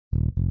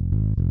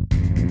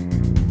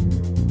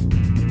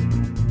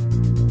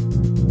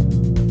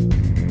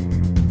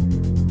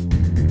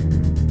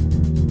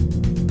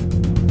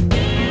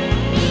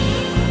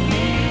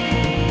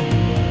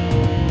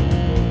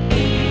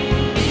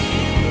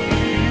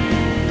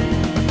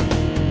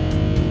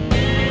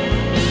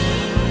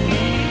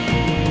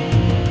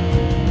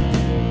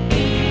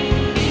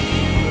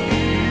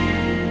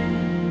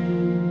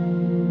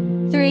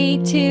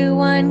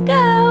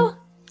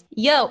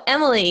Yo,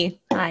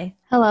 Emily. Hi.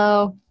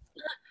 Hello.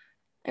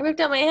 I ripped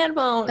out my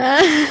headphone.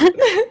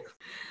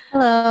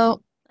 Hello.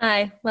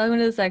 Hi. Welcome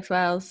to the Sex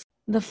Files.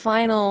 The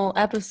final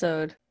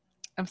episode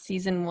of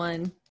season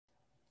 1.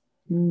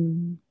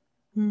 Hmm.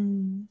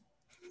 Hmm.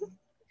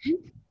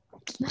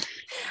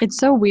 It's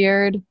so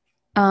weird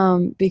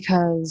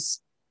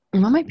because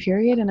I'm on my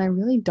period and I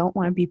really don't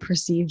want to be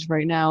perceived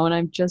right now. And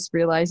I'm just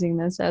realizing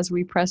this as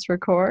we press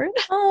record.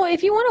 Oh,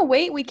 if you want to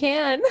wait, we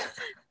can.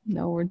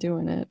 No, we're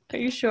doing it. Are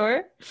you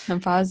sure? I'm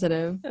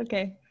positive.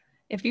 Okay.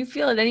 If you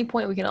feel at any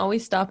point, we can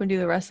always stop and do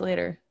the rest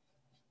later.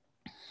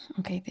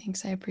 Okay,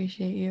 thanks. I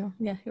appreciate you.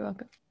 Yeah, you're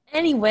welcome.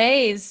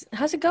 Anyways,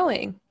 how's it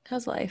going?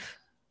 How's life?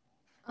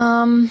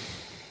 You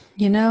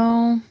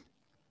know,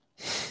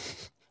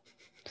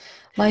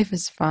 life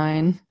is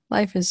fine.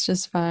 Life is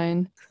just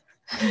fine.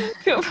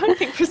 I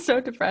think we're so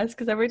depressed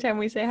because every time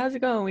we say, how's it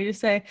going? We just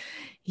say,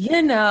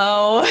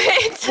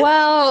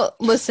 Well,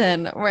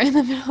 listen, we're in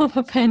the middle of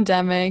a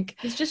pandemic.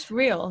 It's just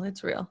real.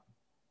 It's real.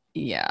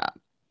 Yeah.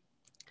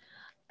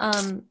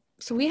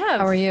 So we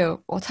have... How are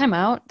you? Well, time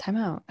out.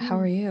 How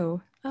are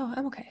you? Oh,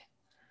 I'm okay.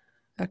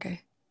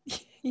 Okay.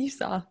 You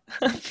saw.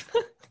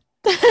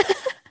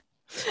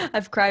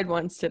 I've cried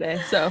once today,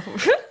 so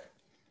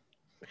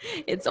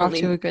it's Off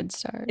to a good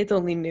start. It's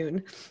only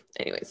noon.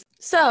 Anyways,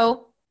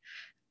 so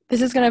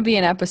this is gonna be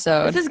an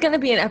episode. This is gonna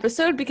be an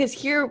episode because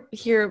hear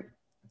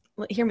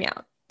me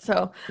out.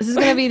 So this is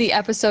gonna be the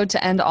episode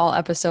to end all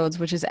episodes,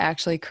 which is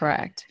actually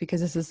correct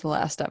because this is the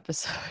last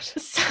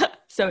episode.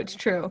 So it's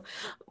true.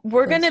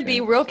 We're gonna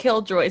be real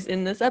killjoys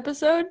in this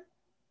episode.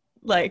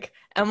 Like,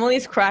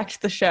 Emily's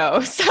cracked the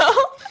show, so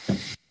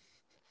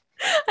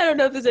I don't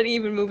know if there's any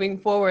even moving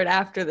forward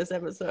after this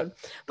episode.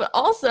 But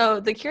also,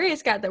 the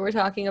curious cat that we're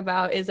talking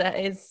about is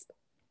a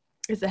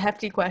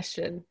hefty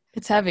question.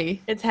 It's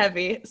heavy. It's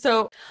heavy.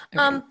 So,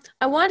 okay.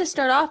 I wanted to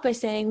start off by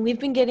saying we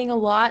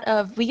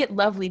get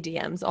lovely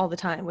DMs all the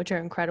time, which are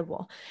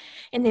incredible.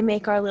 And they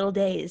make our little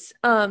days.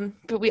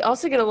 But we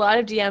also get a lot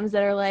of DMs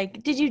that are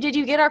like, did you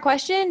get our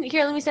question?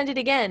 Here, let me send it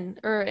again.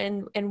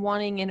 And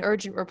wanting an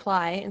urgent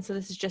reply. And so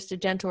this is just a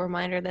gentle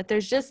reminder that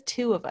there's just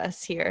two of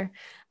us here.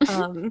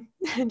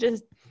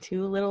 Just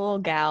two little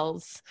old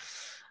gals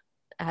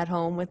at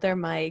home with their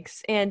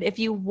mics. And if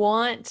you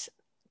want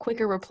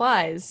quicker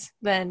replies,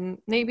 then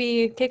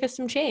maybe kick us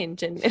some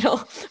change and it'll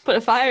put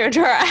a fire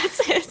into our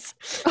asses.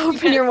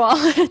 Open your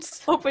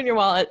wallets. Open your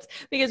wallets.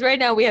 Because right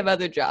now we have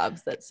other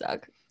jobs that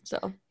suck.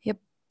 So, yep.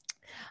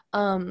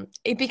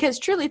 Because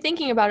truly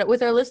thinking about it,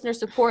 with our listener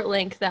support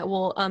link that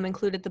we'll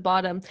include at the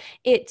bottom,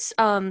 it's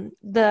I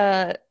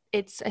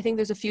think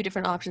there's a few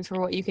different options for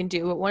what you can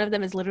do, but one of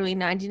them is literally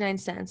 99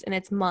 cents and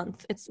it's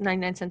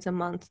 99 cents a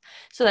month.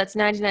 So that's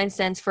 99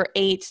 cents for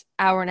 8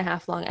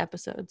 hour-and-a-half long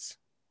episodes.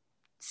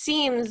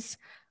 Seems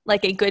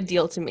like a good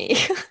deal to me.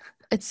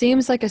 It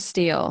seems like a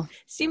steal.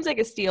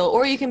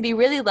 Or you can be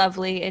really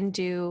lovely and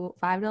do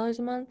 $5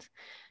 a month,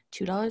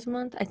 $2 a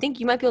month. I think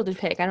you might be able to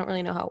pick. I don't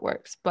really know how it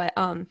works, but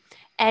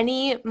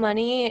any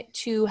money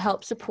to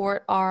help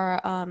support our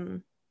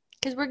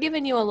because we're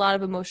giving you a lot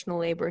of emotional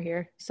labor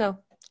here. So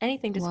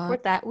anything to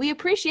support that, we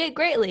appreciate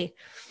greatly.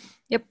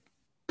 Yep.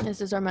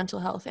 This is our mental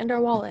health and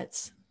our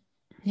wallets.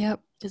 Yep.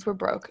 Because we're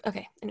broke.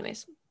 Okay,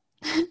 anyways.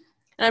 And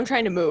I'm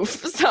trying to move,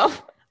 so...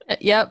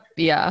 Yep.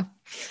 Yeah.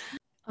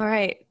 All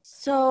right.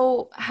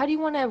 So how do you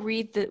want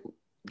to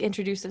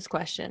introduce this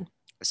question?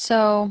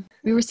 So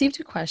we received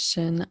a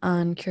question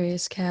on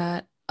Curious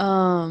Cat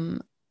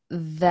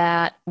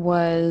that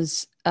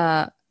was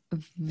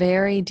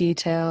very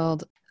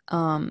detailed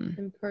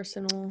and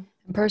personal.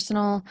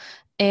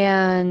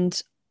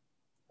 And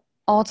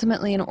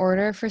ultimately, in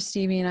order for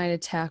Stevie and I to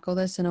tackle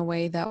this in a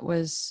way that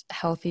was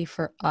healthy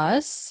for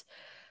us,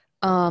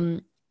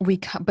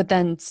 but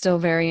then still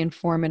very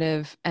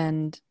informative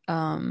and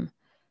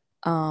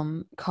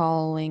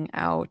calling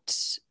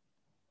out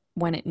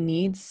what it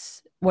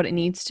needs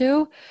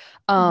to.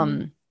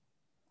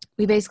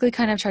 We basically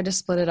kind of tried to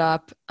split it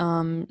up.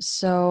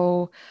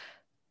 So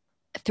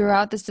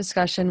throughout this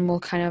discussion,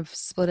 we'll kind of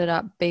split it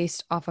up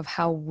based off of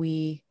how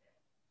we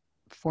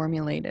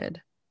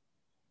formulated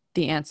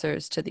the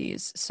answers to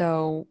these.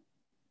 So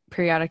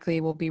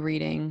periodically we'll be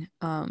reading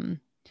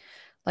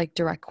like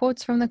direct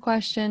quotes from the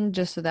question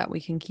just so that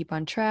we can keep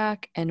on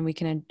track and we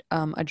can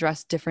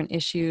address different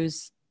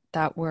issues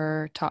that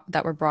were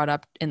brought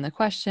up in the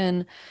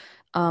question.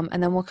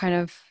 And then we'll kind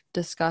of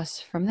discuss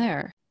from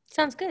there.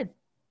 Sounds good.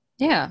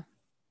 Yeah.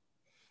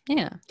 Do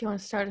you want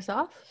to start us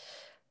off?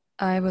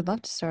 I would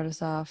love to start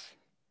us off.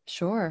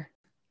 Sure.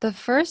 The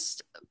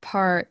first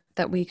part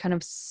that we kind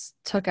of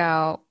took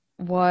out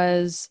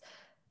was,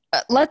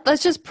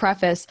 let's just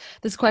preface,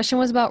 this question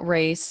was about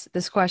race.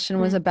 This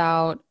question was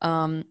about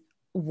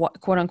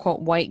what quote unquote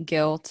white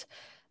guilt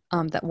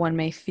that one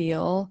may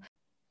feel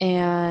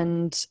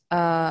and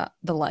the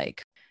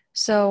like.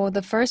 So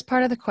the first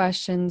part of the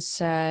question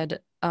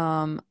said,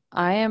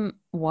 I am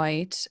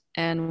white,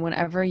 and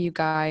whenever you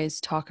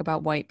guys talk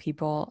about white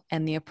people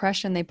and the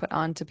oppression they put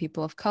onto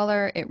people of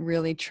color, it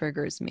really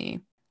triggers me.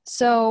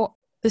 So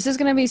This is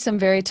going to be some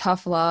very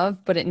tough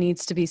love, but it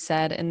needs to be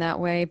said in that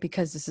way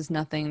because this is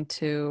nothing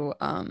to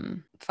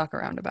fuck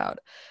around about.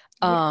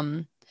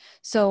 Yeah.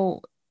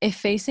 So if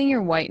facing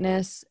your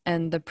whiteness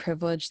and the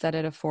privilege that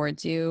it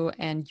affords you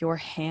and your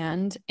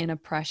hand in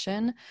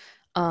oppression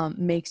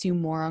makes you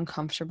more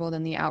uncomfortable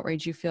than the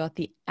outrage you feel at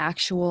the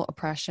actual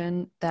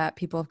oppression that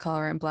people of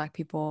color and Black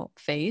people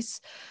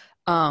face,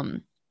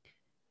 um,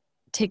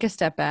 take a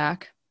step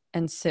back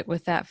and sit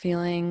with that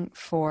feeling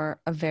for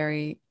a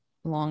very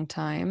long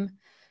time,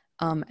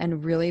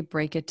 and really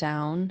break it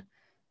down.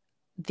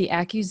 The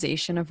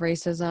accusation of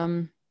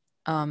racism,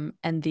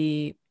 and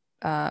the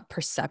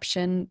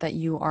perception that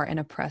you are an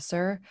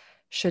oppressor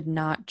should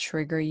not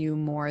trigger you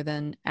more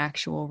than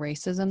actual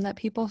racism that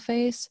people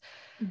face.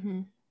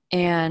 Mm-hmm.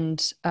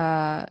 And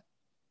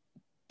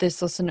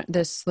this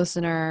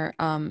listener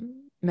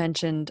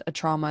mentioned a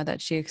trauma that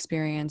she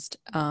experienced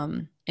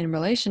in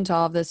relation to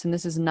all of this, and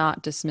this is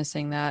not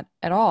dismissing that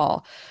at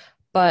all,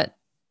 but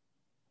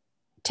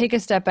take a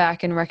step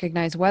back and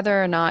recognize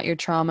whether or not your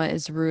trauma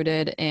is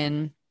rooted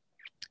in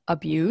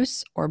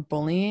abuse or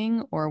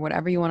bullying or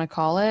whatever you want to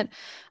call it,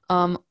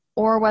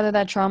 or whether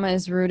that trauma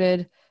is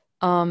rooted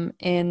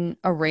in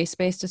a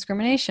race-based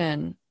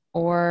discrimination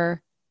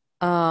or,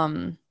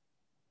 um,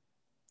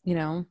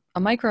 a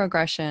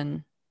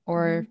microaggression Mm-hmm.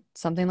 or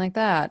something like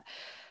that,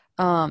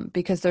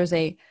 because there's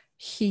a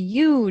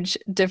huge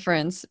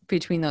difference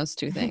between those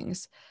two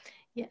things.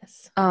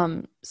 Yes.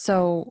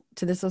 So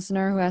to this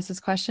listener who asked this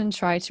question,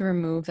 try to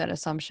remove that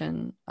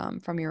assumption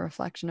from your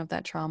reflection of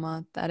that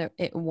trauma, that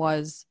it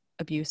was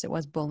abuse, it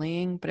was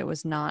bullying, but it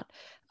was not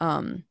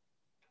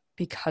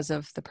because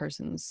of the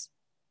person's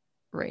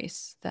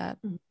race, that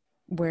Mm.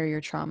 where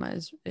your trauma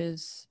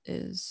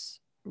is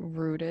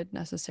rooted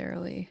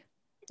necessarily.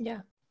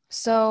 Yeah.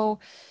 So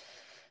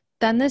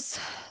then this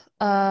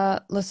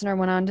listener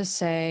went on to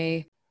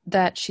say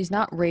that she's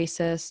not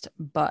racist,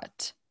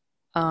 but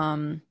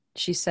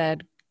she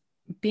said,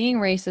 being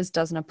racist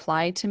doesn't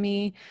apply to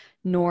me,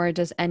 nor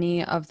does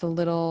any of the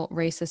little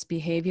racist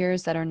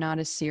behaviors that are not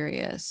as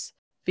serious.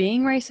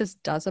 Being racist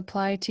does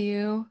apply to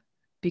you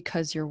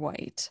because you're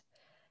white.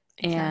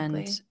 And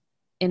Exactly.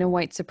 in a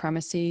white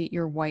supremacy,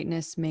 your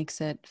whiteness makes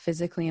it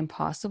physically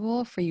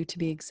impossible for you to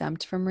be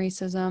exempt from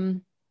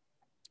racism.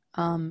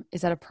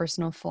 Is that a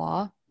personal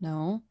flaw?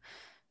 No.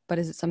 But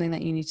is it something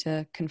that you need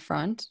to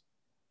confront?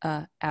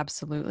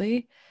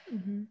 Absolutely.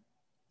 Mm-hmm.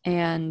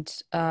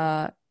 And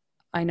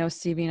I know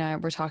Stevie and I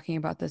were talking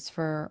about this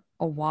for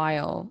a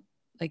while.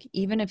 Like,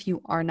 even if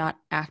you are not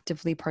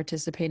actively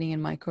participating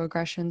in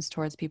microaggressions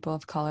towards people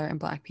of color and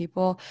Black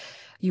people,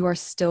 you are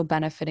still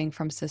benefiting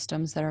from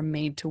systems that are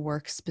made to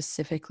work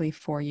specifically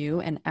for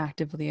you and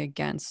actively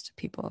against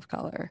people of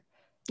color.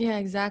 Yeah,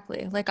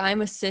 exactly. Like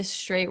I'm a cis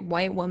straight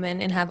white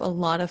woman and have a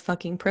lot of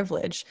fucking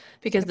privilege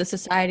because the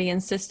society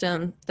and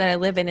system that I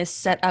live in is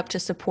set up to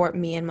support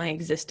me and my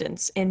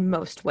existence in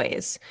most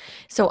ways.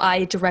 So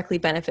I directly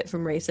benefit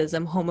from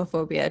racism,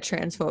 homophobia,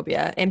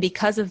 transphobia. And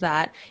because of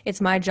that, it's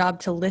my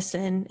job to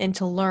listen and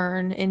to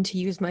learn and to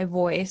use my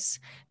voice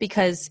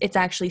because it's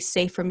actually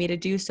safe for me to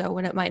do so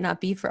when it might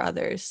not be for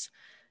others.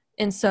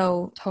 And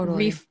so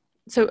Totally.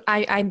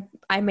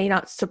 I may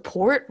not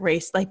support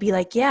race, like be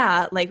like,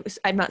 yeah, like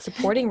I'm not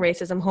supporting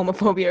racism,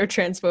 homophobia, or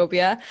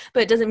transphobia,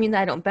 but it doesn't mean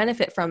that I don't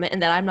benefit from it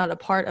and that I'm not a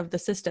part of the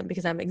system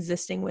because I'm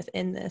existing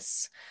within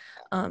this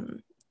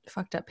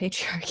fucked up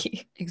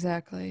patriarchy.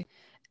 Exactly.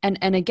 And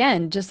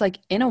again, just like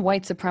in a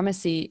white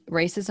supremacy,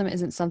 racism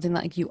isn't something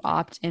that like you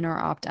opt in or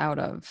opt out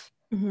of.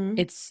 Mm-hmm.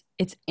 It's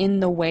in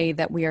the way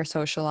that we are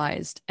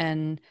socialized.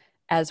 And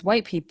as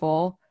white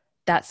people,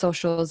 that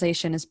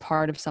socialization is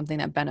part of something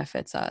that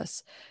benefits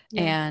us.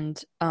 Yeah.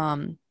 And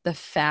the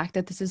fact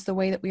that this is the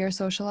way that we are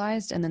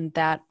socialized, and then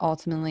that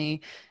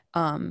ultimately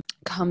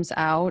comes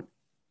out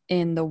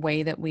in the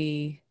way that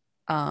we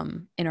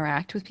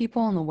interact with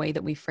people, and the way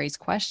that we phrase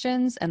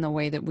questions, and the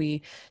way that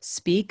we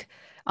speak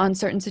on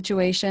certain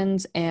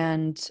situations,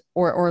 and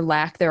or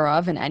lack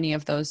thereof in any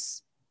of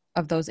those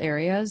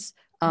areas.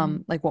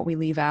 Like what we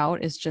leave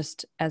out is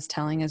just as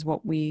telling as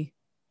what we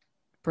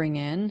bring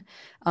in.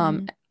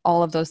 Mm-hmm.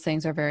 All of those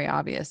things are very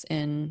obvious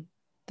in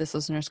this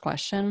listener's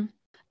question.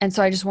 And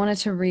so I just wanted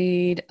to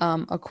read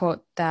a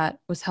quote that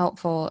was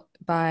helpful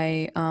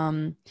by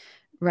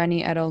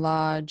Rennie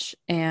Edo-Lodge,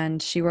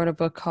 and she wrote a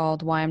book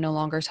called Why I'm No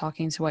Longer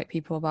Talking to White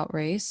People About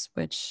Race,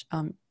 which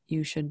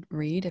you should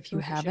read if you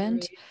Which you should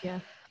haven't. read. Yeah.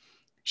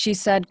 She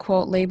said,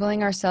 quote,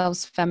 labeling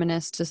ourselves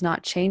feminists does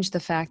not change the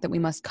fact that we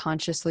must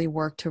consciously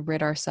work to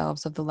rid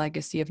ourselves of the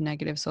legacy of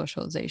negative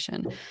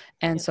socialization.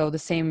 And Yep. so the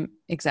same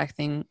exact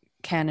thing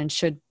can and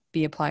should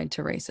be applied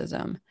to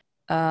racism.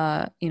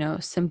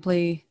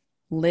 Simply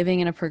living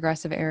in a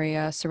progressive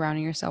area,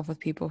 surrounding yourself with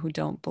people who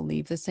don't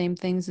believe the same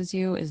things as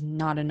you is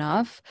not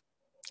enough.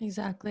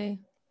 Exactly.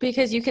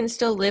 Because you can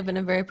still live in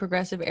a very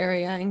progressive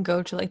area and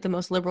go to like the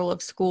most liberal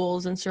of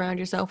schools and surround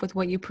yourself with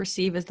what you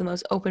perceive as the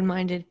most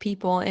open-minded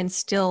people and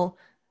still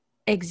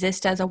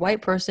exist as a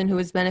white person who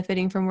is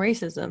benefiting from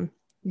racism.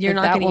 You're Like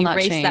not that going to will not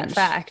erase that change.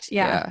 fact.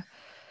 Yeah. Yeah.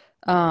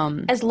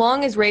 As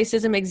long as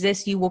racism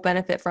exists, you will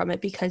benefit from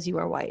it because you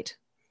are white.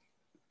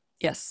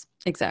 Yes,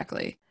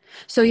 exactly.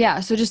 So yeah,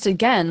 so just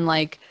again,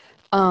 like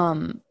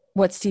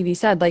what Stevie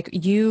said, like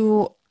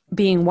you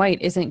being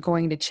white isn't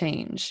going to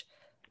change.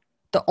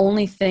 The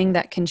only thing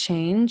that can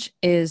change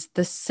is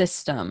the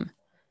system.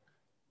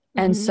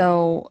 And Mm-hmm.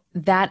 so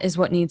that is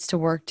what needs to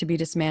work to be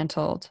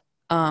dismantled.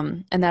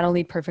 And that'll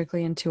lead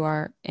perfectly into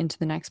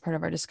the next part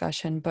of our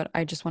discussion. But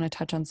I just want to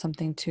touch on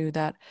something too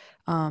that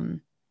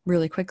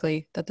really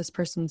quickly that this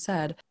person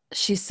said.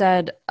 She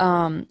said,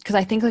 because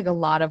I think like a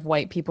lot of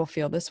white people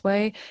feel this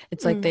way.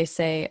 It's like they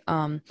say,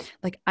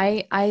 like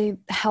I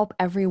help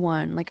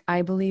everyone. Like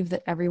I believe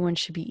that everyone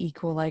should be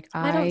equal. Like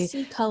I don't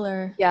see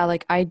color. yeah,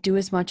 like I do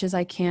as much as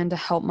I can to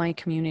help my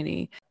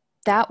community.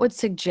 That would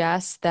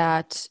suggest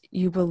that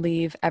you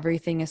believe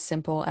everything in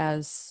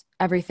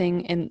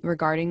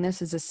regarding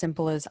this is as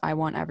simple as I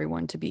want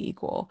everyone to be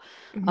equal.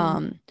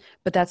 Mm-hmm.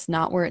 But that's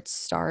not where it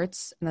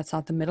starts, and that's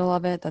not the middle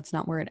of it. That's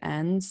not where it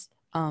ends.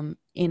 In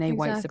a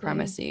white Exactly.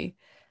 supremacy,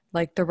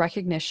 like the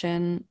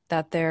recognition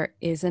that there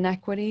is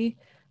inequity,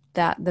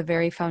 that the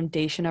very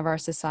foundation of our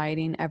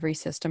society and every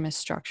system is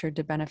structured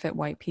to benefit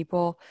white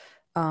people.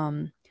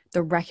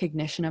 The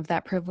recognition of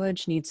that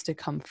privilege needs to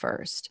come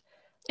first.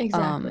 Um,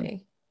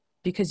 Exactly.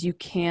 because you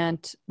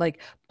can't,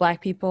 like,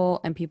 Black people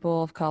and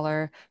people of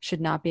color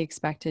should not be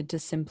expected to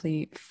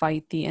simply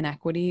fight the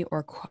inequity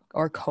or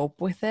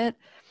cope with it.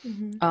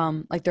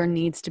 Mm-hmm. Like there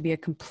needs to be a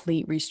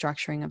complete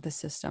restructuring of the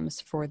systems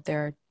for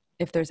there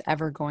if there's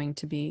ever going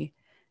to be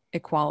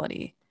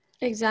equality.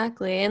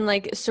 Exactly. And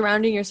like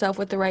surrounding yourself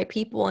with the right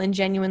people and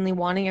genuinely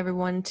wanting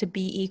everyone to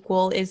be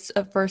equal is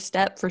a first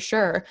step for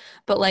sure.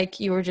 But like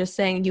you were just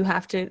saying, you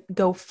have to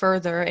go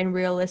further and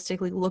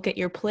realistically look at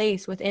your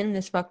place within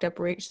this fucked up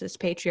racist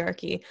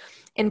patriarchy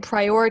and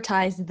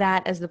prioritize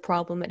that as the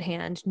problem at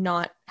hand,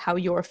 not how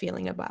you're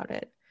feeling about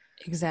it.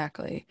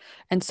 Exactly.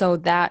 And so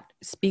that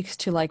speaks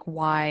to like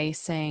why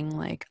saying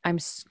like I'm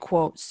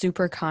quote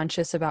super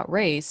conscious about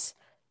race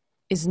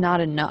is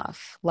not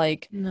enough.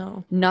 Like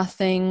No.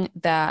 nothing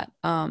that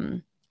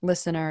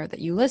listener that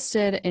you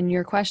listed in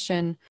your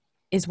question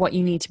is what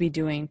you need to be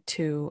doing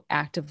to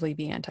actively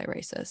be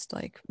anti-racist,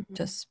 like Mhm.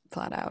 just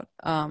flat out.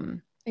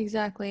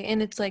 Exactly.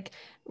 And it's like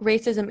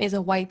racism is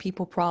a white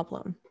people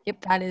problem.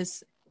 Yep. That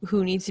is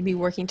who needs to be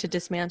working to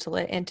dismantle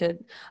it and to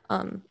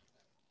um,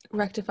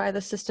 rectify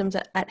the systems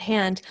at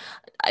hand.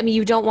 I mean,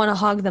 you don't want to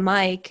hog the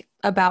mic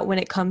about when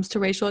it comes to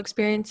racial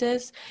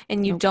experiences,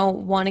 and you Nope. don't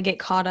want to get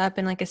caught up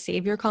in like a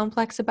savior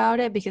complex about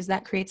it because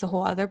that creates a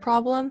whole other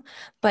problem.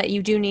 But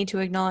you do need to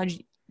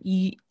acknowledge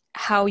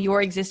how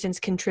your existence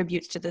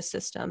contributes to the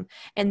system,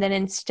 and then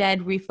instead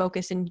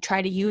refocus and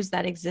try to use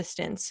that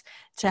existence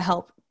to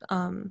help.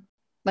 I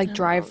Like don't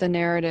drive know. the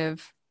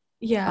narrative.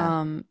 Yeah.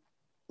 Um,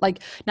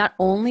 like not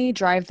only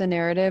drive the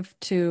narrative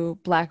to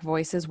Black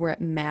voices where it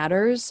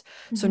matters,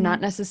 so Mm-hmm.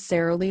 not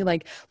necessarily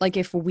like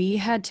if we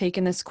had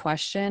taken this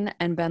question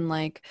and been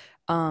like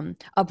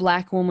a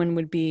Black woman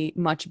would be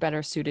much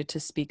better suited to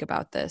speak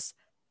about this.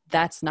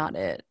 That's not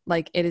it.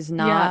 Like it is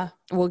not, Yeah.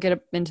 we'll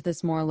get into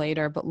this more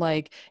later, but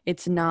like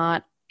it's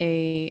not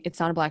a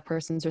Black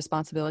person's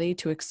responsibility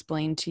to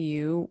explain to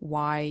you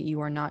why you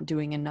are not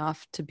doing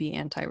enough to be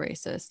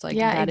anti-racist. Like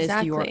Yeah.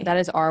 Exactly. that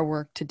is our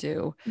work to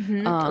do.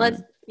 Let's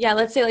um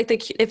let's say like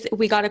if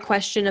we got a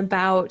question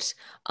about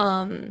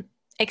um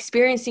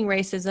experiencing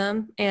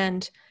racism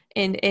and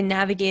in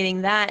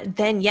navigating that,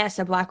 then yes,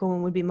 a Black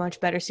woman would be much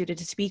better suited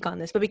to speak on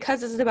this. But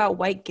because this is about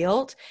white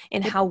guilt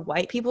and yep. how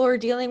white people are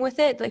dealing with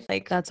it,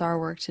 like That's our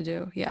work to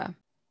do. Yeah.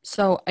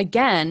 So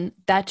again,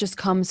 that just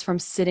comes from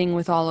sitting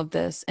with all of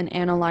this and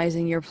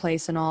analyzing your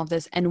place in all of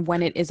this and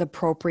when it is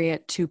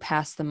appropriate to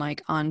pass the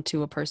mic on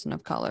to a person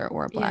of color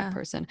or a Black yeah,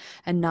 person,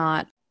 and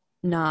not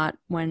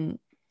when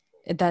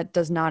that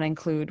does not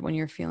include when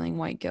you're feeling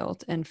white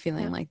guilt and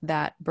feeling yeah, like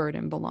that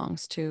burden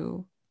belongs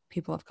to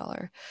people of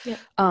color. yeah.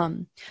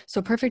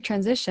 So perfect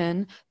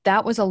transition.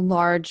 That was a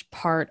large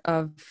part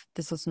of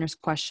this listener's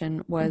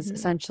question, was Mm-hmm.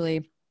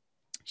 essentially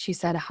she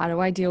said, how do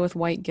I deal with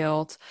white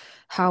guilt?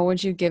 How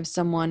would you give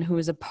someone who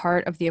is a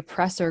part of the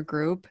oppressor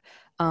group,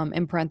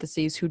 in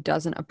parentheses, who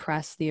doesn't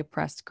oppress the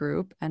oppressed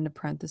group, end of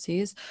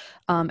parentheses,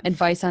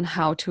 advice on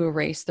how to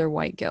erase their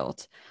white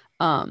guilt?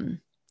 Um,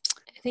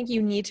 I think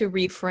you need to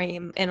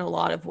reframe in a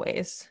lot of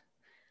ways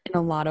in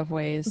a lot of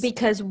ways.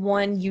 because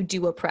one, you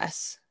do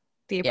oppress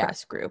the Yeah.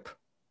 oppressed group,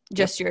 Yep.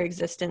 just your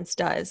existence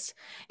does.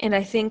 And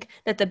I think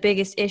that the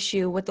biggest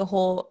issue with the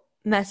whole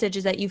message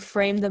is that you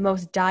frame the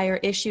most dire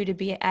issue to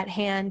be at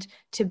hand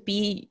to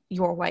be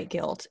your white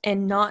guilt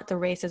and not the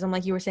racism,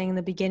 like you were saying in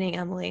the beginning,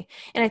 Emily.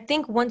 And I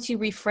think once you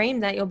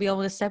reframe that, you'll be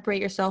able to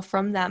separate yourself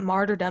from that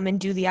martyrdom and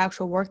do the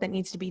actual work that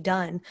needs to be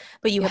done.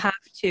 But Yep. you have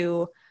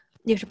to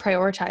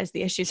prioritize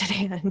the issues at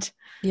hand.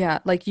 Yeah.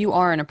 Like you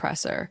are an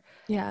oppressor.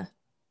 Yeah.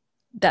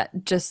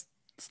 That just,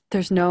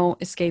 there's no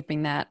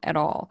escaping that at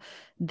all.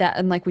 That,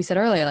 and like we said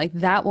earlier, like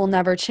that will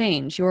never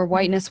change. Your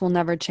whiteness will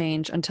never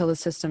change until the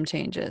system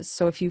changes.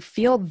 So if you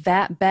feel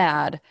that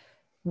bad,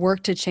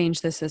 work to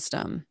change the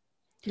system.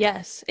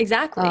 Yes,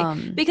 exactly.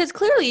 Um, Because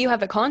clearly you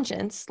have a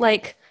conscience.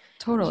 Like,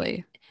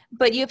 totally.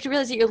 but you have to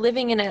realize that you're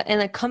living in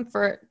a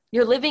comfort.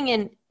 You're living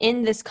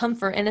in this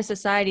comfort in a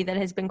society that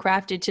has been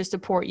crafted to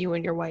support you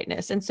in your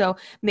whiteness. And so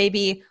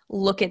maybe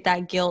look at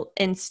that guilt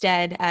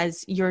instead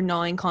as your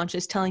gnawing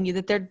conscience telling you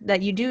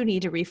that you do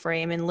need to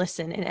reframe and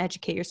listen and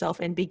educate yourself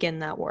and begin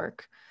that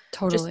work.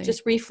 Totally.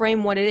 Just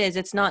reframe what it is.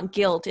 It's not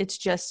guilt. It's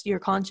just your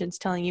conscience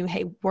telling you,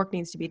 hey, work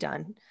needs to be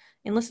done.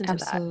 And listen to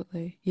that.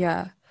 Absolutely.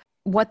 Yeah.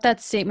 What that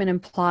statement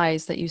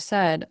implies that you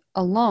said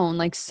alone,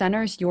 like,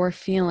 centers your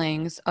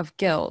feelings of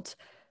guilt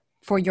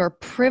for your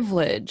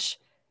privilege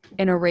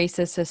in a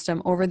racist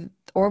system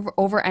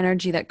over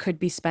energy that could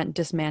be spent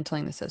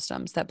dismantling the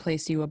systems that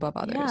place you above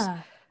others. Yeah.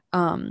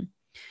 Um,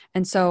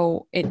 and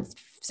so it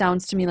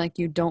sounds to me like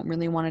you don't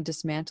really want to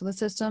dismantle the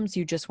systems.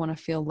 You just want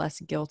to feel less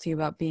guilty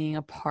about being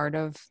a part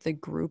of the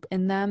group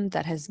in them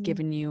that has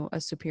given you a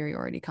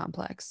superiority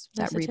complex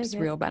that That's a reaps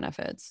ticket. real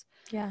benefits.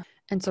 Yeah.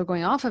 And so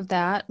going off of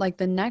that, like,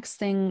 the next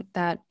thing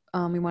that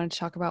we wanted to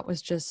talk about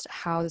was just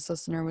how this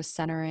listener was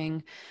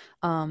centering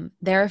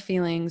their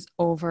feelings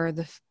over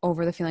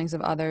the feelings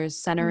of others,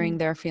 centering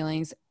their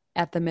feelings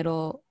at the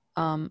middle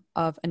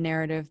of a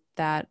narrative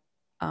that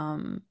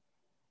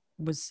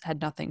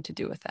had nothing to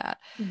do with that.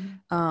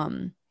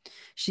 Um,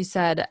 she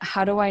said,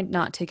 how do I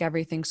not take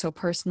everything so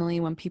personally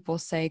when people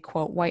say,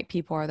 quote, white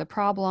people are the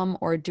problem,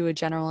 or do a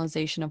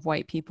generalization of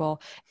white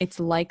people? It's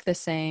like the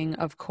saying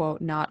of,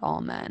 quote, not all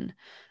men.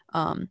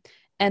 Um,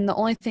 and the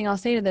only thing I'll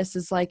say to this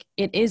is, like,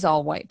 it is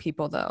all white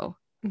people, though.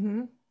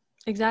 Mm-hmm.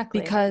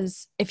 Exactly.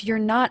 Because if you're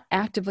not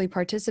actively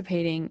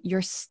participating,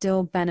 you're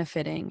still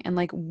benefiting. And,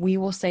 like, we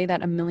will say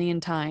that a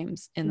million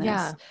times in this.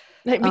 Yeah.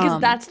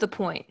 Because that's the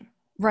point.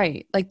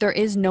 Right. Like, there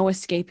is no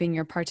escaping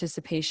your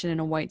participation in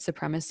a white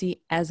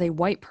supremacy as a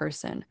white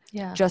person,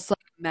 Yeah. just like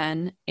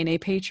men in a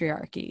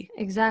patriarchy.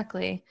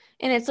 Exactly.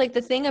 And it's like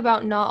the thing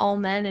about not all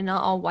men and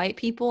not all white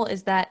people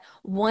is that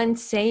one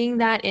saying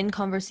that in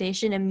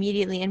conversation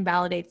immediately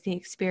invalidates the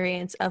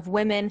experience of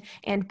women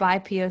and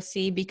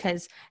BIPOC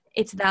because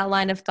it's that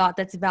line of thought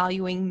that's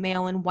valuing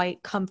male and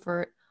white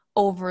comfort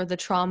over the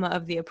trauma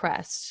of the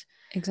oppressed.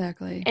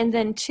 Exactly. And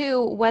then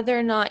two, whether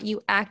or not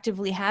you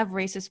actively have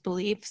racist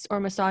beliefs or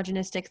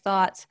misogynistic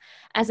thoughts,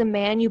 as a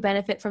man, you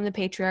benefit from the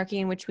patriarchy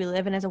in which we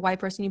live. And as a white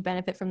person, you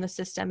benefit from the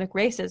systemic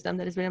racism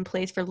that has been in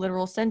place for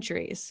literal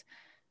centuries.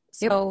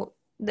 Yep. So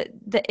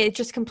it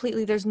just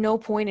completely, there's no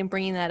point in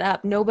bringing that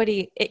up.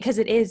 Nobody, because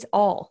it is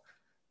all.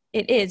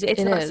 It is.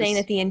 It's It not saying is.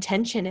 that the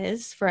intention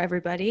is for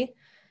everybody.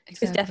 There's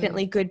Exactly.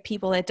 definitely good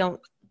people that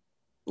don't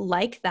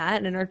like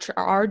that and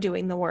are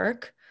doing the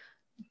work,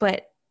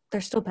 but they're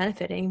still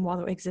benefiting while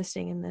they're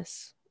existing in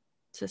this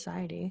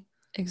society.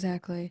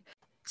 Exactly.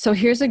 So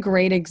here's a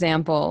great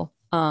example,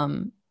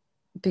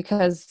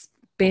 because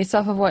based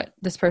off of what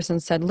this person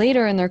said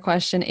later in their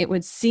question, it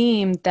would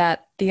seem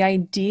that the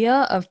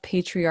idea of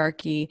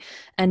patriarchy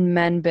and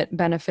men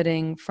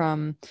benefiting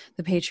from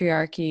the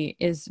patriarchy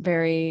is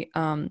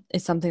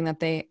is something that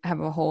they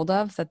have a hold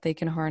of, that they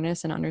can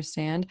harness and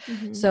understand.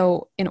 Mm-hmm.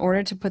 So in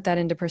order to put that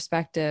into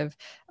perspective,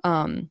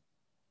 a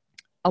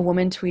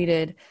woman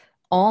tweeted,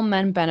 all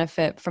men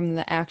benefit from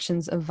the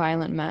actions of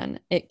violent men.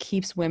 It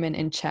keeps women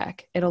in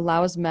check. It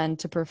allows men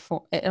to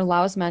perform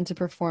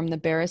the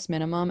barest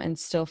minimum and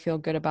still feel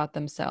good about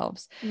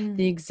themselves.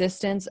 The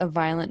existence of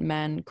violent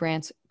men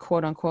grants,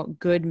 quote unquote,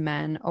 good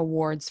men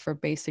awards for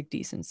basic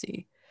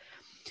decency.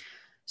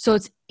 So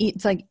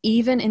it's like,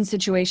 even in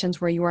situations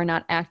where you are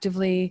not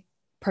actively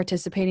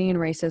participating in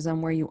racism,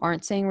 where you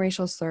aren't saying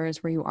racial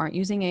slurs, where you aren't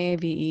using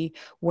AAVE,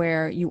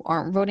 where you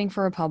aren't voting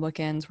for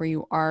Republicans, where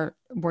you aren't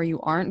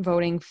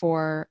voting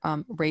for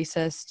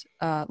racist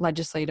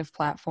legislative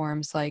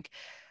platforms, like,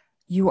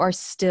 you are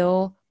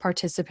still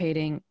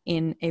participating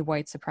in a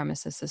white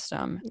supremacist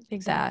system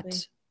Exactly.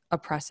 that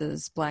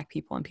oppresses Black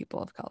people and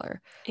people of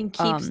color, And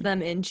keeps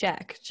them in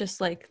check,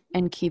 just like.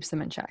 and keeps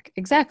them in check.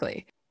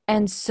 Exactly.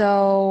 And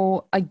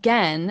so,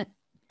 again,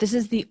 this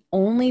is the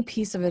only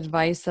piece of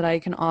advice that I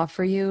can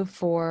offer you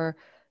for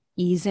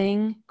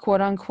easing,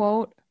 quote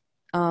unquote,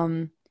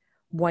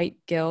 white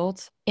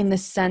guilt, in the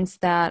sense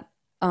that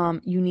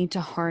you need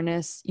to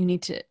harness, you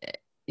need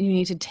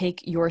to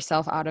take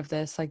yourself out of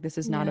this. Like, this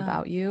is not Yeah.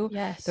 about you.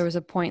 Yes. There was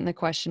a point in the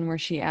question where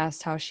she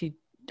asked how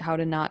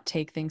to not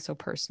take things so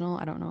personal.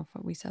 I don't know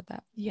if we said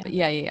that. Yeah. But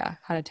yeah.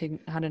 How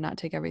to not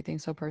take everything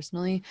so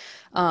personally.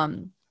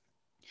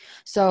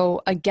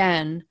 So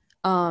again,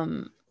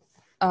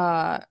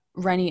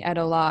 Rennie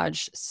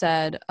Edolage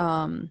said,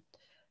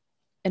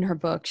 in her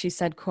book, she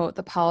said, quote,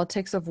 the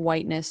politics of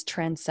whiteness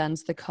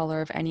transcends the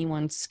color of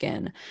anyone's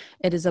skin.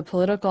 It is a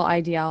political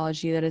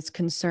ideology that is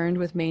concerned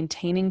with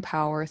maintaining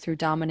power through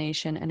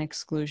domination and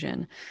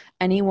exclusion.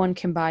 Anyone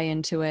can buy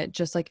into it,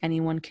 just like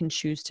anyone can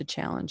choose to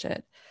challenge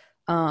it.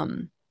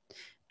 And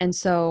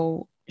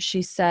so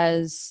she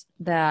says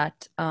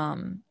that,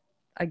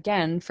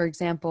 again, for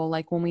example,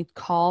 like, when we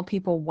call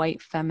people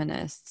white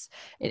feminists,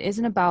 it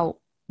isn't about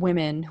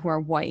women who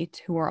are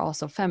white who are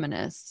also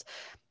feminists,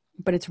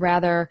 but it's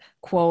rather,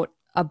 quote,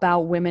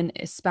 about women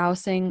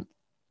espousing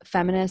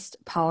feminist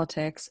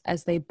politics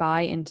as they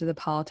buy into the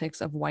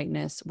politics of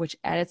whiteness, which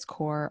at its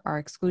core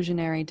are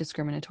exclusionary,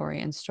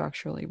 discriminatory, and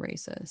structurally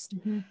racist.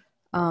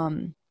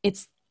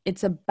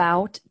 It's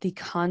about the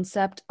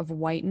concept of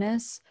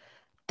whiteness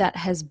that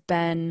has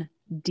been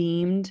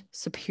deemed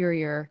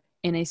superior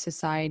in a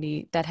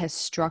society that has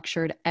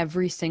structured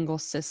every single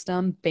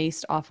system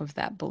based off of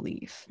that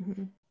belief.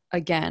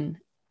 Again,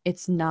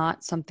 it's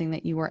not something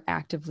that you are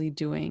actively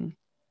doing.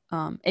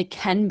 It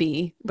can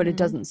be, but it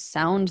doesn't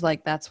sound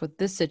like that's what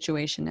this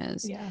situation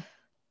is. Yeah.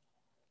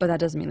 But that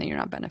doesn't mean that you're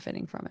not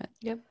benefiting from it.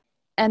 Yep.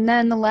 And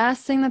then the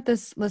last thing that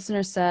this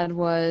listener said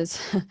was,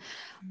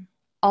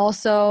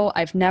 also,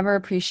 I've never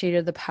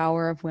appreciated the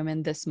power of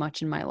women this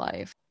much in my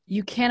life.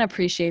 You can't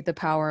appreciate the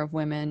power of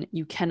women.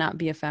 You cannot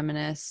be a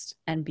feminist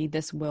and be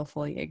this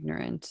willfully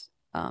ignorant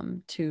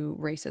to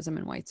racism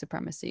and white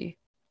supremacy.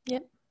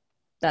 Yep.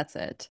 That's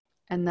it.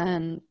 And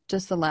then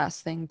just the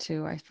last thing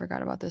too, I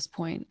forgot about this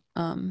point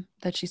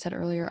that she said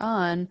earlier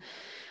on.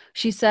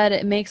 She said,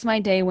 it makes my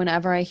day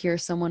whenever I hear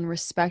someone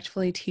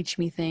respectfully teach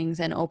me things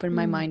and open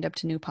my mind up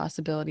to new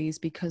possibilities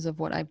because of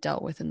what I've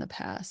dealt with in the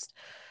past.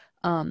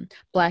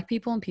 Black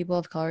people and people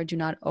of color do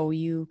not owe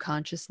you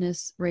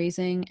consciousness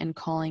raising and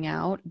calling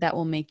out that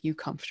will make you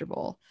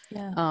comfortable.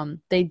 Yeah.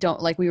 They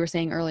don't, like we were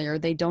saying earlier,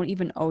 they don't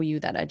even owe you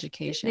that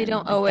education. They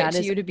don't owe it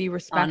to you to be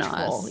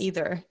respectful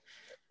either.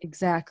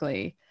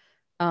 Exactly.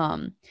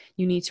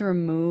 You need to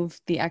remove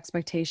the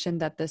expectation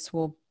that this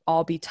will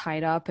all be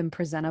tied up and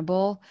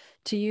presentable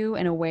to you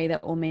in a way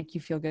that will make you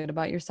feel good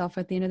about yourself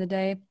at the end of the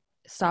day.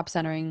 Stop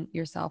centering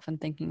yourself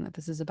and thinking that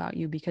this is about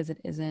you, because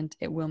it isn't.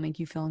 It will make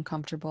you feel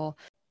uncomfortable.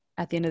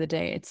 At the end of the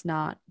day, it's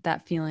not.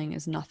 That feeling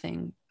is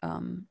nothing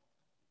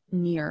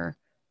near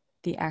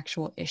the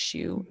actual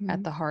issue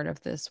at the heart of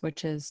this,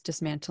 which is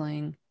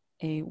dismantling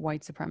a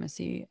white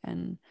supremacy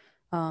and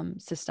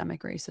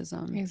systemic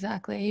racism.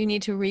 Exactly. You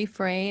need to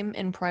reframe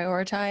and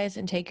prioritize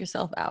and take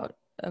yourself out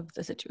of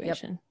the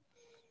situation. Yep.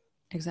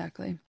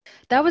 Exactly.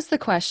 That was the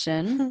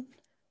question.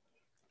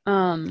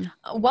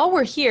 While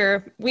we're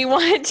here, we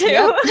wanted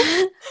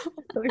to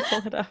let me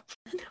pull it up.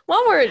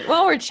 While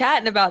we're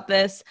chatting about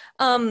this,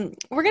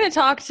 we're going to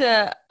talk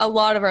to a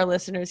lot of our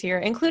listeners here,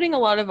 including a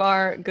lot of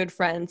our good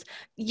friends.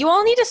 You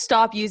all need to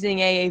stop using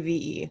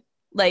AAVE.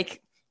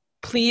 Like,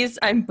 please,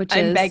 I'm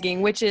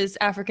begging, which is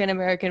African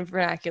American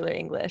Vernacular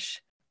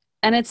English.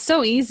 And it's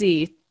so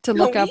easy to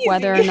look up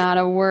whether or not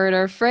a word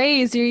or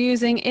phrase you're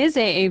using is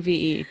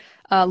AAVE.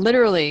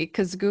 Literally,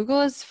 because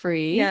Google is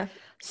free. Yeah.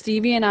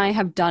 Stevie and I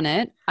have done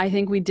it. I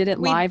think we did it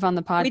live on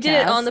the podcast. We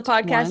did it on the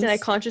podcast once. And I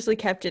consciously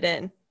kept it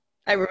in.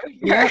 I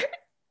remember.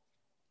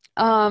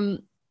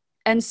 Yep.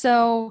 And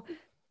so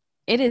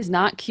it is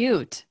not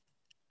cute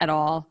at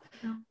all.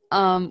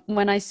 No.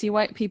 When I see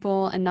white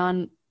people and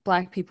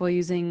non-Black people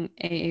using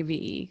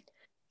AAVE.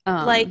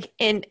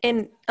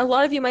 And a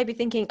lot of you might be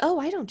thinking, oh,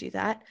 I don't do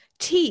that.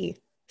 T.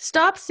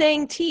 Stop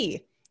saying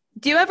T.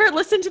 Do you ever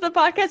listen to the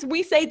podcast?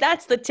 We say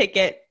that's the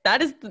ticket.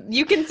 That is,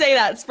 you can say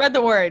that. Spread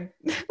the word.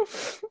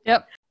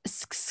 Yep.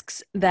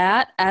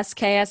 That,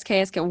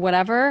 SK,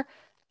 whatever,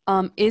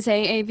 is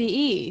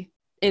AAVE.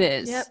 It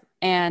is. Yep.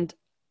 And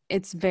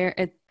it's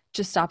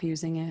just stop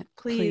using it.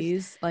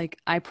 Please. Like,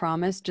 I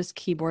promise, just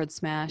keyboard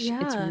smash. Yeah.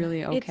 It's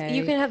really okay.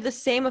 You can have the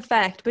same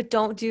effect, but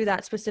don't do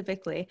that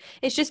specifically.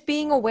 It's just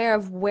being aware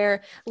of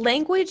where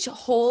language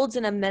holds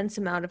an immense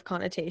amount of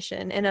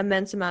connotation, an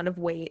immense amount of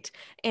weight.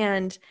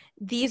 And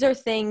these are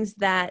things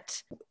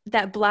that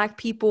Black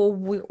people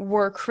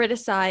were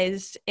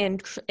criticized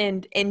and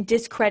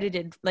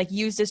discredited, like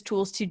used as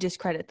tools to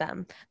discredit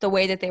them, the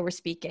way that they were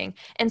speaking.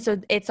 And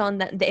so it's on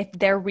that, if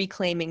they're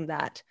reclaiming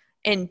that.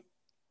 And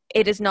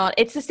it is not,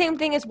 it's the same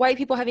thing as white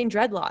people having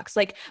dreadlocks.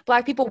 Like,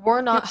 Black people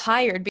were not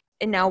hired,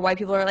 and now white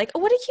people are like, oh,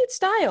 what a cute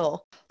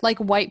style. Like,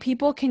 white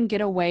people can get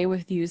away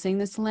with using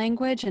this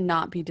language and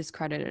not be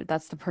discredited.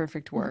 That's the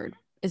perfect word,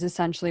 is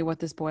essentially what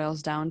this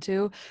boils down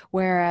to.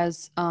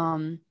 Whereas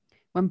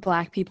when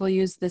Black people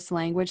use this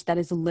language that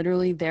is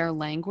literally their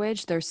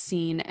language, they're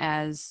seen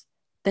as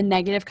the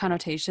negative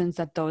connotations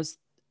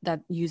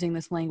that using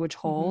this language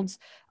holds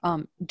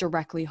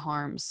directly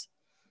harms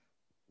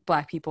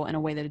Black people in a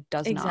way that it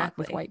does not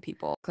with white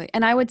people.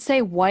 And I would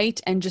say white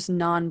and just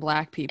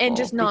non-Black people. And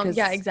just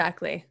yeah,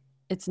 exactly.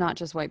 It's not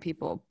just white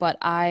people. But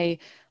I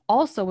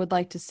also would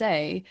like to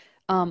say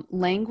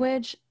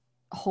language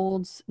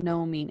holds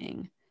no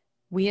meaning.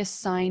 We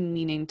assign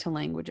meaning to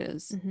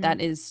languages.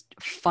 That is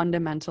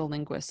fundamental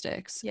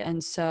linguistics. Yep.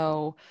 And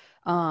so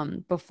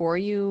before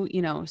you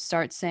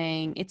start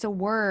saying it's a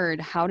word,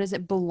 how does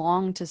it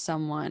belong to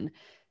someone?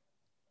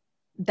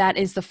 That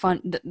is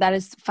that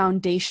is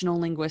foundational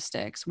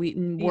linguistics.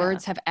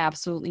 Words have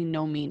absolutely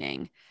no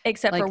meaning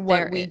except for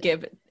what we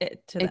give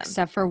it to them.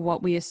 Except for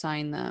what we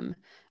assign them.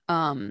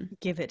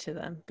 Give it to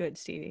them. Good,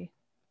 Stevie.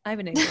 I have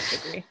an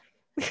English degree.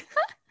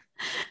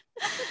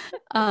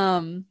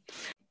 And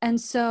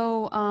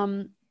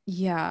so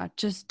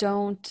just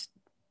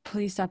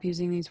please stop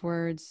using these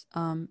words.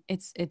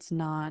 It's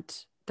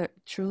not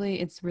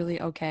truly, it's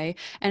really okay.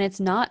 And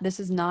this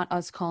is not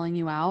us calling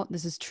you out.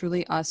 This is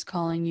truly us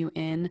calling you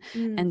in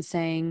and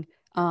saying,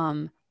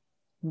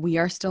 we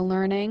are still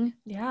learning.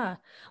 Yeah.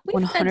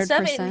 We've said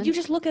stuff and you 100%.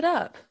 just look it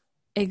up.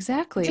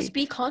 Exactly. Just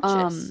be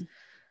conscious.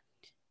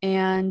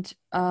 And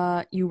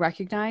you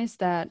recognize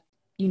that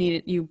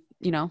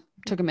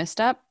took a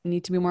misstep, you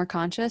need to be more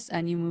conscious,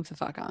 and you move the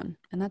fuck on.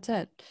 And that's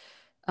it.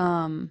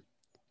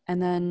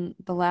 And then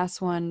the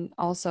last one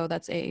also,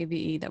 that's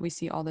AAVE that we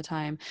see all the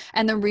time.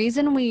 And the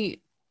reason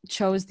we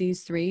chose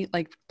these three,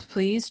 like,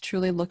 please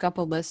truly look up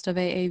a list of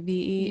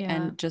AAVE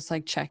and just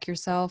like check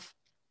yourself,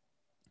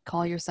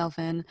 call yourself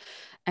in,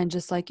 and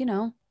just like,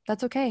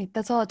 that's okay.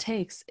 That's all it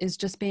takes, is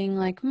just being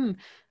like,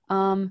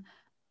 am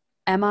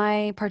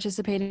I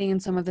participating in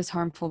some of this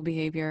harmful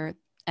behavior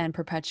and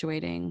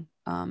perpetuating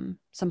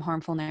some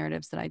harmful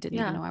narratives that I didn't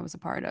even know I was a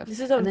part of? This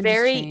is a And then just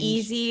very change.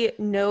 easy,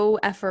 no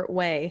effort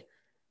way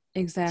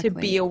to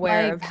be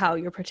aware of how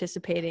you're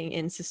participating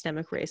in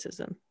systemic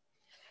racism.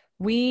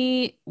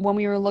 When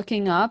we were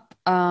looking up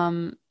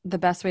the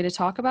best way to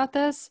talk about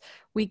this,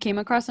 we came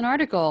across an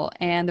article,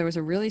 and there was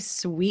a really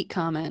sweet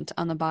comment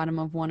on the bottom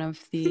of one of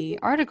the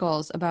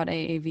articles about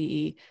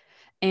AAVE.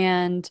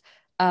 And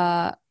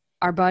our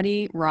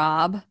buddy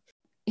Rob,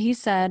 he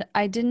said,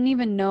 "I didn't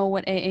even know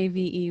what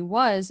AAVE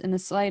was in the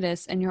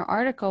slightest, and your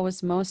article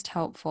was most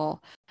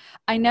helpful.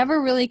 I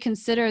never really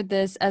considered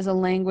this as a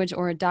language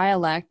or a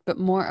dialect, but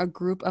more a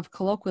group of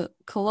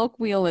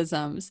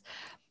colloquialisms.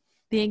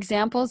 The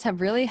examples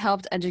have really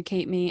helped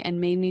educate me and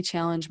made me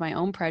challenge my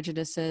own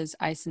prejudices.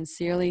 I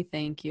sincerely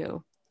thank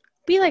you."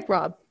 Be like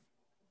Rob.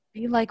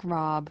 Be like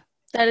Rob.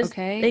 That is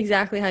okay?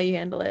 exactly how you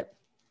handle it.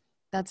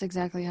 That's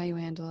exactly how you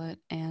handle it.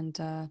 And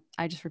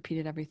I just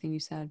repeated everything you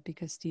said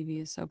because Stevie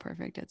is so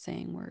perfect at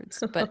saying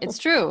words, but it's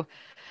true.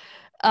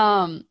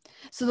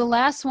 So the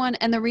last one,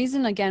 and the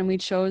reason, again, we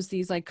chose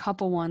these like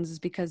couple ones is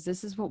because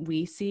this is what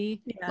we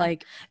see,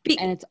 like,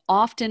 and it's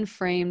often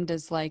framed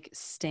as like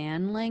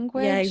stan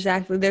language. Yeah,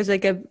 exactly. There's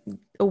like a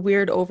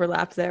weird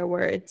overlap there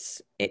where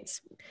it's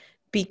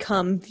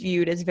become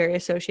viewed as very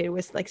associated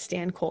with like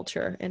stan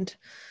culture. And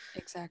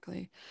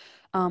exactly.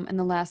 And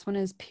the last one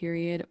is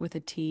period with a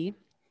T.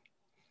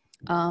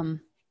 Don't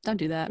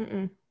do that.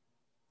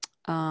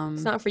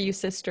 It's not for you,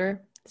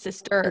 sister.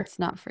 It's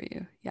not for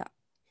you. Yeah.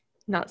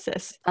 Not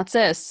sis. Not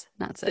sis.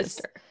 Not sis.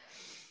 Sister.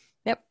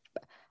 Yep.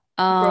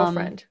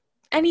 Girlfriend.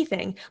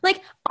 Anything.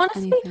 Like,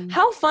 honestly,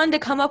 how fun to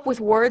come up with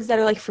words that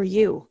are like for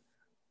you.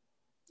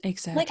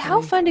 Exactly. Like,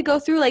 how fun to go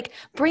through, like,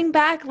 bring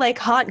back like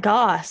hot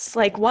goss.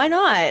 Like, why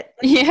not?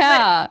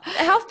 Yeah. But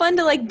how fun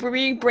to like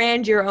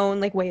rebrand your own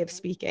like way of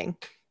speaking.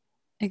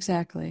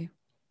 Exactly.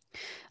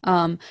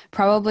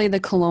 Probably the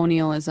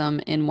colonialism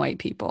in white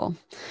people.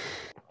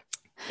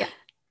 Yeah.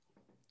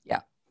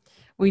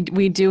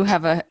 We do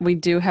have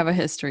a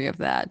history of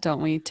that,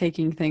 don't we?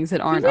 Taking things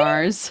that aren't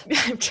ours.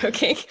 I'm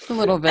joking. A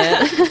little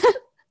bit.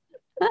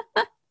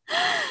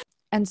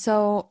 And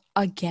so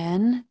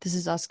again, this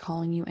is us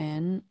calling you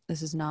in.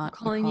 This is not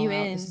calling you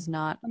in. This is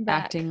not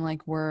acting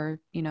like we're,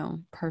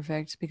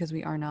 perfect, because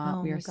we are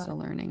not. We are still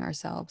learning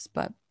ourselves,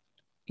 but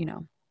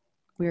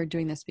we are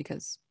doing this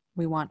because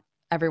we want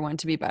everyone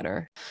to be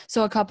better.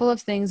 So a couple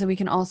of things that we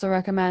can also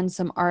recommend: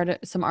 some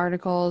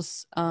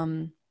articles,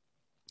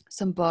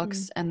 some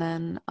books, and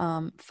then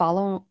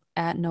follow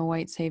at No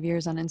White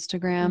Saviors on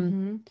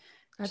Instagram.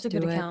 That's a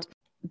good account.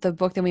 The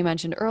book that we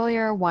mentioned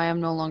earlier, Why I'm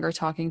No Longer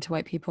Talking to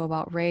White People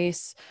About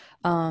Race.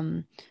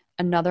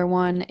 Another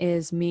one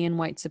is Me and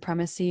White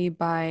Supremacy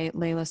by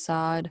Layla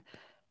Saad.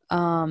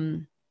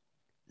 Some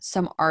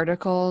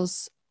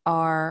articles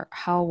are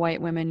How White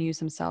Women Use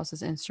Themselves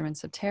as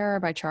Instruments of Terror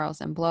by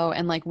Charles M. Blow.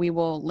 And like, we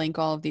will link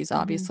all of these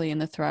obviously in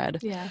the thread.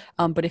 Yeah.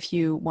 But if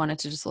you wanted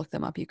to just look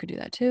them up, you could do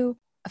that too.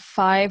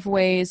 5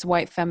 Ways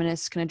White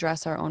Feminists Can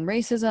Address Our Own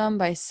Racism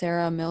by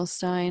Sarah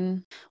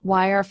Milstein.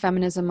 Why Our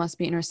Feminism Must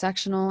Be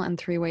Intersectional and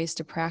 3 Ways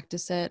to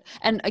Practice It.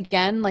 And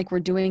again, like, we're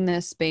doing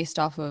this based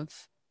off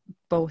of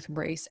both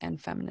race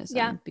and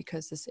feminism,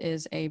 because this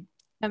is a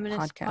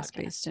feminist podcast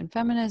based in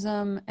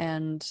feminism,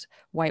 and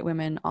white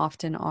women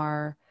often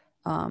are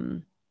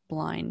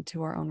blind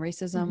to our own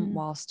racism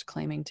whilst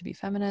claiming to be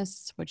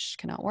feminists, which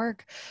cannot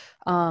work.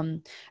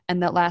 And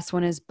that last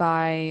one is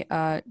by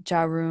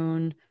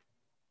Jarun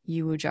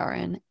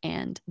Yujaran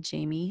and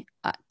Jamie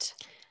Utt.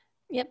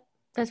 Yep,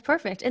 that's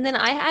perfect. And then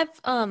I have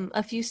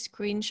a few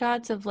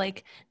screenshots of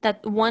like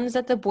that ones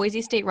that the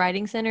Boise State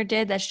Writing Center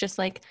did. That's just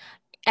like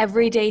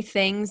everyday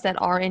things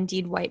that are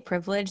indeed white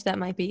privilege that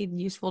might be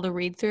useful to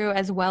read through,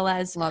 as well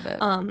as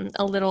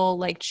a little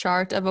like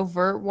chart of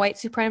overt white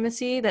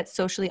supremacy that's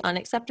socially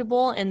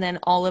unacceptable, and then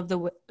all of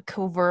the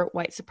covert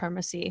white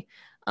supremacy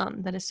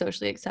that is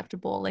socially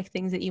acceptable, like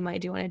things that you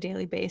might do on a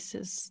daily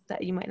basis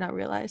that you might not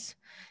realize,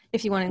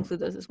 if you want to include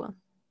those as well.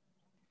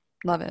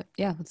 Love it.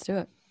 Yeah, let's do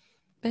it.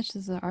 Bitch,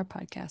 this is our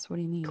podcast. What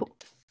do you mean? Cool.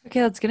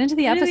 Okay, let's get into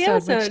the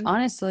episode. Which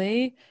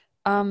honestly,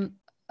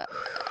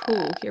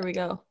 here we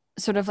go.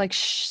 sort of like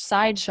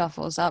side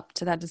shuffles up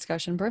to that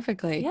discussion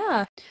perfectly.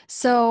 Yeah.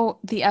 So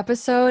the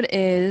episode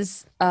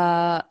is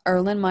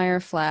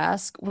Erlenmeyer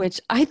flask, which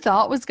I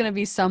thought was going to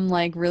be some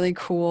like really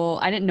cool.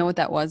 I didn't know what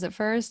that was at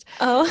first.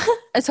 Oh.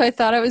 So I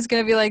thought it was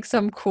going to be like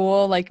some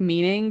cool like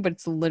meaning, but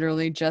it's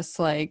literally just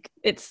like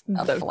It's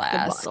a the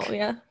flask. bottle,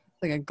 yeah.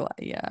 Like a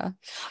yeah.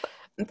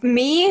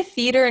 Me,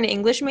 theater and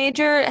English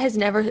major, has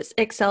never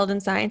excelled in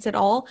science at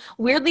all.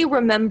 Weirdly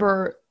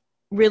remember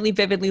really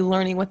vividly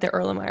learning what the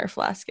Erlenmeyer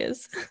flask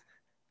is.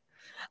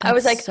 I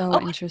was That's like, so oh,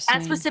 that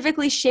interesting.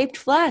 specifically shaped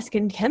flask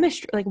in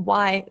chemistry. Like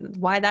why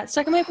that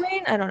stuck in my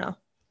brain? I don't know.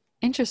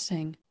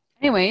 Interesting.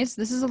 Anyways,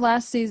 this is the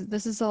last season.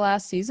 This is the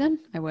last season.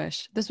 I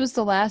wish this was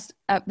the last.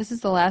 This is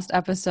the last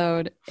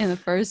episode in the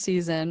first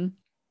season.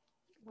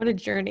 What a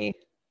journey.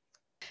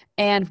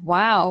 And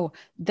wow,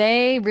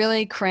 they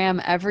really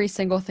cram every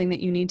single thing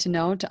that you need to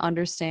know to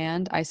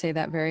understand. I say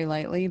that very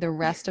lightly. The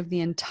rest of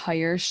the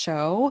entire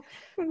show,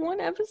 One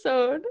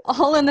episode.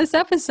 all in this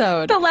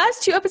episode. The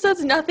last 2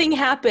 episodes, nothing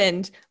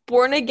happened.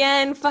 Born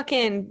Again,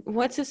 fucking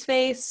what's his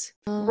face?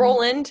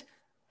 Roland.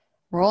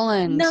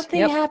 Nothing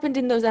Yep. happened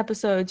in those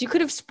episodes. You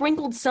could have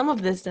sprinkled some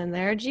of this in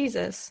there.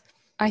 Jesus.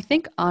 I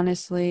think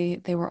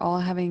honestly, they were all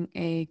having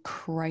a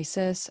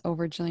crisis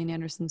over Gillian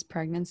Anderson's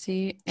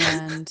pregnancy,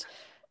 and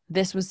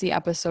this was the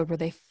episode where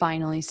they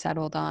finally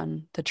settled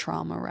on the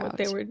trauma route. What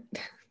they were,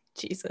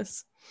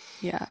 Jesus.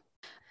 Yeah.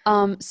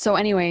 So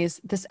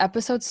anyways, this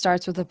episode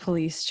starts with a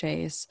police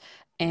chase,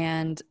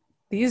 and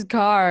these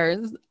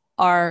cars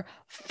are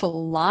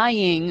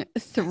flying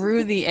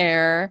through the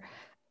air.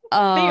 They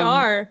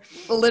are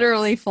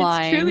literally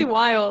flying. It's truly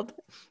wild.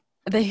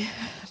 They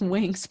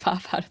wings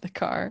pop out of the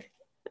car.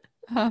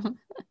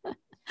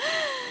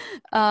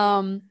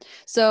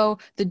 So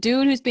the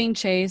dude who's being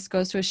chased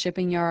goes to a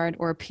shipping yard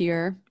or a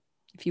pier,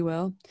 if you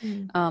will,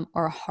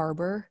 or a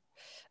harbor.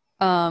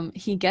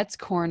 He gets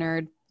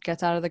cornered,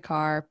 gets out of the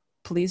car.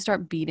 Police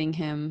start beating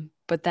him,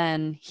 but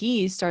then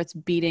he starts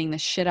beating the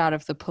shit out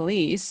of the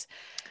police.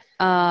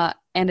 And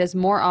as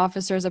more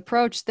officers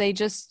approach, they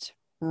just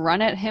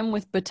run at him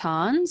with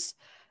batons.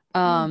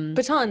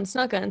 Batons,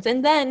 not guns.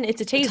 And then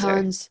it's a taser.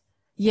 Batons.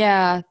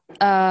 Yeah.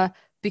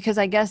 Because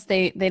I guess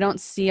they don't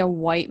see a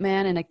white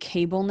man in a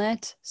cable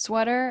knit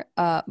sweater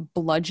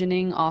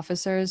bludgeoning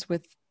officers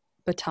with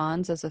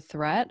batons as a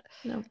threat.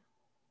 No.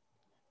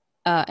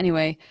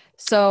 Anyway,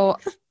 so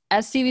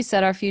as Stevie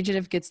said, our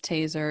fugitive gets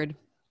tasered.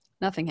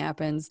 Nothing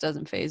happens.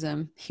 Doesn't faze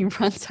him. He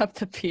runs up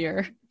the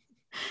pier.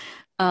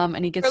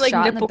 And he gets or like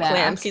shot in the nipple back.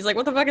 clamps. He's like,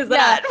 what the fuck is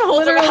that?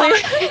 Literally.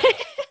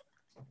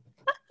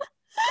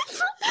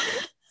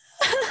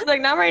 He's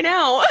like, not right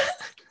now.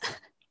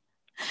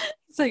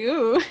 It's like,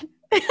 ooh.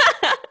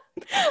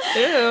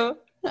 Ew.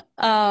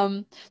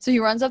 So he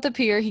runs up the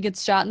pier. He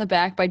gets shot in the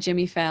back by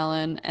Jimmy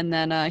Fallon, and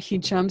then he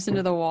jumps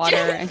into the water.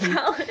 And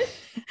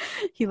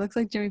he looks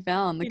like Jimmy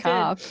Fallon, the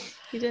cop.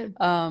 He did.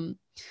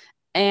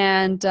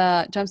 And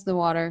jumps in the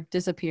water,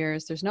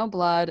 disappears. There's no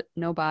blood,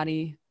 no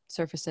body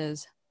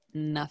surfaces,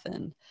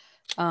 nothing.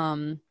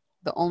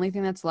 The only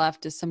thing that's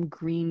left is some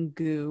green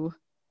goo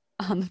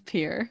on the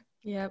pier.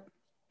 Yep.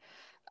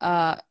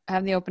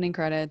 Have the opening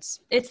credits.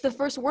 It's the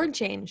first word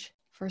change.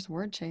 First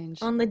word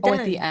change. On the den. Oh,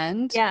 at the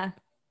end? Yeah.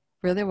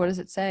 Really? What does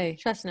it say?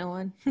 Trust no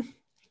one.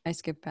 I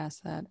skipped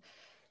past that.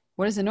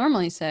 What does it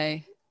normally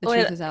say? The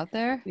truth is out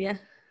there? Yeah.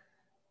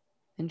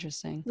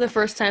 Interesting. The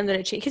first time that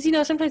it changed.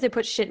 Because, sometimes they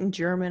put shit in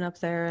German up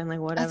there and, like,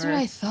 whatever. That's what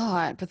I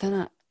thought. But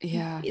then,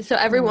 yeah. So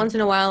every once in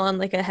a while on,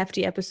 like, a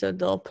hefty episode,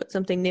 they'll put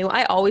something new.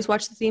 I always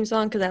watch the theme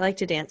song because I like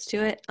to dance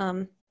to it.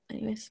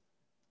 Anyways.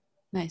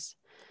 Nice.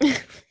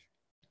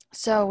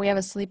 So we have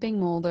a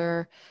sleeping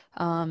Mulder.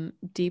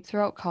 Deep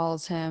Throat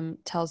calls him,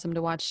 tells him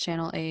to watch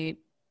Channel 8,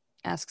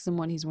 asks him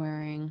what he's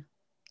wearing,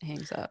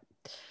 hangs up.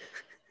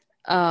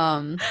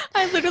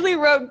 I literally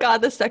wrote,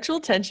 God, the sexual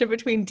tension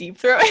between Deep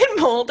Throat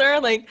and Mulder,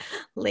 like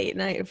late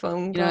night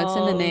phone calls. It's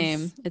in the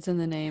name. It's in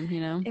the name,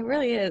 It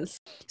really is.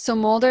 So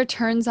Mulder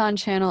turns on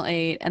Channel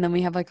 8, and then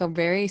we have like a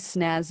very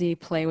snazzy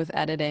play with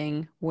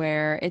editing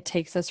where it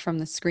takes us from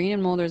the screen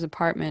in Mulder's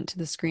apartment to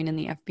the screen in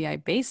the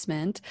FBI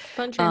basement.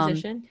 Fun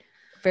transition.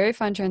 Very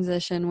fun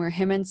transition where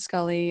him and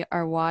Scully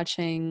are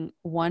watching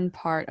one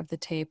part of the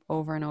tape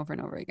over and over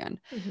and over again.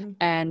 Mm-hmm.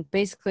 And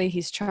basically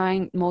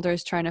Mulder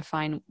is trying to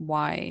find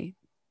why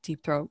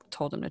Deep Throat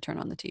told him to turn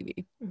on the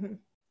TV. Mm-hmm.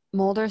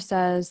 Mulder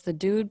says the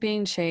dude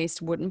being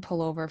chased wouldn't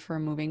pull over for a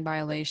moving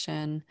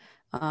violation.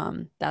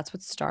 That's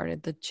what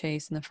started the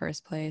chase in the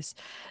first place.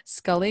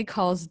 Scully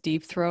calls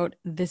Deep Throat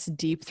this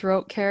Deep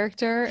Throat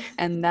character,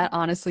 and that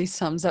honestly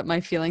sums up my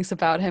feelings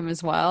about him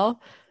as well.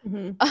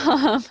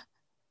 Mm-hmm.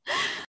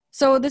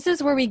 So this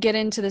is where we get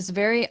into this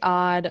very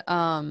odd,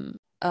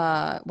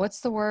 what's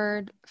the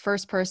word?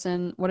 First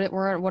person. What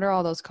are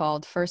all those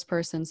called? First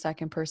person,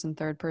 second person,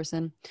 third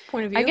person.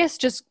 Point of view? I guess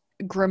just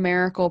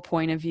grammatical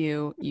point of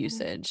view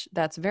usage.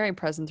 That's very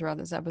present throughout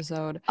this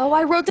episode. Oh,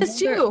 I wrote this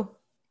too.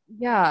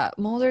 Yeah.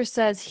 Mulder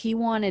says he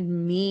wanted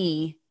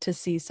me to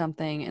see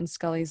something, and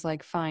Scully's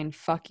like, fine,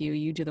 fuck you.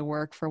 You do the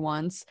work for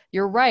once.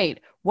 You're right.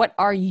 What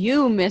are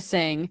you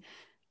missing?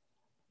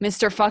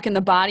 Mr. Fucking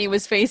the body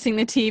was facing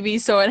the TV,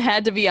 so it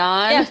had to be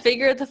on. Yeah,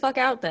 figure it the fuck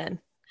out then.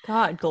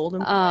 God,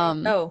 golden plate.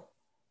 Oh.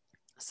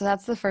 So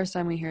that's the first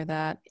time we hear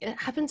that. It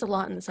happens a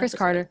lot in this Chris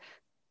episode.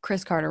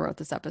 Chris Carter wrote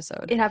this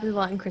episode. It happens a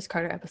lot in Chris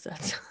Carter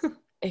episodes.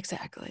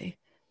 Exactly.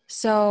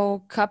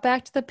 So cut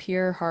back to the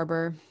pier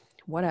harbor,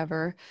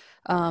 whatever.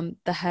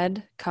 The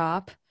head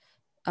cop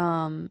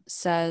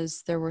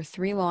says there were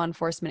 3 law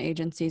enforcement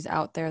agencies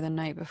out there the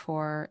night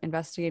before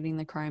investigating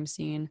the crime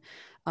scene,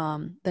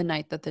 the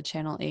night that the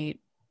Channel 8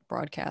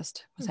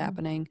 broadcast was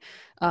happening.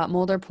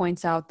 Mulder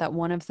points out that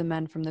one of the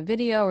men from the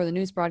video or the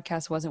news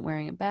broadcast wasn't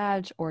wearing a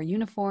badge or a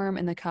uniform,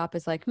 and the cop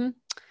is like,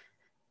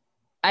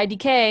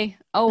 IDK,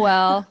 oh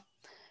well.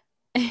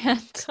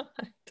 And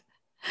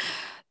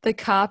the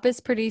cop is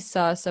pretty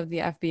sus of the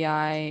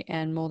FBI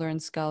and Mulder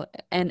and Scully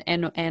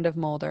and of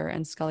Mulder,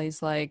 and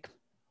Scully's like,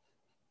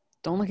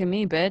 don't look at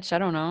me, bitch. I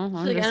don't know.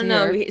 I don't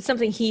know. It's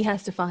something he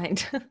has to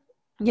find.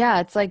 Yeah,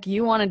 it's like,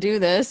 you want to do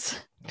this.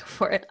 Go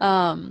for it.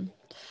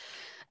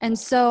 And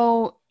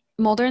so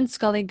Mulder and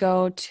Scully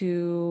go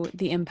to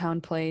the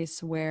impound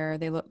place where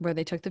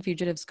they took the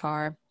fugitive's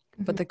car,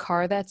 but the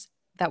car that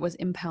was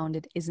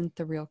impounded isn't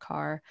the real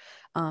car,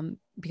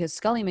 because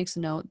Scully makes a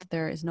note that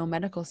there is no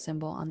medical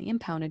symbol on the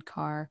impounded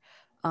car,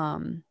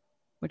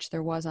 which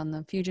there was on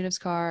the fugitive's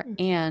car,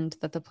 and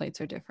that the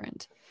plates are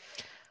different.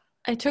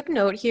 I took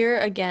note here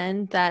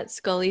again that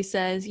Scully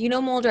says,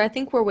 Mulder, I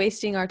think we're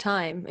wasting our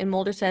time. And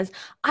Mulder says,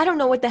 I don't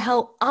know what the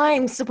hell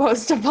I'm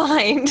supposed to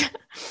find.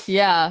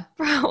 Yeah.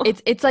 Bro.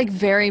 It's like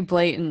very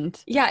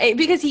blatant. Yeah,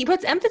 because he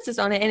puts emphasis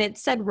on it and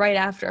it's said right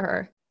after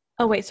her.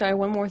 Oh, wait, sorry,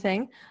 one more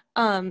thing.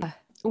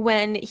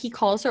 When he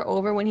calls her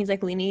over, when he's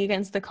like leaning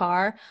against the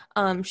car,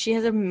 she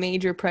has a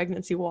major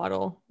pregnancy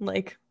waddle.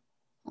 Like,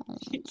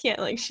 she can't,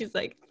 like, she's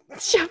like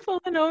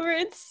shuffling over.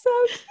 It's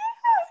so cute.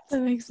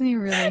 That makes me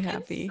really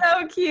happy. It's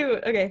so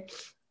cute. Okay.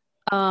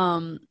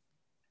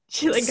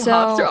 She like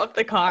hops her off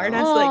the car and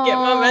has to like get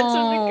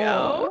momentum to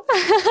go.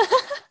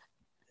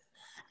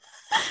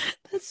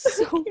 That's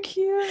so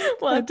cute.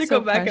 We'll have to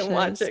go back and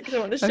watch it because I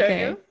want to show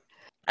you.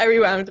 I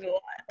rewound it a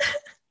lot.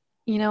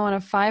 In a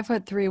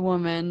 5'3"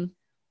 woman,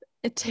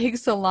 it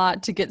takes a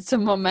lot to get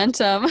some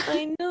momentum.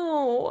 I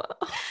know.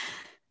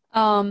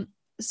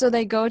 So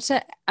they go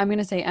to, I'm going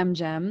to say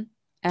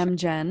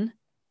MGen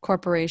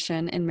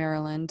Corporation in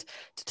Maryland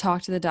to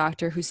talk to the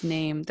doctor whose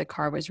name the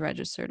car was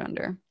registered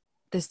under.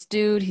 This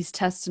dude, he's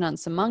testing on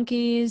some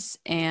monkeys,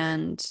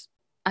 and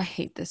I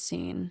hate this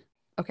scene.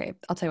 Okay,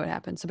 I'll tell you what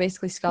happened. So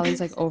basically Scully's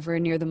like over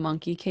near the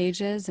monkey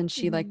cages, and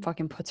she like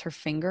fucking puts her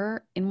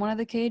finger in one of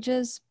the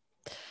cages.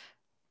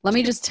 Let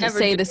me just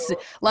say this.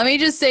 Let me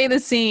just say the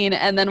scene,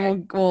 and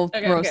then we'll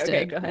roast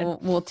it. Go ahead.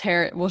 We'll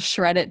tear it. We'll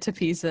shred it to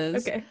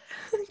pieces. Okay.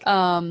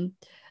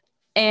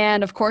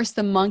 And of course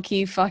the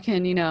monkey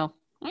fucking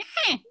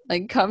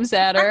like comes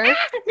at her,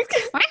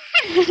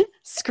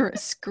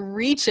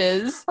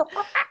 screeches,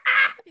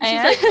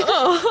 and she's like,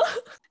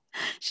 oh.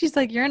 She's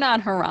like, "You're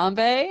not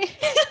Harambe."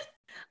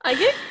 I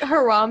get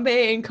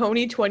Harambe and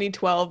Coney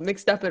 2012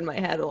 mixed up in my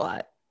head a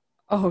lot.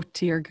 Oh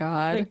dear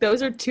God! Like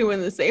those are two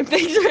and the same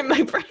things in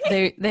my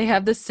brain. They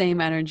have the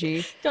same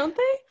energy, don't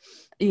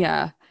they?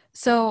 Yeah.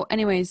 So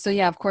anyways,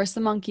 of course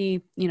the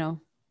monkey,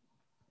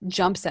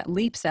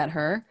 leaps at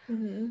her,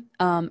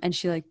 and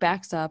she like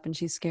backs up and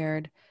she's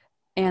scared,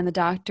 and the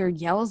doctor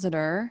yells at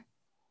her,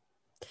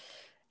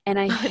 and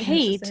I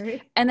hate,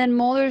 and then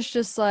Mulder's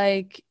just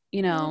like,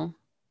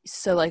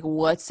 so like,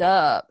 what's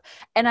up?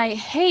 And I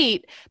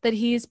hate that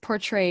he's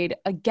portrayed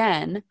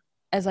again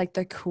as like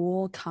the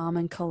cool, calm,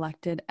 and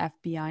collected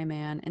FBI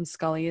man, and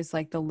Scully is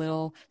like the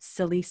little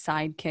silly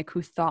sidekick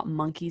who thought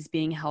monkeys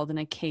being held in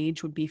a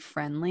cage would be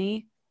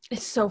friendly.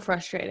 It's so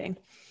frustrating.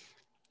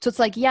 So it's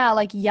like, yeah,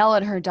 like yell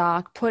at her,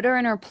 doc, put her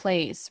in her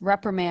place,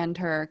 reprimand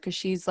her, because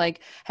she's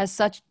like has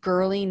such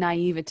girly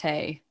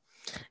naivete.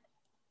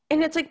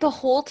 And it's like the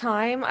whole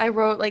time I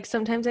wrote, like,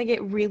 sometimes I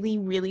get really,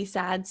 really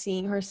sad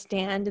seeing her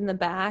stand in the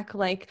back,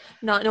 like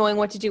not knowing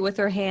what to do with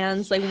her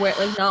hands, like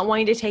not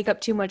wanting to take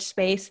up too much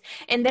space.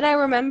 And then I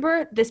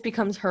remember this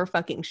becomes her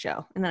fucking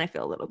show. And then I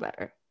feel a little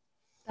better.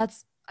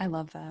 I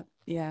love that.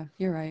 Yeah,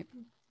 you're right.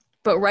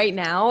 But right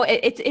now,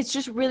 it's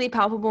just really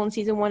palpable in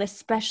season 1,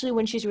 especially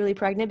when she's really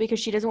pregnant, because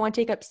she doesn't want to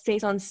take up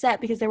space on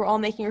set because they were all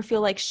making her feel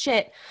like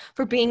shit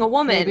for being a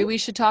woman. Maybe we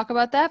should talk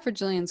about that for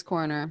Jillian's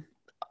Corner.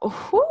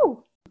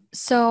 Whew.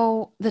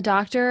 So the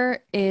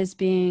doctor is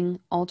being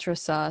ultra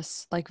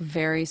sus, like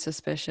very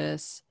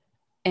suspicious,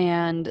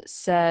 and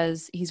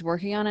says he's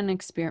working on an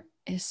experiment.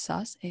 Is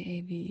sus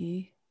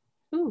AAVE?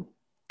 Ooh,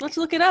 let's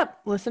look it up,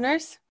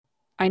 listeners.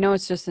 I know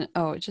it's just it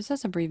just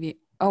says abbreviation.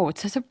 Oh, it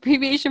says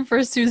abbreviation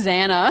for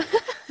Susanna.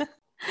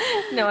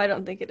 No, I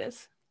don't think it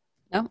is.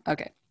 No?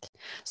 Okay.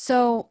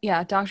 So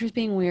yeah, doctor's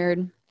being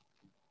weird.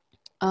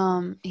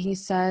 He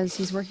says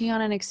he's working on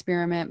an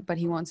experiment, but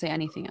he won't say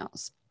anything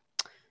else.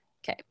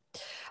 Okay.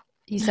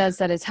 He says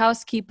that his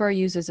housekeeper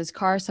uses his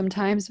car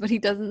sometimes, but he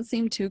doesn't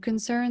seem too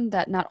concerned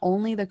that not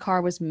only the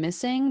car was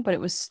missing, but it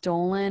was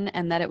stolen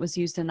and that it was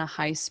used in a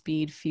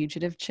high-speed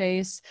fugitive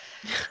chase.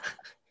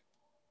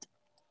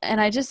 And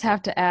I just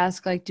have to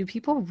ask, like, are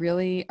people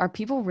really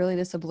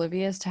this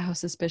oblivious to how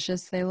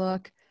suspicious they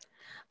look?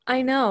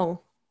 I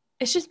know.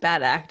 It's just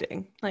bad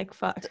acting. Like,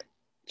 fuck.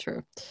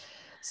 True.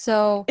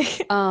 So,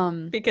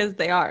 because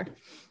they are.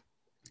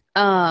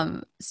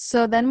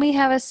 So then we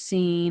have a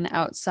scene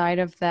outside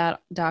of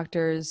that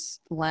doctor's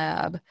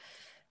lab,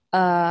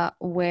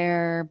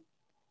 where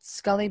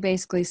Scully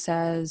basically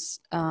says,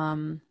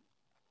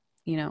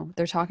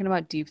 they're talking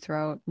about Deep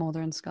Throat,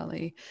 Mulder and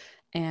Scully,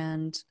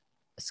 and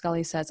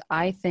Scully says,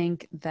 I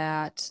think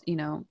that,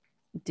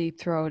 Deep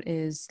Throat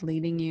is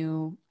leading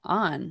you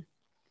on.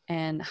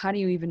 And how do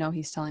you even know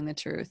he's telling the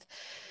truth?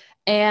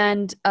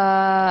 And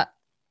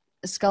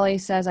Scully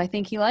says, I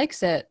think he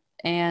likes it.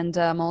 And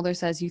Mulder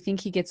says, you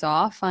think he gets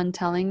off on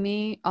telling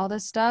me all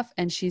this stuff?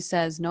 And she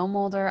says, no,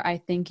 Mulder, I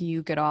think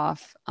you get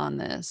off on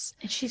this.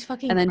 And she's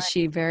fucking And then right.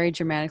 she very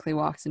dramatically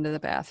walks into the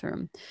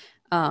bathroom.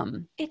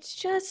 It's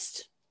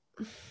just...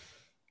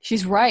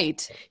 She's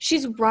right.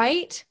 She's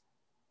right.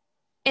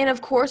 And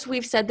of course,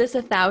 we've said this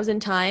 1,000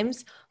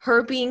 times.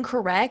 Her being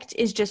correct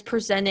is just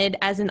presented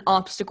as an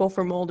obstacle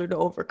for Mulder to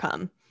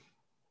overcome.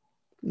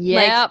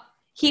 Yeah. Like,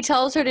 he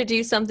tells her to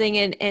do something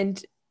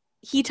and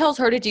he tells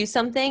her to do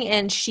something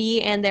and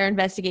she and their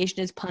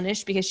investigation is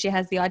punished because she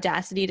has the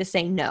audacity to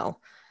say no.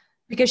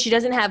 Because she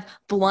doesn't have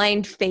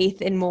blind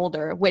faith in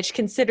Mulder, which,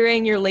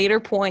 considering your later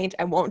point,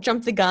 I won't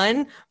jump the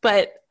gun,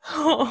 but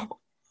oh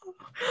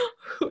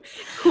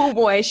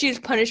boy, she's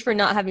punished for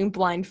not having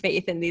blind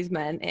faith in these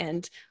men.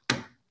 And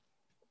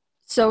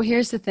so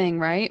here's the thing,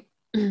 right?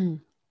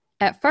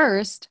 At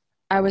first,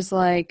 I was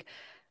like,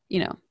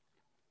 hear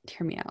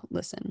me out.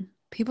 Listen,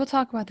 people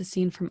talk about the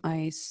scene from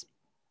Ice,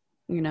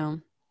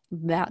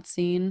 that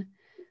scene.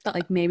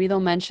 Like, maybe they'll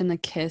mention the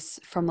kiss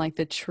from, like,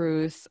 The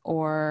Truth,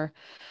 or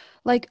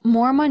like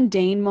more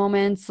mundane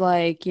moments,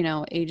 like,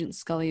 Agent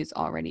Scully is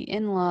already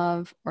in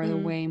love, or the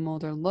way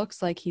Mulder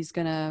looks like he's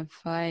gonna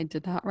fight.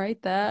 Did not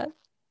write that.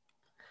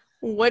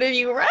 What did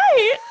you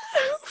write?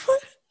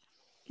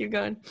 Keep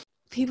going.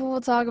 People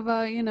will talk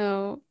about,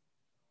 an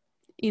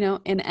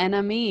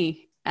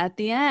enemy at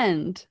the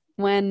end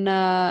when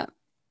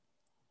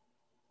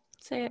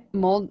say it.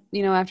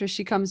 After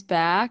she comes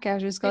back,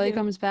 after Scully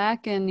comes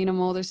back, and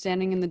Mulder's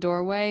standing in the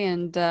doorway,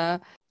 and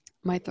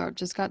my throat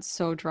just got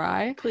so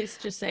dry. Please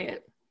just say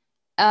it.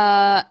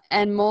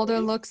 And Mulder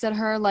looks at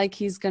her like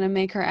he's gonna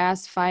make her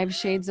ass 5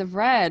 shades of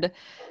red.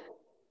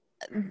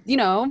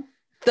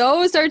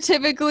 Those are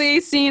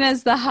typically seen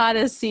as the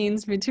hottest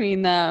scenes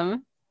between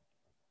them.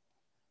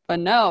 But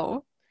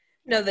no,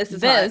 this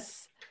is hot.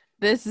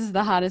 This is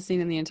the hottest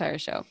scene in the entire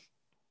show.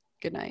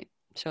 Good night.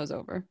 Show's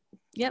over.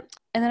 Yep.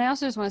 And then I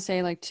also just want to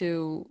say, like,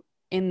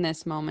 in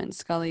this moment,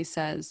 Scully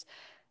says,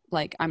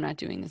 like, I'm not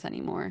doing this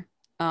anymore.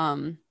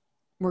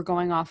 We're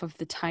going off of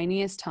the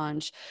tiniest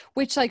hunch,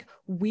 which, like,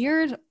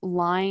 weird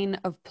line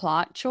of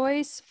plot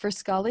choice for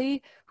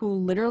Scully, who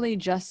literally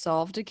just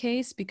solved a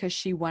case because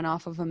she went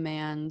off of a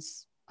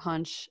man's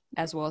hunch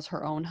as well as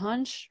her own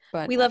hunch.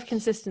 But we love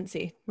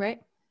consistency,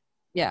 right?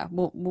 Yeah,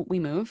 we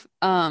move.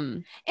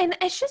 And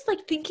it's just,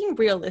 like, thinking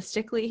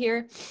realistically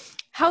here,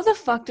 how the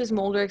fuck does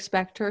Mulder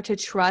expect her to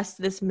trust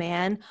this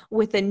man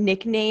with a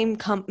nickname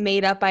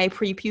made up by a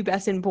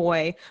prepubescent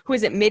boy who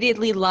has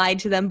admittedly lied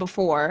to them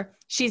before?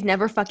 She's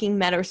never fucking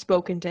met or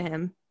spoken to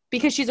him.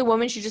 Because she's a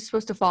woman she's just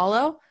supposed to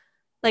follow?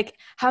 Like,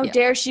 how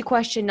dare she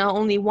question not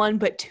only one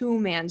but 2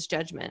 men's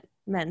judgment,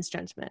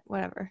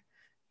 whatever.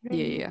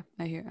 Yeah.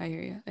 I hear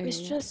you. It's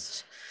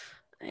just...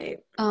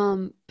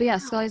 But yeah,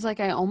 Scully's like,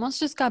 I almost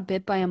just got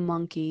bit by a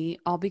monkey,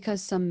 all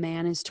because some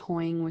man is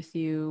toying with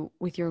you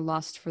with your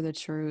lust for the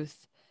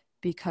truth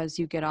because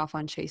you get off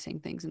on chasing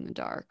things in the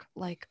dark.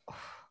 Like,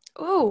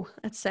 oh,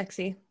 that's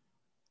sexy.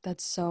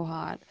 That's so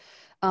hot.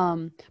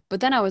 But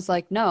then I was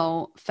like,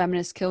 no,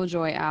 feminist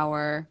killjoy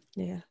hour.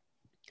 Yeah.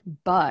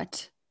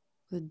 But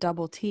with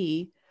double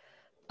T,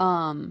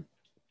 2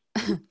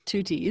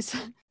 T's.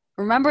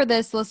 Remember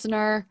this,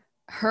 listener,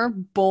 her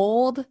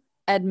bold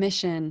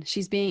admission.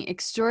 She's being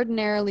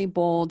extraordinarily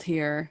bold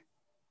here.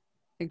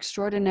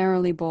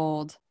 Extraordinarily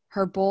bold.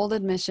 Her bold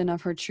admission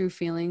of her true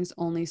feelings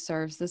only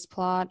serves this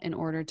plot in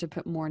order to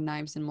put more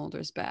knives in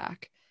Mulder's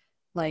back.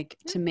 Like,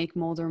 to make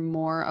Mulder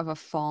more of a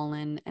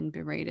fallen and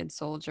berated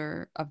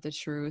soldier of the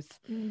truth.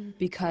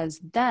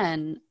 Because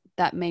then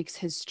that makes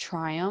his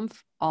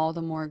triumph all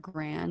the more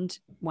grand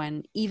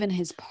when even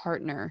his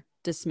partner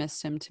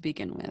dismissed him to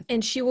begin with.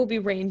 And she will be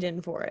reined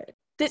in for it.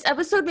 This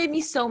episode made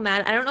me so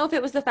mad. I don't know if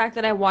it was the fact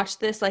that I watched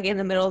this, like, in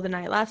the middle of the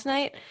night last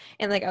night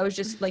and, like, I was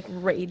just, like,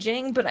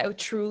 raging, but I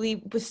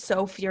truly was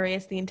so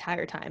furious the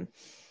entire time.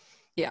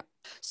 Yeah.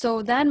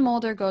 So then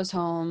Mulder goes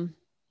home.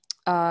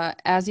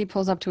 As he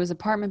pulls up to his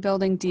apartment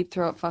building, Deep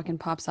Throat fucking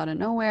pops out of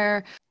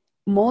nowhere.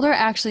 Mulder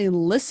actually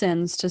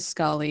listens to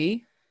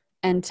Scully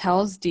and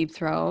tells Deep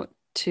Throat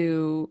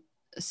to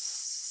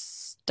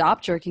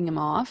stop jerking him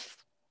off.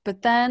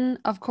 But then,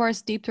 of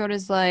course, Deep Throat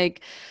is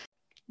like,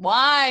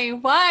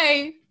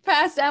 Why,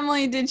 past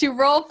Emily, did you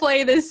role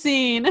play this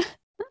scene?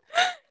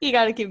 You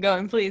gotta keep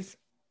going, please.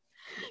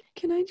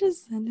 Can I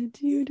just send it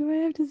to you? Do I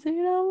have to say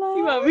it out loud?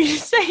 You want me to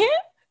say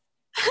it?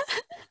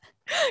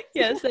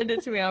 Yeah, send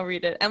it to me. I'll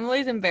read it.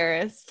 Emily's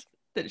embarrassed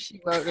that she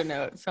wrote a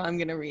note, so I'm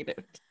going to read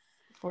it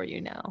for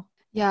you now.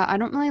 Yeah, I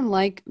don't really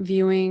like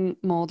viewing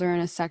Mulder in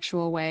a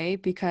sexual way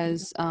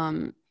because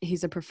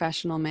he's a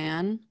professional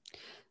man.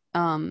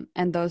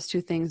 And those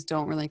two things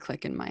don't really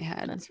click in my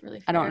head. That's really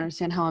fair. I don't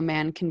understand how a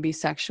man can be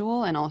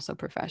sexual and also I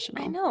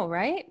professional. know,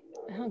 right?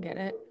 I don't get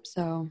it.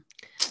 So,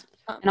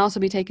 and also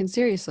be taken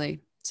seriously.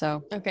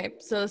 So, okay,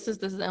 so this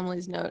is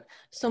Emily's note.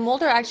 So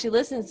Mulder actually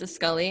listens to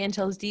Scully and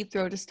tells Deep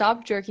Throat to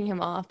stop jerking him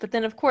off. But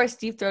then, of course,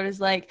 Deep Throat is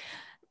like,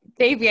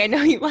 baby, I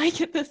know you like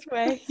it this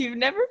way. You've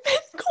never been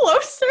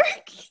closer.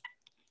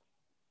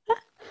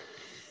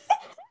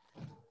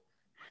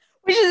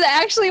 which is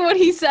actually what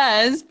he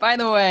says, by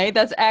the way.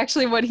 That's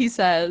actually what he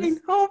says. I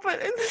know,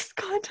 but in this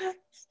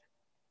context,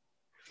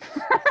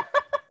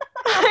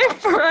 I'm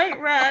bright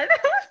red.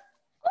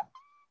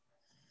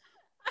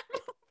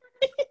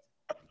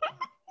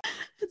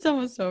 It's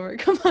almost over.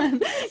 Come on.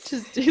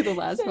 Just do the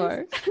last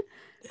part.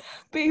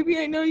 Baby,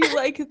 I know you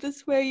like it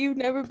this way. You've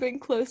never been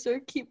closer.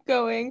 Keep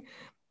going.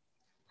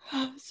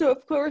 So,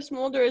 of course,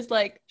 Mulder is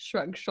like,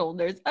 shrug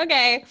shoulders.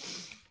 Okay.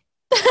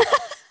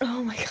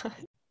 Oh, my God.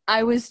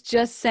 I was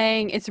just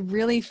saying it's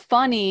really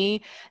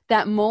funny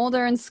that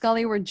Mulder and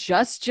Scully were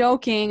just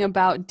joking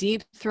about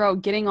Deep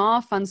Throat getting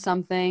off on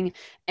something,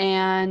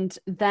 and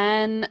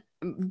then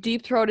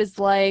Deep Throat is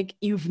like,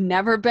 you've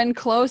never been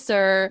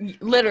closer.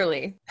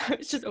 Literally. I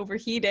was just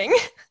overheating.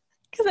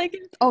 Because I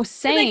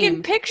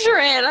can picture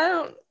it. I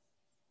don't.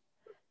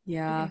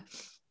 Yeah. Okay.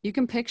 You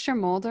can picture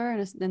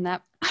Mulder in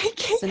that I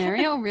can't.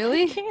 Scenario?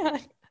 Really? I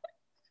can't.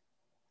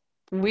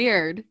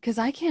 Weird. Because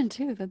I can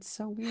too. That's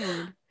so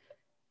weird.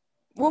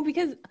 Well,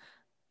 because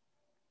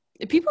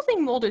people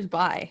think Mulder's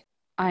bi.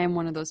 I am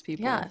one of those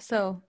people. Yeah,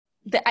 so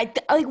like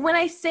when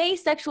I say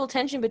sexual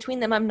tension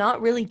between them, I'm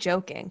not really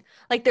joking.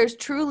 Like there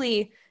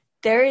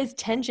is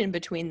tension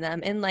between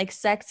them, and like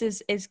sex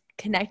is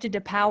connected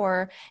to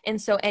power, and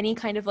so any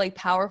kind of like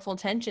powerful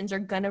tensions are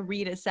gonna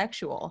read as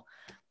sexual.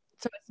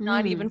 So it's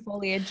not even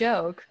fully a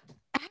joke.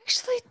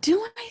 Actually,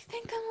 do I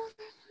think that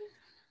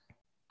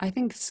I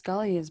think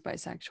Scully is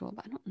bisexual,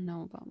 but I don't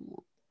know about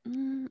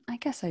I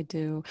guess I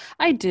do.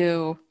 I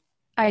do.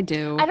 I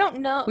don't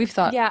know. We've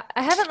thought. Yeah,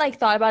 I haven't like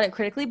thought about it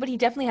critically, but he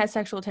definitely has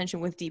sexual tension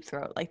with Deep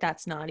Throat. Like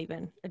that's not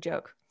even a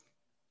joke.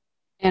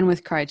 And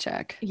with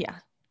Krychek. Yeah.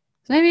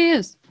 So maybe it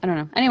is. I don't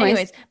know.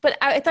 Anyways, but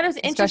I thought it was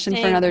interesting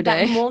for another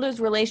day. that Mulder's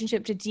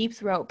relationship to Deep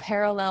Throat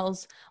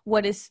parallels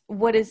what is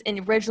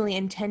originally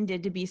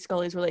intended to be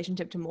Scully's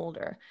relationship to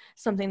Mulder,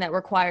 something that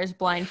requires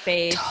blind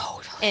faith.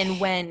 Totally.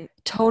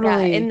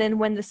 And and then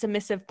when the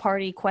submissive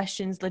party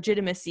questions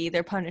legitimacy,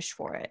 they're punished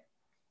for it.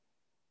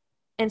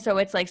 And so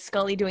it's like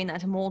Scully doing that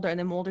to Mulder, and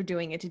then Mulder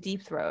doing it to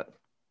Deep Throat.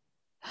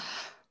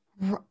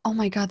 Oh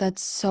my God,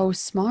 that's so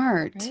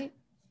smart. Right?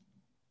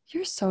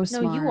 You're so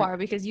smart. No, you are,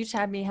 because you just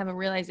had me have a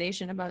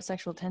realization about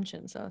sexual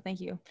tension. So thank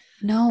you.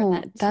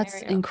 No,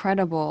 that's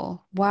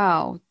incredible.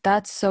 Wow,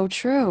 that's so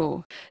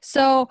true.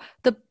 So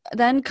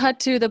then cut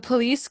to the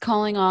police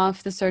calling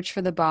off the search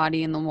for the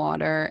body in the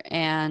water,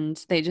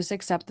 and they just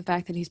accept the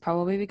fact that he's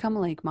probably become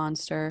a lake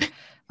monster.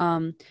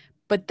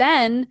 But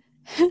then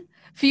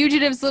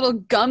Fugitive's little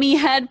gummy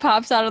head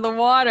pops out of the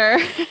water.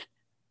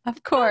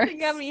 Of course.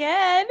 Gummy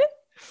head.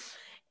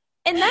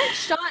 And that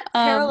shot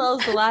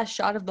parallels the last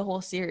shot of the whole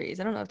series.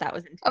 I don't know if that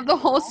was intentional. Of the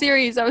whole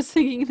series. I was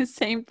thinking the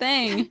same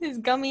thing. His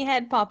gummy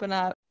head popping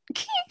up.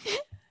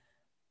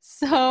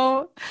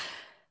 So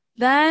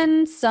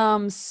then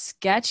some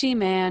sketchy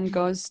man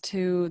goes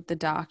to the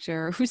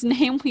doctor, whose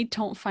name we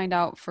don't find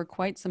out for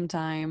quite some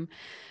time.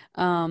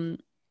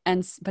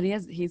 But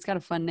he's got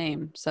a fun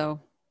name.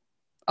 So,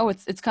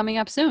 it's coming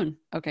up soon.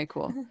 Okay,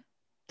 cool.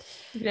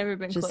 You've never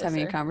been closer. Just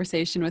having a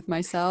conversation with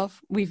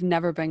myself. We've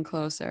never been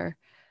closer.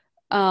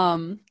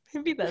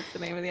 Maybe that's the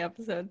name of the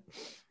episode.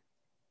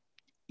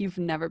 You've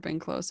never been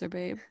closer,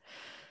 babe.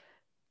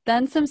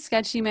 Then some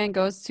sketchy man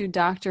goes to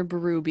Dr.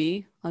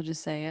 Berube. I'll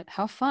just say it.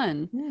 How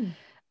fun.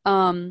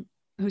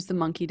 Who's the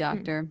monkey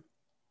doctor,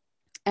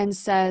 and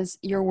says,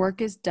 your work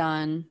is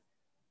done,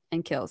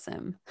 and kills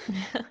him.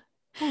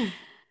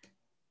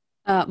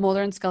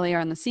 Mulder and Scully are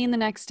on the scene the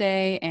next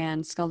day,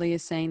 and Scully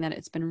is saying that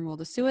it's been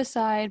ruled a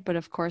suicide, but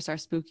of course our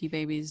spooky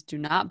babies do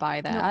not buy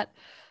that.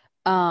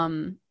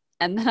 Nope.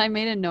 And then I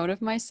made a note of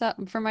myself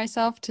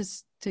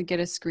to get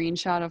a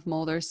screenshot of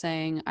Mulder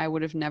saying I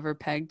would have never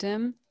pegged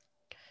him.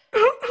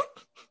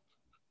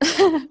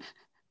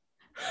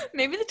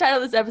 Maybe the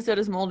title of this episode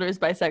is Mulder is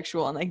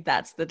bisexual, and like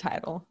that's the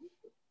title.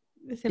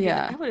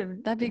 Yeah,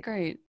 that'd be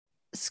great.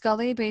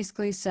 Scully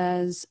basically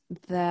says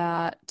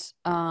that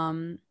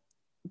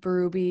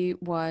Berube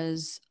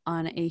was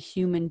on a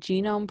human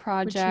genome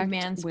project,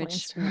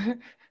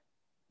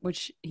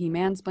 which he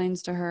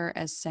mansplains to her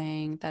as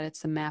saying that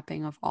it's the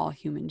mapping of all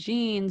human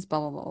genes,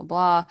 blah, blah, blah, blah,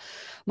 blah.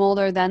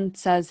 Mulder then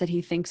says that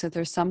he thinks that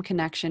there's some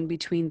connection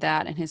between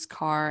that and his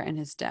car and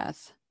his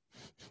death.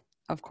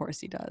 Of course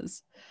he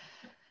does.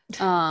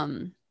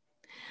 Mr.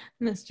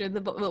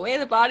 The way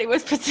the body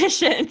was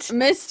positioned.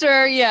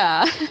 Mr.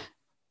 Yeah.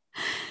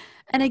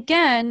 And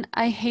again,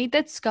 I hate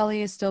that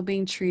Scully is still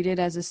being treated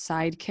as a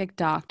sidekick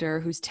doctor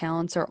whose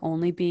talents are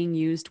only being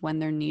used when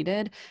they're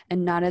needed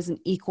and not as an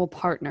equal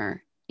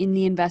partner in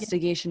the Yep.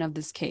 investigation of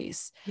this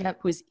case, Yep.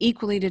 who is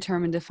equally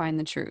determined to find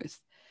the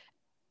truth.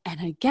 And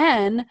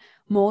again,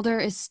 Mulder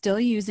is still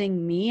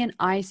using me and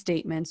I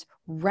statements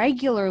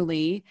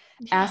regularly,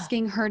 Yeah.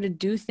 asking her to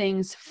do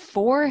things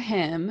for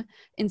him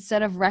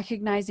instead of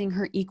recognizing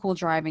her equal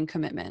driving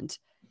commitment.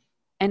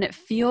 And it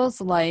feels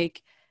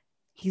like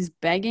he's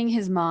begging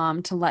his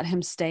mom to let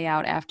him stay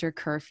out after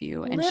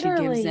curfew, and she gives in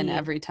Literally.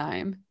 every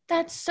time.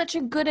 That's such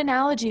a good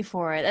analogy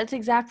for it. That's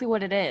exactly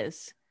what it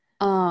is.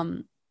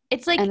 Um,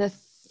 It's and like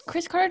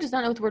Chris Carter does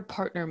not know what the word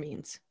partner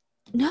means.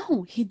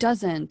 no, he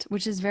doesn't,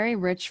 which is very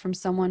rich from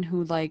someone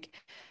who like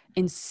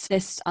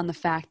insists on the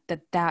fact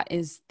that that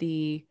is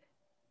the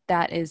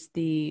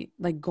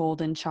like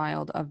golden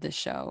child of the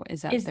show,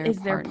 is that they're Is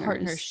their partners.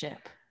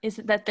 partnership. Is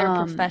it that they're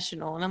Um,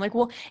 professional? And I'm like,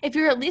 well, if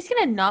you're at least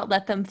gonna not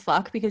let them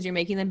fuck because you're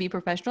making them be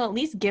professional, at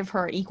least give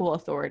her equal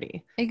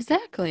authority.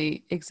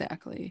 exactly.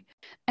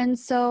 And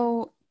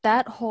so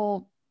that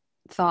whole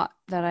thought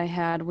that I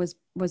had was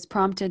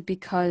prompted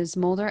because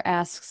Mulder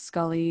asks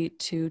Scully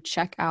to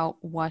check out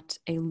what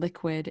a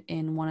liquid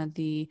in one of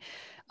the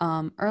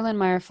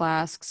Erlenmeyer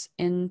flasks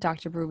in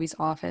Dr. Ruby's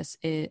office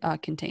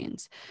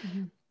contains.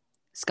 Mhm.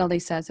 Scully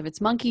says, if it's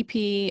monkey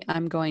pee,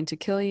 I'm going to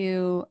kill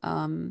you.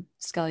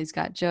 Scully's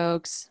got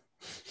jokes.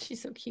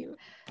 She's so cute.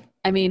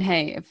 I mean,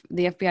 hey, if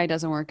the FBI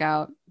doesn't work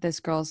out, this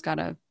girl's got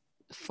a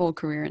full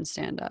career in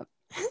stand-up.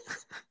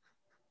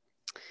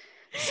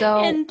 So,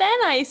 And then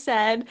I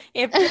said,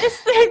 if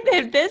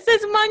this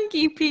is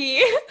monkey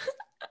pee.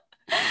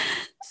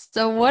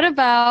 so what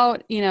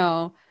about,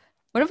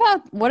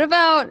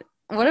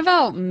 what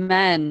about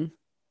men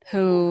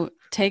who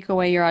take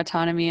away your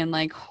autonomy and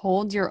like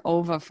hold your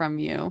ova from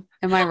you?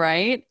 Am I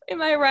right?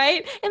 Am I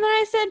right? And then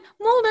I said,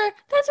 Mulder,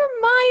 that's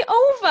my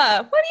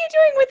ova. What are you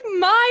doing with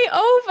my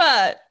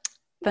ova?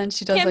 Then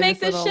she does Can't like make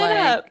this this little shit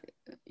like, up.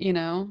 you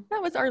know.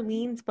 That was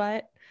Arlene's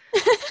butt.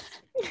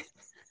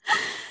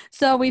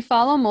 So we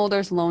follow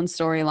Mulder's lone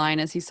storyline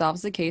as he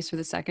solves the case for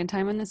the second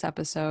time in this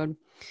episode.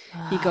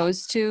 He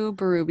goes to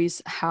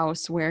Berubie's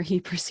house where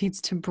he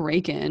proceeds to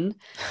break in.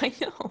 I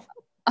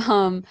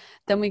know.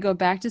 Then we go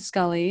back to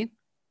Scully,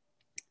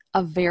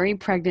 a very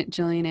pregnant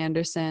Gillian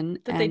Anderson,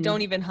 That they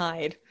don't even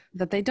hide.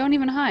 that they don't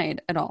even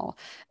hide at all,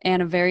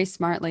 and a very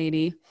smart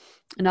lady,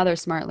 another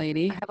smart I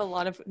lady. have a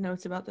lot of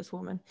notes about this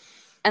woman.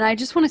 And I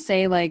just want to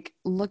say, like,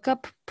 look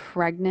up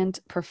pregnant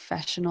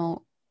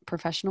professional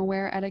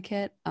wear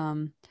etiquette.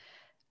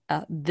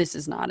 This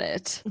is not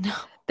it. No.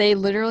 They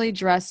literally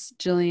dress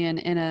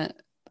Jillian in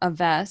a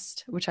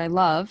vest, which I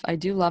love. I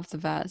do love the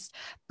vest,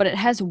 but it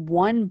has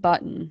one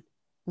button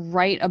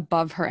right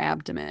above her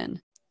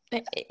abdomen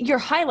You're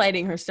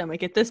highlighting her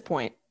stomach at this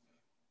point.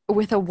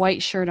 with a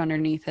white shirt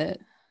underneath it.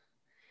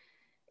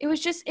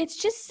 It's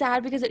just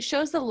sad because it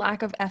shows the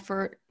lack of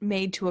effort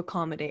made to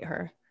accommodate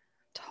her.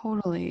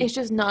 Totally. It's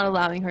just not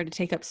allowing her to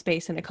take up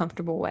space in a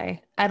comfortable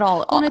way at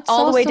all. Well, and it's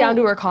All the way down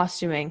also to her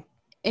costuming.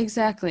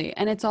 exactly.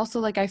 And it's also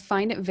like I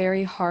find it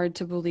very hard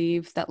to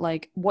believe that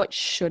like what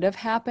should have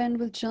happened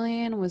with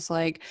Jillian was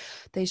like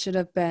they should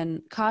have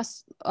been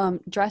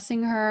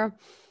dressing her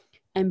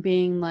and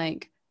being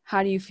like,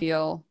 how do you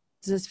feel?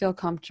 Does this feel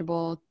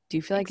comfortable? Do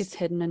you feel like it's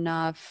hidden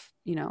enough?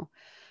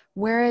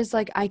 Whereas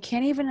like I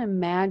can't even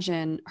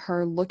imagine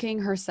her looking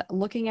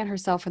at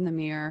herself in the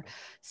mirror,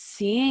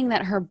 seeing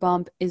that her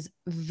bump is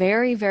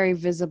very, very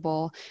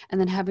visible,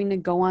 and then having to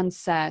go on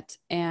set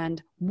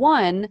and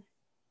one,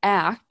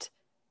 act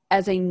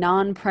as a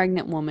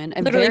non-pregnant woman,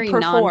 a Literally very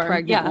perform.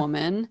 non-pregnant Yeah.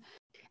 woman,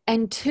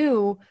 and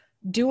two,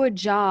 do a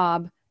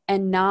job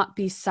and not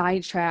be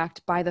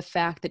sidetracked by the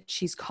fact that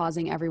she's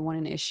causing everyone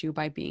an issue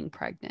by being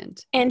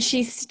pregnant. And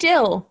she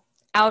still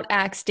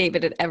outacts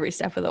David at every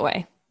step of the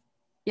way.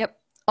 Yep.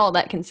 All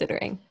that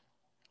considering.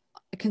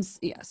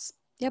 Yes.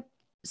 Yep.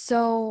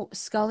 So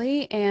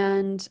Scully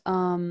and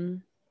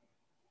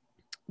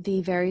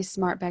the very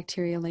smart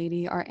bacteria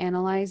lady are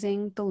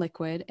analyzing the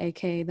liquid,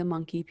 aka the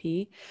monkey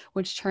pee,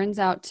 which turns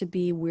out to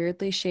be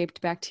weirdly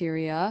shaped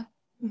bacteria.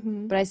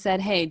 Mm-hmm. But I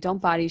said, hey,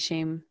 don't body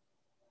shame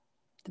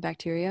the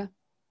bacteria.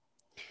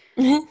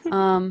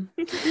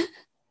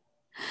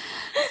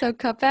 So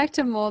cut back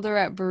to Mulder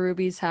at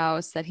Berubie's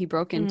house that he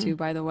broke into,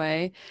 by the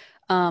way.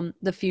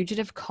 The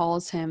fugitive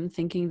calls him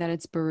thinking that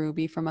it's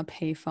Berube from a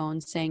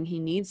payphone, saying he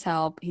needs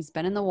help. He's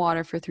been in the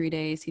water for 3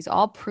 days. He's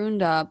all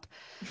pruned up.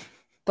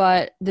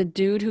 But the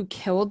dude who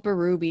killed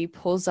Berube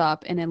pulls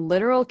up in a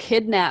literal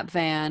kidnap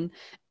van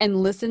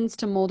and listens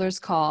to Mulder's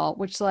call,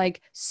 which,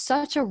 like,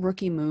 such a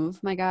rookie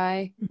move, my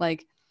guy.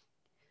 Like,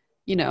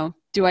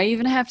 do I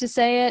even have to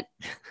say it?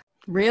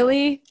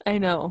 Really? I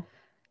know.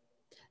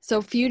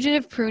 So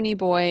fugitive pruny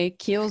boy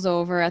keels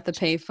over at the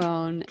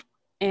payphone,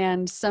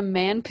 and some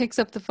man picks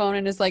up the phone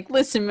and is like,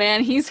 listen,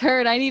 man, he's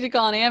hurt. I need to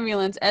call an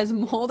ambulance, as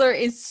Mulder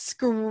is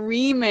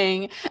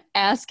screaming,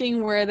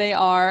 asking where they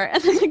are.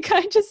 And then the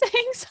guy just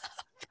hangs up.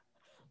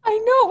 I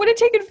know. It would have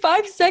taken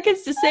 5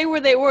 seconds to say where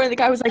they were. And the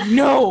guy was like,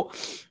 no.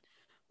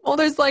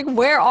 Mulder's like,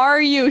 where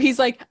are you? He's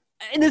like,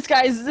 this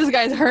guy's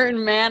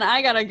hurting, man.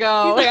 I gotta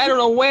go. He's like, I don't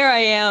know where I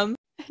am.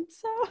 And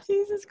so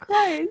Jesus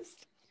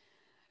Christ.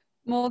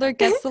 Mulder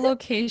gets the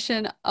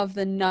location of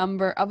a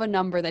number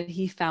that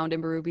he found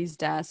in Berube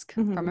desk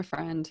from a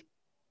friend.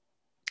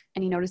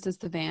 And he notices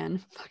the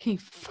van. Fucking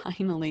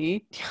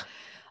finally.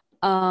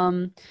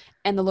 And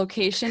the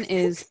location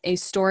is a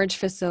storage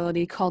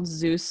facility called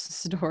Zeus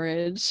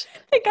Storage.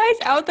 The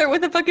guy's out there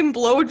with a fucking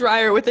blow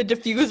dryer with a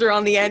diffuser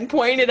on the end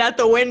pointed at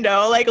the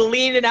window, like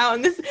leaning out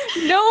in this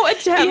no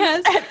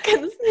attempt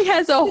he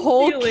has a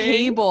whole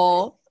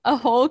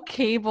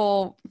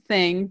cable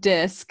thing,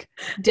 dish.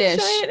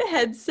 Giant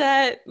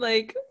headset,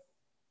 like,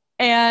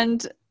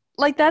 and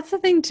like that's the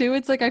thing too.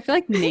 It's like I feel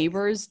like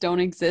neighbors don't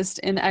exist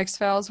in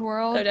X-Files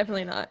world. No,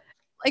 definitely not.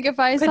 Like if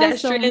I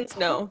pedestrians,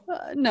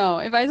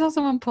 if I saw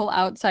someone pull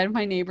outside of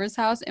my neighbor's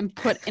house and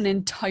put an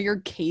entire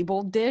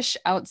cable dish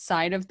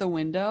outside of the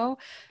window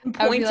and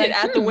point it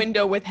at the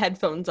window with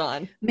headphones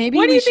on. Maybe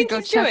we should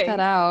go check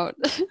that out.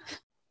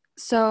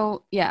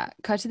 So yeah,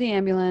 cut to the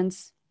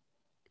ambulance.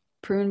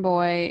 Prune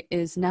Boy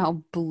is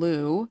now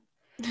blue.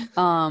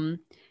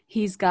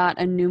 He's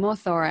got a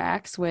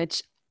pneumothorax,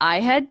 which I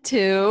had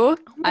too.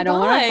 I don't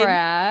want to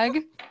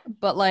brag,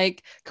 but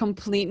like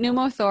complete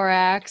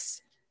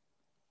pneumothorax.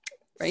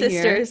 Right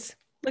Sisters. Here.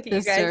 Look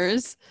at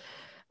Sisters.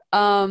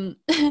 You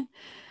guys.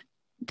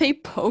 They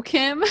poke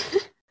him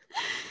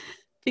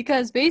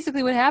because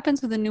basically what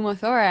happens with a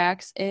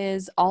pneumothorax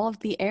is all of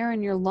the air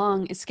in your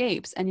lung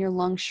escapes and your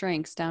lung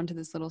shrinks down to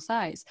this little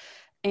size.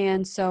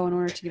 And so in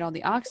order to get all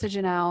the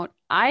oxygen out,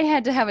 I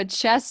had to have a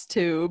chest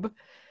tube,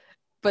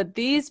 but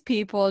these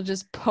people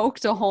just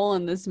poked a hole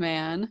in this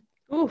man.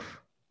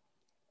 Oof.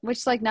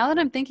 Which, like, now that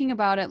I'm thinking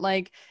about it,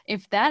 like,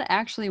 if that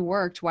actually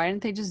worked, why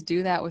didn't they just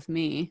do that with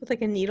me? With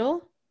like a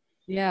needle?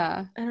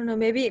 Yeah. I don't know.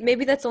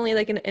 Maybe that's only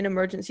like in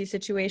emergency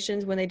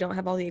situations when they don't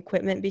have all the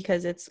equipment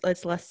because it's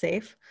less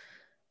safe.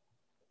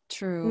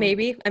 True.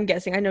 Maybe. I'm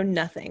guessing. I know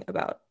nothing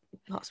about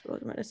hospital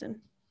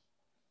medicine.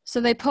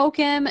 So they poke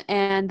him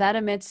and that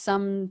emits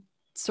some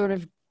sort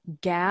of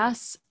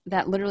gas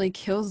that literally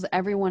kills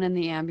everyone in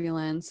the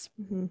ambulance.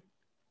 Mm-hmm.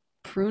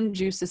 Prune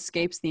Juice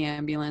escapes the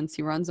ambulance.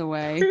 He runs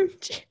away.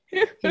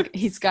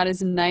 He's got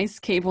his nice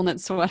cable knit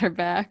sweater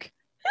back.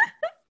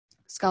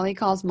 Scully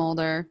calls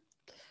Mulder,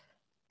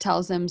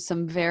 tells him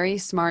some very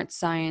smart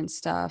science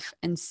stuff,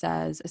 and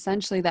says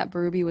essentially that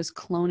Berube was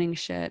cloning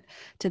shit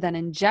to then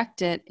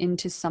inject it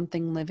into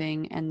something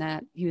living, and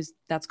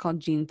that's called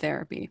gene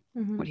therapy,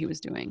 what he was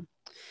doing.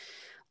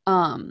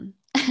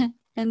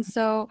 And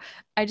so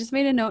I just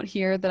made a note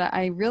here that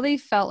I really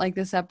felt like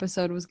this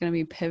episode was going to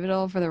be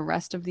pivotal for the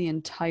rest of the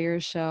entire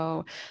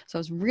show. So I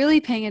was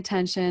really paying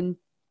attention.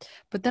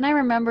 But then I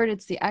remembered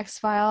it's the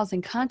X-Files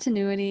and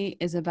continuity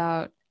is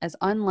about as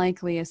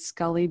unlikely as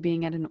Scully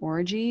being at an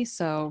orgy.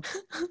 So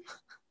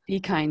be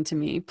kind to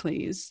me,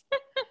 please.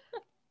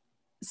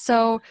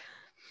 So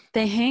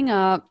they hang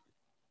up.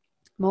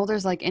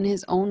 Mulder's like in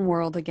his own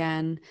world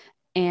again.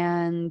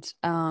 And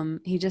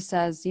he just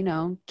says,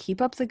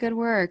 keep up the good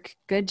work.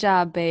 Good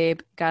job, babe.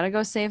 Gotta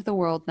go save the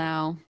world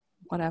now.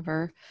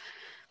 Whatever.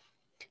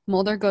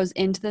 Mulder goes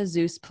into the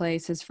Zeus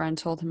place his friend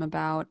told him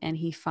about, and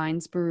he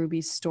finds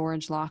Berube's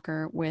storage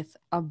locker with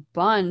a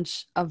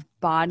bunch of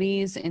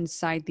bodies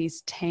inside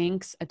these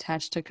tanks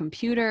attached to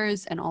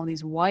computers and all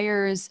these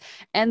wires,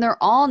 and they're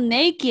all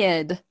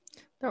naked.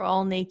 They're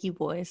all naked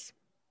boys.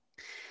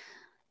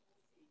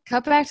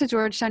 Cut back to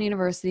Georgetown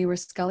University where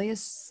Scully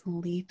is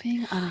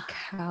sleeping on a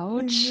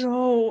couch.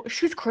 No,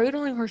 she's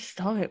cradling her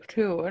stomach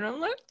too. And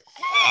I'm like,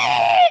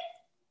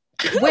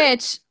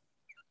 which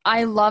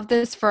I love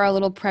this for our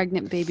little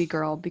pregnant baby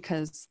girl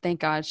because thank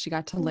God she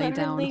got to lay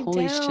down.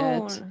 Holy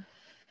shit.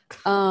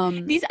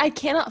 I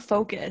cannot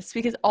focus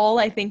because all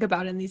I think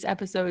about in these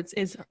episodes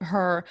is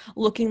her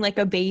looking like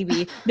a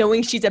baby,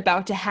 knowing she's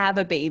about to have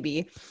a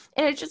baby.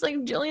 And it's just like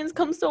Jillian's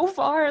come so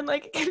far and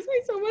like it gives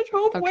me so much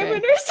hope. Okay.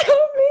 Women are so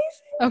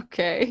amazing.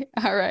 Okay.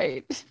 All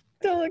right.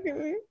 Don't look at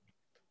me.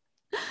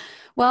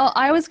 Well,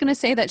 I was going to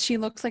say that she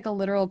looks like a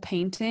literal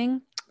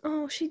painting.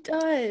 Oh, she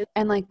does.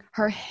 And like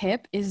her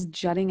hip is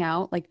jutting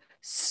out like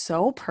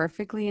so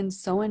perfectly and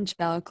so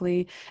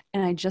angelically.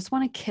 And I just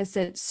want to kiss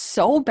it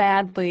so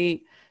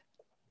badly.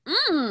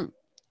 And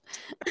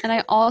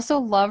I also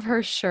love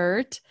her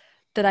shirt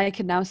that I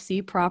can now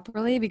see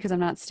properly because I'm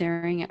not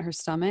staring at her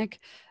stomach.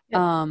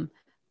 Yep.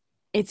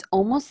 It's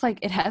almost like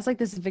it has like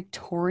this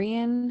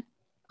Victorian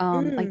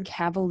like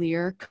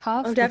cavalier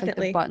cuff with like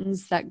the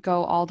buttons that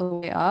go all the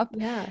way up.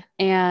 Yeah.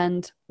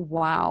 And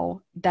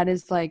wow, that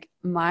is like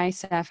my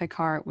sapphic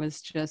heart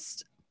was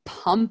just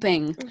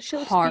pumping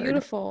hard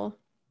beautiful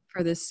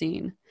for this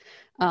scene.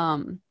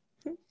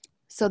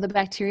 So the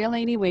bacteria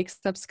lady wakes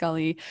up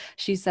Scully.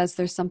 She says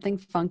there's something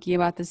funky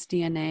about this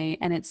DNA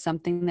and it's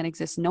something that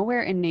exists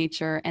nowhere in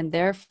nature and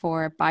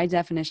therefore, by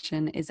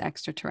definition, is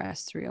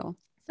extraterrestrial.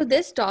 So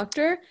this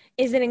doctor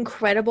is an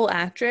incredible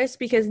actress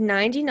because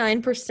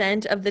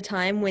 99% of the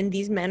time when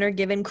these men are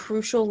given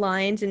crucial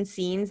lines and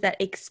scenes that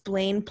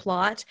explain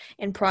plot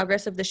and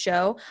progress of the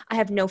show, I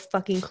have no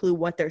fucking clue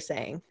what they're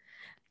saying.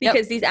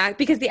 because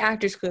because the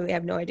actors clearly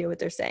have no idea what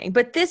they're saying.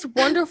 But this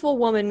wonderful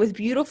woman with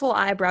beautiful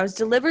eyebrows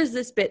delivers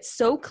this bit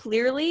so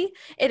clearly.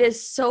 It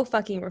is so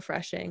fucking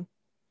refreshing.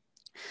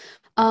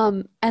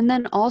 And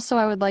then also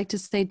I would like to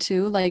say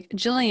too, like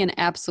Jillian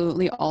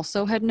absolutely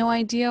also had no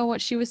idea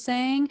what she was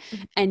saying,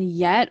 and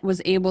yet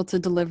was able to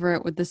deliver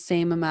it with the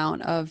same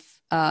amount of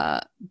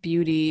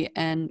beauty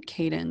and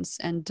cadence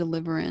and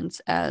deliverance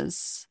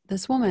as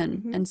this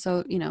woman. And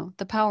so, you know,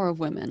 the power of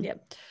women.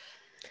 Yep.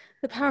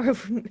 The power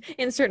of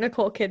insert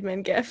Nicole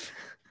Kidman gif.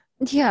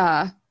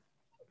 Yeah.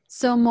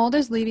 So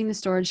Mulder's leaving the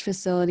storage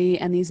facility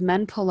and these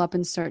men pull up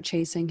and start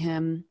chasing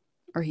him,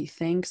 or he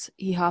thinks.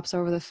 He hops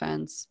over the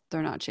fence.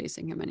 They're not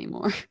chasing him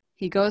anymore.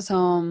 He goes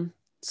home.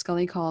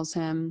 Scully calls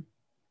him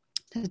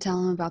to tell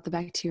him about the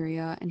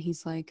bacteria, and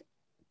he's like,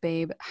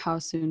 babe, how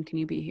soon can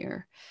you be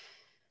here?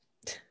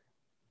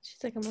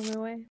 She's like, I'm on my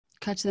way.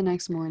 Cut to the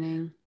next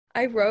morning.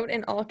 I wrote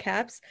in all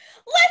caps,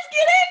 let's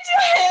get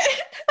into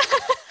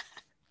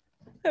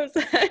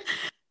it!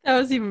 That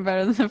was even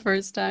better than the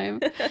first time.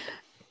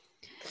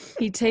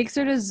 He takes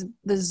her to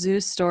the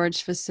Zeus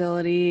storage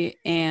facility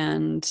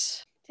and...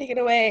 Take it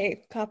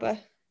away, Papa.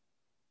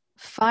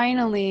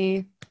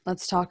 Finally,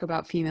 let's talk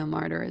about female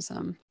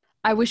martyrism.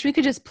 I wish we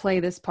could just play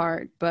this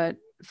part, but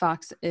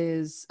Fox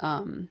is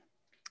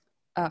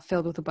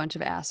filled with a bunch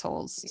of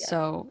assholes,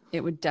 so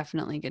it would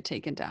definitely get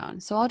taken down.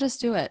 So I'll just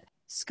do it.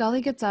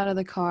 Scully gets out of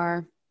the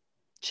car,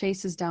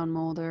 chases down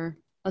Mulder.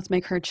 Let's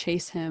make her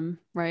chase him,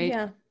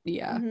 right?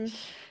 Yeah. Mm-hmm.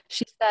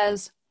 She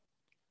says,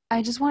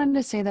 I just wanted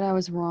to say that I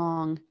was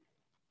wrong.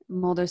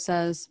 Mulder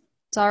says,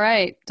 it's all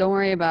right. Don't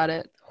worry about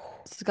it.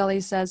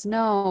 Scully says,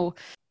 no.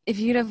 If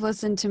you'd have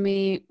listened to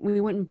me, we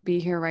wouldn't be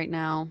here right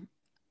now.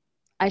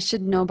 I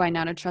should know by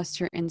now to trust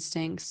your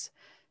instincts.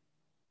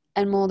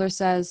 And Mulder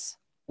says,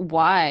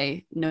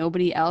 why?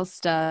 Nobody else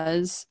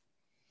does.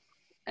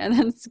 And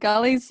then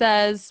Scully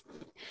says,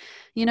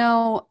 you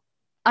know,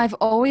 I've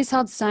always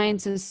held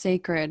science as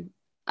sacred.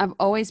 I've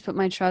always put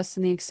my trust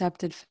in the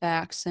accepted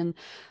facts. And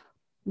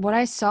what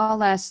I saw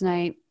last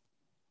night,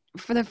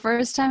 for the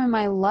first time in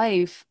my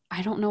life,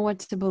 I don't know what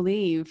to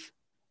believe.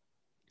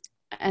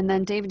 And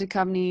then David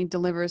Duchovny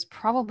delivers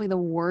probably the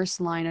worst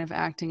line of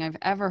acting I've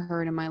ever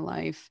heard in my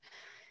life.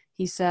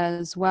 He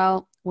says,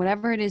 well,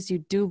 whatever it is you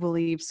do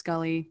believe,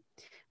 Scully,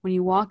 when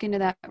you walk into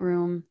that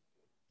room,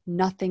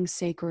 nothing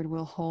sacred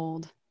will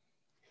hold.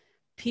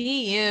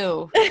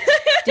 P.U.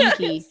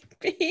 Stinky.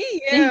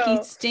 P.U.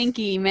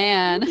 Stinky,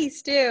 man. Stinky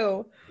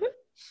stew.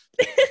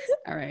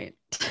 All right.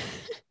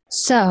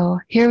 So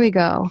here we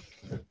go.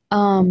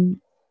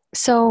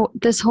 So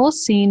this whole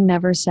scene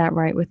never sat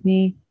right with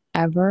me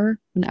ever,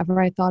 whenever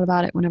I thought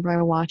about it, whenever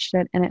I watched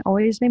it. And it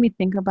always made me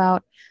think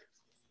about,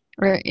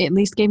 or at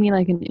least gave me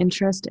like an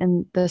interest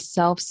in the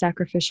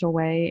self-sacrificial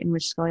way in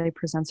which Scully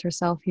presents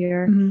herself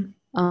here.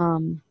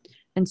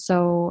 And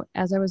so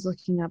as I was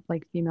looking up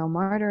like female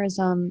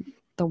martyrism,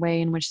 the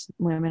way in which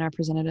women are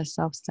presented as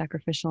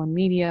self-sacrificial in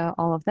media,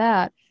 all of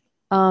that,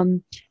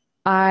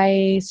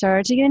 I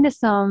started to get into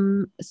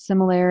some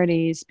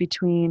similarities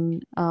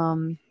between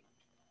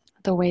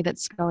the way that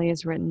Scully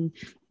is written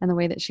and the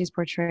way that she's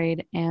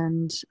portrayed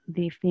and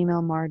the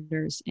female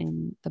martyrs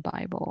in the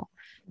Bible.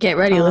 Get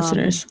ready,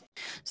 listeners.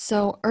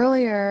 So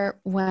earlier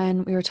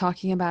when we were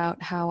talking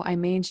about how I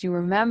made you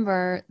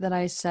remember that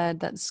I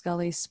said that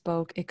Scully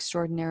spoke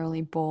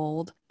extraordinarily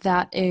bold,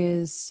 that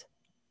is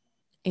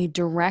a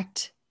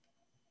direct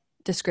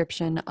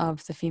description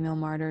of the female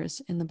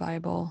martyrs in the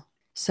Bible.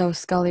 So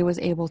Scully was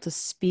able to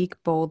speak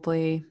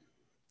boldly,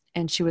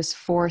 and she was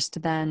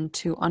forced then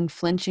to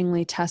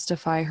unflinchingly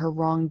testify her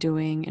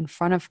wrongdoing in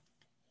front of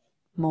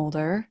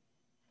Mulder,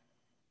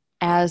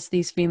 as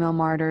these female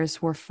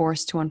martyrs were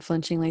forced to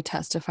unflinchingly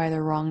testify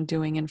their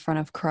wrongdoing in front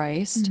of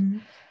Christ.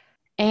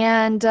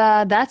 And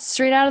that's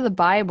straight out of the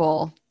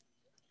Bible.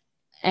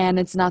 And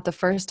it's not the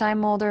first time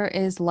Mulder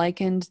is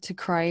likened to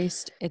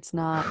Christ. It's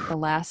not the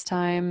last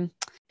time.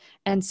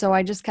 And so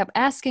I just kept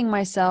asking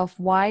myself,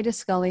 why does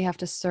Scully have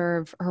to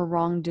serve her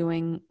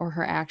wrongdoing or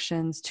her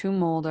actions to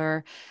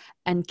Mulder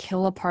and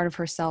kill a part of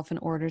herself in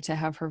order to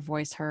have her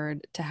voice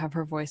heard, to have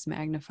her voice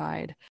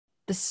magnified?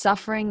 The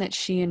suffering that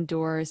she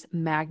endures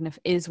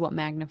is what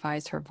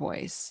magnifies her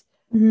voice.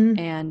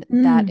 And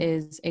that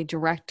is a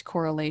direct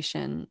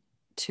correlation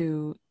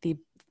to the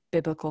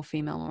biblical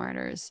female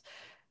martyrs.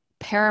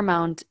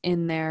 Paramount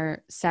in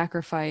their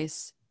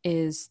sacrifice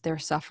is their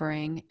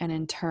suffering, and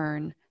in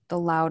turn, the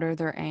louder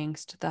their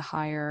angst, the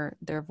higher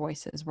their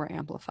voices were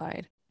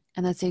amplified.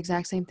 And that's the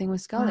exact same thing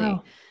with Scully.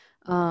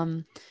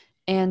 Wow.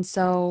 And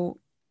so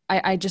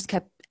I just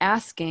kept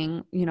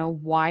asking, you know,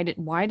 why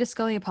does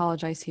Scully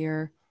apologize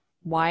here?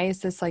 Why is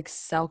this like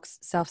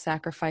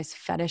self-sacrifice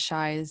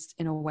fetishized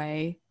in a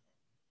way?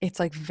 It's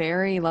like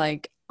very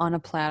like on a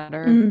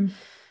platter.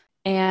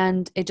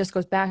 And it just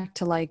goes back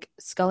to like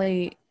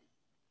Scully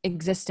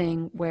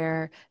existing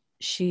where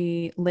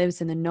she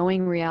lives in the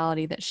knowing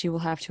reality that she will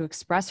have to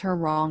express her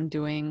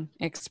wrongdoing,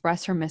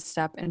 express her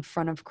misstep in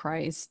front of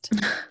Christ,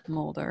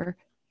 Mulder,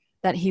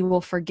 that he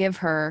will forgive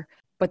her,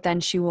 but then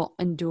she will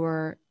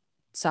endure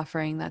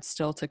suffering that's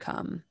still to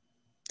come.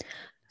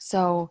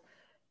 So,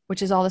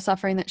 which is all the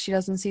suffering that she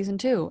does in season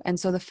 2. And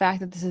so the fact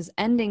that this is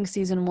ending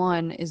season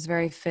 1 is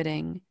very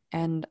fitting.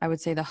 And I would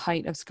say the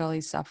height of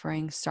Scully's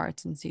suffering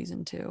starts in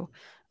season 2,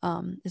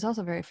 is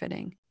also very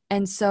fitting.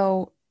 And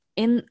so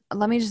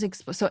let me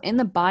just so in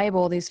the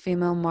Bible, these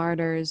female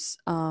martyrs,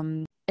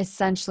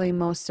 essentially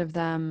most of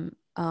them,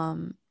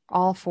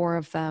 all 4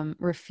 of them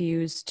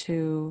refuse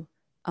to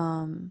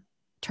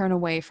turn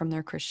away from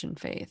their Christian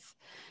faith,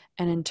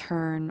 and in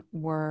turn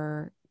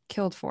were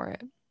killed for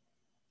it.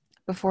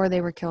 Before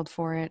they were killed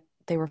for it,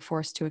 they were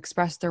forced to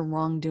express their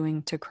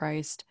wrongdoing to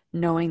Christ,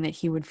 knowing that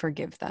he would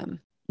forgive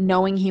them.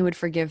 Knowing he would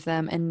forgive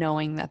them, and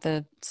knowing that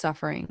the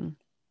suffering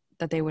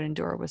that they would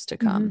endure was to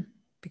come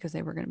because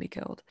they were going to be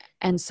killed.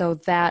 And so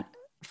that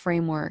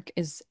framework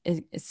is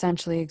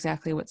essentially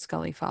exactly what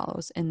Scully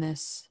follows in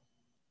this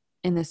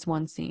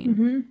one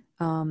scene.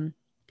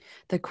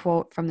 The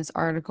quote from this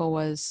article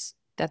was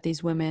that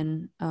these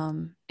women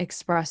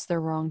express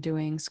their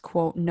wrongdoings,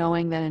 quote,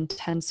 knowing that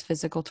intense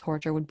physical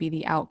torture would be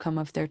the outcome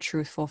of their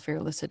truthful,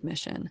 fearless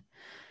admission.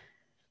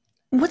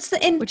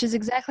 Which is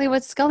exactly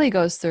what Scully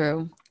goes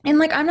through. And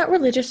like, I'm not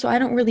religious, so I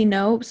don't really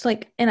know. It's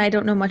like, and I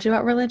don't know much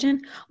about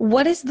religion.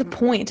 What is the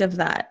point of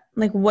that?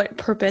 Like, what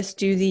purpose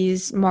do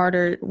these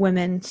martyr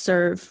women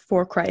serve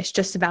for Christ?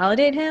 Just to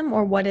validate him?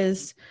 Or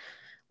what's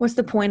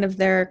the point of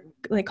their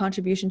like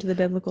contribution to the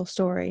biblical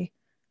story?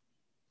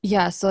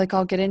 Yeah, so like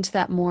I'll get into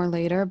that more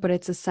later, but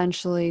it's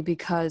essentially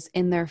because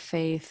in their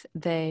faith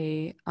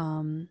they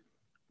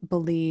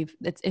believe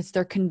it's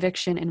their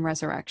conviction in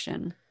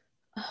resurrection,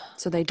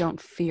 so they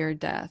don't fear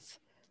death,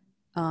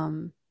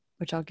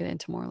 which I'll get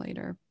into more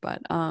later.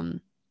 But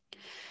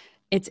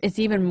it's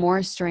even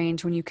more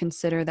strange when you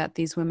consider that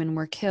these women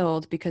were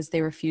killed because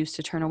they refused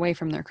to turn away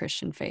from their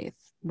Christian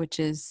faith,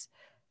 which is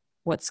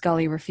what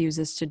Scully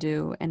refuses to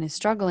do and is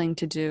struggling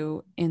to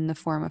do in the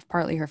form of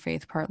partly her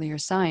faith, partly her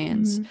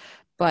science.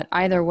 But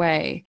either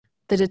way,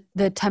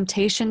 the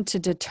temptation to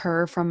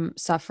deter from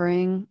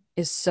suffering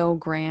is so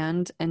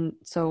grand, and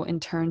so in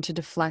turn to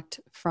deflect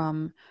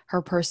from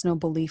her personal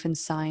belief in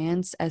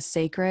science as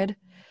sacred,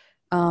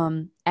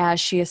 as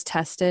she is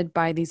tested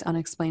by these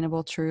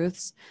unexplainable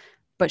truths,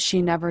 but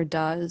she never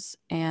does.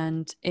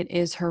 And it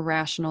is her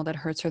rational that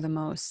hurts her the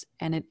most,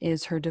 and it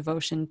is her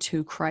devotion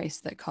to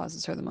Christ that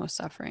causes her the most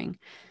suffering.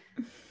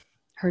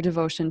 Her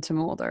devotion to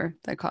Mulder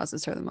that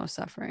causes her the most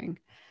suffering.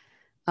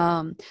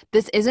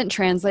 This isn't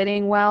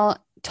translating well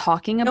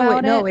talking about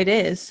it. No, it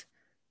is.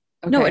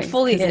 Okay, no, it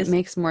fully is. Because it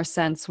makes more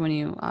sense when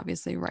you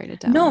obviously write it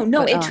down.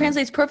 No, it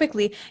translates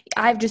perfectly.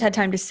 I've just had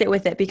time to sit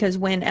with it because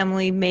when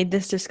Emily made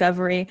this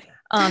discovery,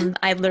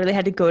 I literally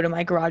had to go to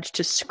my garage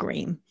to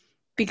scream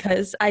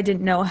because I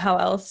didn't know how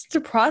else to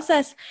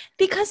process.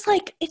 Because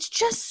like it's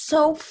just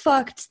so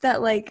fucked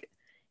that like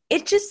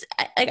it just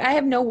I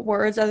have no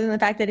words other than the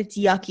fact that it's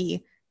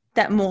yucky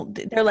that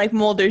they're like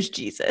Mulder's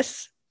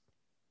Jesus.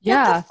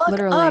 Yeah, Get the fuck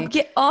literally. up.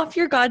 Get off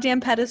your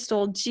goddamn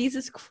pedestal.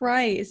 Jesus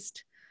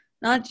Christ.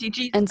 Not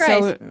Jesus and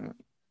Christ. So,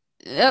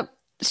 yep,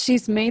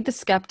 she's made the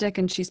skeptic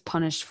and she's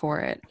punished for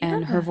it. Yeah.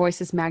 And her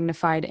voice is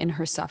magnified in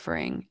her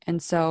suffering.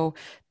 And so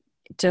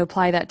to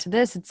apply that to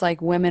this, it's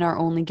like women are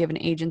only given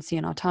agency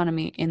and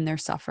autonomy in their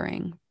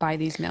suffering by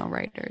these male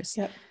writers.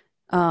 Yep.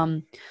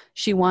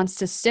 She wants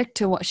to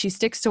sticks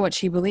to what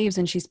she believes,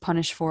 and she's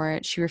punished for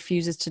it. She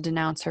refuses to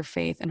denounce her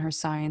faith and her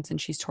science, and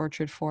she's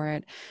tortured for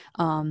it,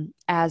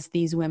 as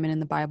these women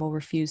in the Bible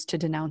refused to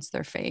denounce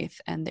their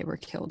faith and they were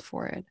killed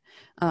for it.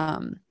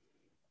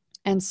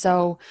 And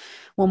so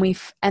when we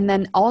find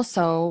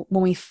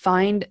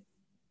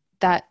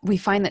that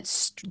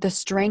the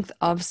strength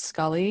of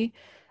Scully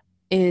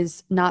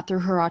is not through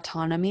her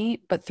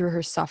autonomy, but through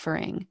her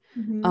suffering.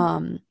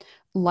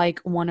 Like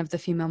one of the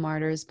female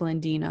martyrs,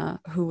 Blandina,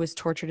 who was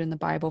tortured in the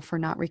Bible for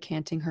not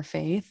recanting her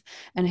faith,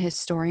 and a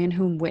historian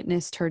who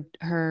witnessed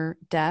her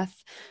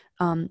death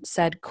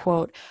said,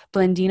 quote,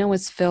 Blandina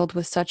was filled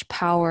with such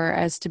power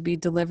as to be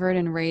delivered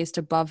and raised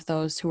above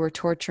those who were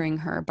torturing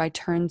her by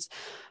turns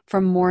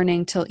from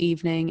morning till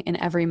evening in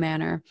every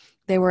manner.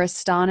 They were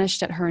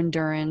astonished at her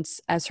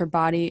endurance, as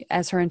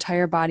her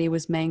entire body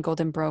was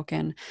mangled and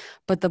broken.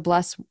 But the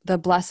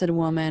blessed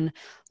woman,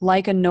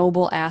 like a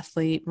noble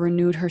athlete,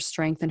 renewed her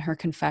strength in her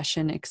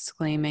confession,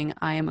 exclaiming,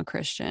 I am a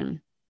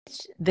Christian.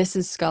 This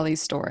is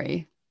Scully's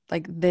story.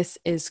 Like, this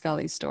is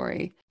Scully's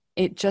story.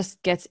 It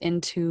just gets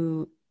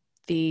into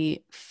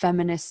the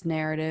feminist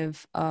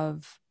narrative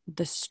of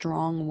the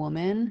strong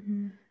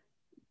woman,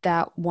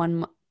 that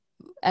one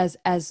as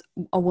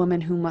a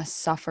woman who must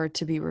suffer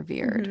to be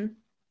revered.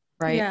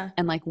 Right. Yeah.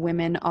 And like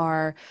women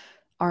are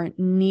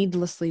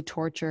needlessly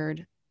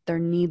tortured, they're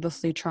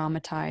needlessly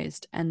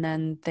traumatized, and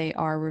then they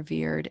are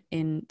revered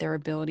in their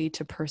ability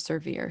to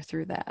persevere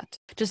through that.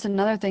 Just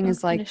another thing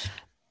is like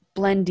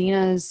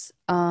Blandina's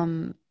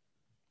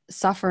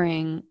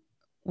suffering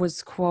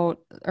was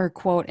quote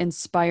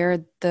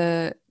inspired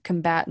the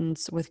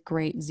combatants with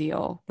great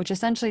zeal, which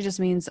essentially just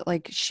means that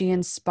like she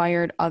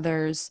inspired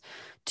others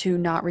to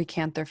not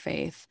recant their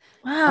faith.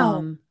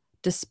 Wow.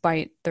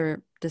 Despite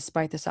the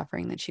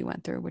suffering that she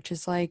went through, which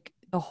is like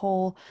the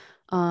whole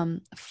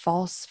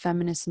false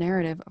feminist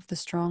narrative of the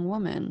strong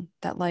woman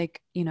that,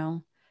 like, you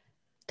know.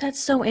 That's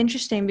so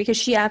interesting because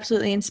she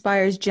absolutely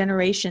inspires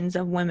generations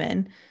of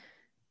women.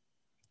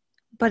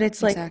 But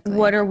it's like, what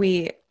Exactly. are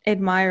we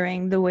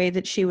admiring the way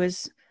that she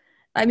was?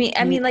 I mean,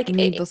 like,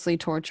 Needlessly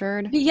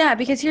tortured. yeah,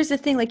 because here's the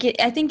thing, like,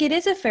 I think it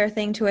is a fair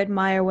thing to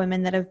admire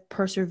women that have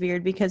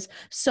persevered because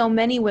so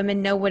many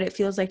women know what it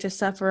feels like to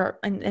suffer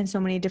in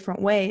so many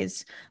different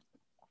ways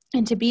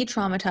and to be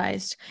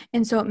traumatized.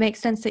 And so it makes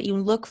sense that you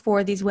look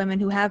for these women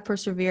who have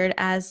persevered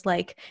as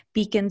like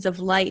beacons of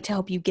light to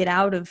help you get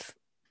out of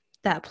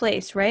that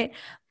place, right?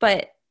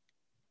 But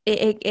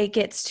it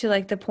gets to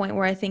like the point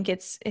where I think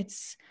it's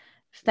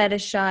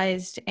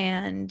fetishized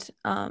and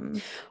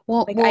like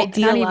Well, not even,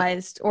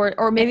 idealized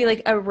or maybe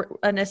like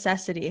a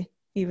necessity and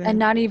even.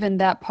 not even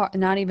that part,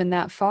 not even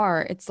that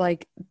far. It's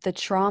like the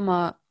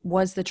trauma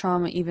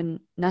even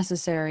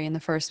necessary in the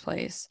first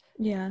place?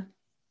 Yeah.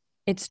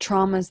 It's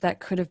traumas that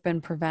could have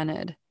been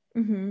prevented.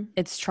 Mm-hmm.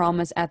 It's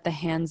traumas at the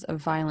hands of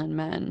violent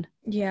men.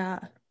 Yeah.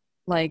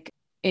 Like,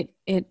 it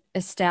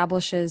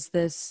establishes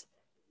this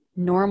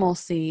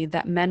normalcy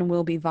that men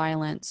will be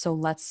violent, so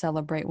let's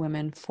celebrate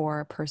women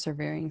for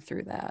persevering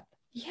through that,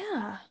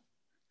 Yeah.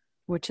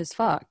 which is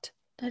fucked.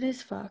 That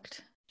is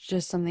fucked.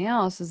 Just something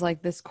else is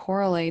like this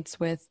correlates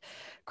with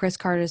Chris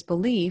Carter's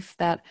belief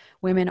that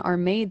women are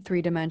made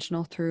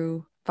three-dimensional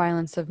through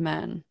violence of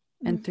men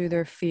and Mm. through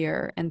their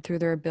fear and through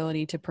their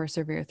ability to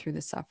persevere through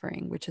the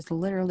suffering, which is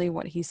literally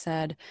what he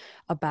said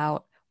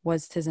about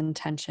was his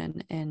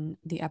intention in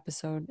the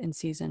episode in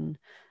season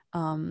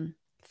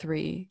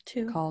 3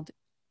 Two. called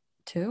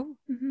two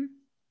Mm-hmm.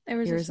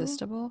 Irresistible.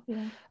 Irresistible.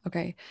 Yeah.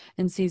 Okay,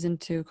 in season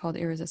 2 called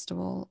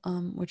Irresistible,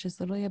 which is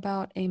literally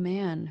about a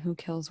man who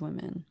kills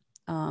women.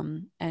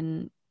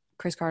 And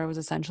Chris Carter was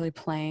essentially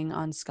playing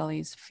on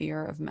Scully's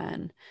fear of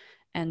men,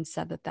 and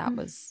said that that Mm.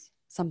 was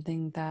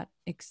something that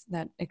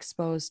that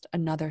exposed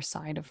another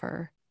side of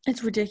her.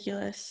 It's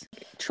ridiculous.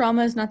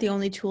 Trauma is not the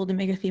only tool to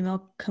make a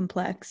female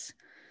complex.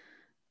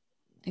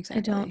 I don't.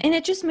 Exactly. And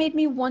it just made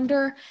me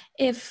wonder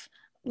if,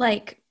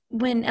 like,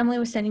 when Emily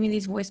was sending me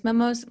these voice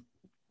memos,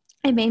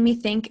 it made me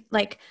think,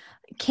 like,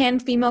 can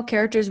female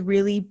characters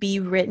really be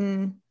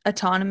written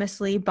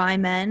autonomously by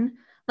men?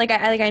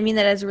 I mean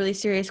that as a really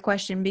serious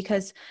question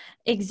because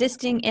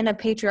existing in a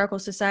patriarchal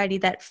society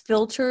that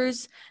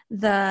filters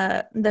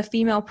the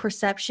female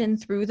perception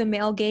through the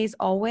male gaze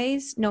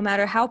always, no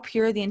matter how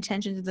pure the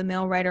intentions of the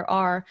male writer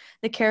are,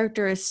 the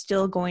character is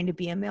still going to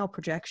be a male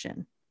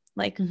projection.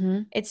 Like,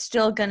 Mm-hmm. it's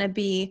still going to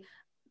be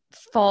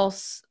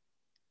false.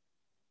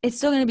 It's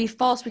still going to be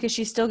false because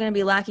she's still going to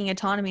be lacking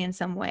autonomy in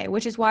some way,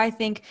 which is why I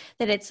think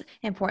that it's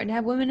important to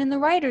have women in the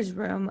writer's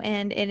room,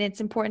 and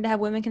it's important to have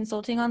women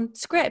consulting on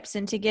scripts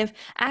and to give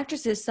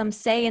actresses some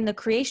say in the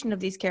creation of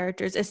these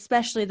characters,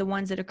 especially the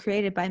ones that are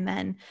created by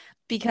men,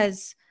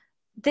 because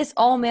this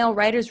all male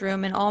writer's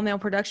room and all male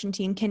production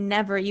team can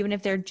never, even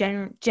if they're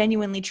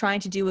genuinely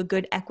trying to do a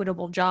good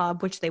equitable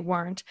job, which they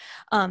weren't,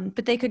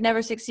 but they could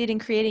never succeed in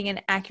creating an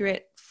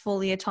accurate,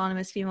 fully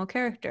autonomous female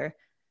character.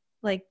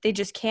 Like, they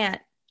just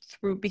can't,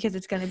 through because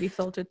it's going to be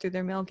filtered through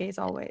their male gaze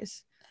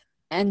always.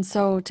 And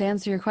so, to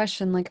answer your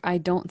question, like, I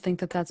don't think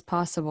that that's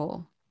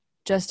possible.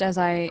 Just as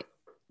I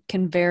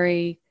can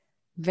very,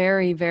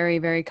 very, very,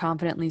 very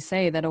confidently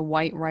say that a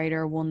white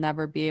writer will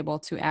never be able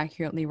to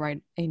accurately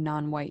write a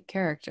non-white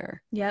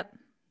character. Yep.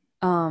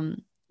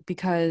 Um,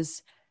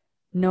 because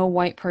no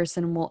white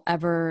person will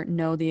ever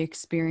know the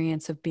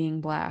experience of being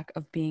Black,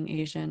 of being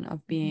Asian, of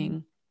Mm-hmm.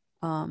 being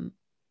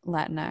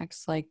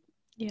Latinx. Like,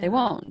 they Yeah.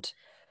 won't.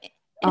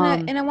 And I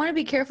Um, and I want to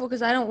be careful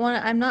because I don't want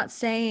to, I'm not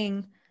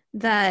saying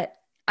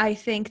that I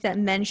think that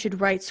men should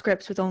write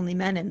scripts with only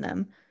men in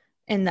them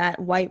and that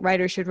white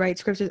writers should write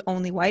scripts with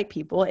only white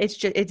people. It's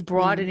just it's no,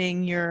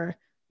 broadening your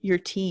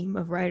team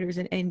of writers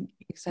and having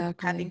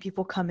exactly.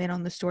 people come in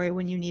on the story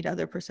when you need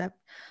other Well,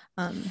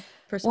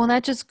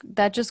 perspectives.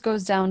 that just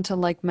goes down to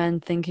like men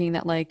thinking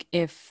that like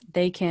if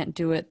they can't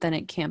do it, then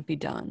it can't be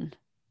done.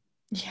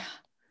 Yeah,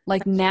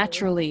 Like absolutely.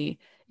 naturally,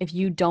 if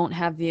you don't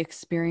have the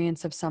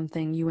experience of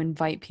something, you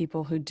invite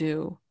people who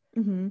do.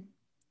 Mm-hmm.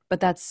 But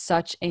that's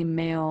such a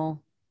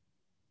male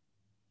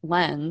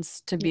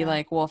lens to be Yeah.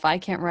 like, well, if I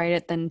can't write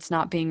it, then it's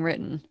not being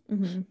written.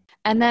 Mm-hmm.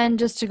 And then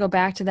just to go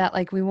back to that,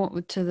 like we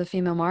won't to the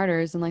female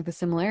martyrs and like the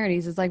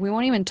similarities, is like we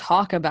won't even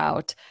talk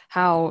about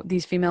how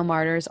these female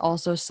martyrs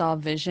also saw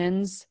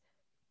visions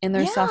in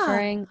their Yeah.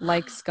 suffering,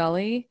 like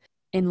Scully.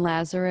 In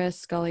Lazarus,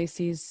 Scully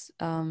sees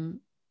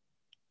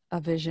a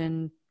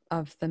vision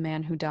of the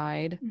man who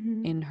died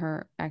Mm-hmm. in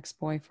her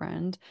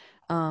ex-boyfriend.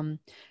 Um,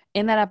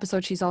 in that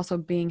episode, she's also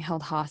being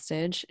held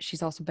hostage.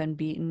 She's also been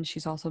beaten.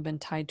 She's also been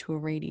tied to a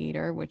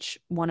radiator, which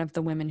one of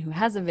the women who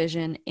has a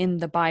vision in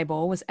the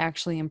Bible was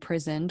actually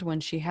imprisoned when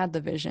she had the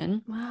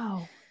vision.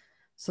 Wow.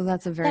 So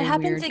that's a That very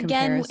happens weird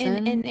again in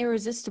comparison.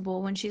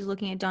 Irresistible when she's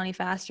looking at Donnie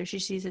Faster. She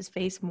sees his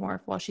face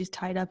morph while she's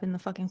tied up in the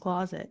fucking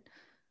closet.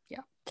 Yeah.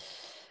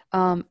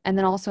 And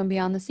then also in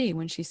Beyond the Sea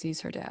when she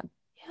sees her dad.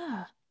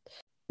 Yeah.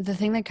 the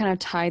thing that kind of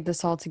tied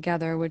this all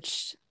together,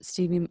 which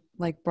Stevie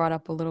like brought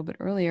up a little bit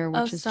earlier,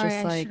 which is sorry, just I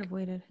should like, have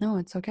waited. no,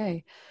 it's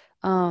okay.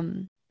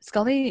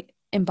 Scully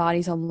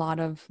embodies a lot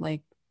of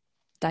like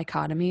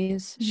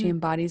dichotomies. She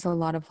embodies a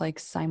lot of like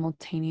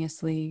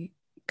simultaneously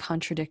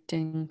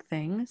contradicting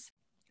things.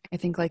 I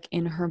think like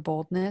in her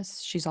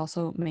boldness, she's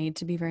also made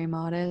to be very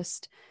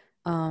modest.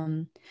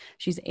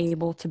 She's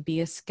able to be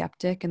a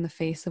skeptic in the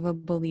face of a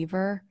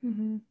believer.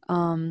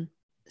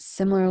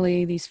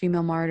 Similarly, these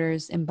female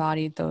martyrs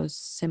embodied those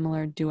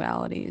similar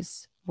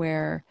dualities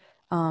where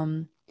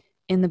in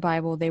the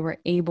Bible they were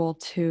able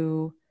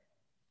to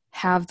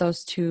have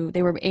those two,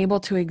 they were able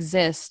to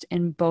exist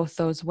in both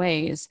those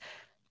ways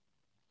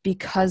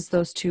because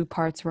those two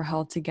parts were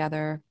held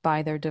together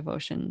by their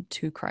devotion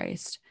to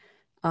Christ.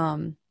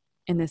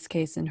 In this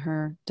case, in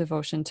her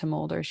devotion to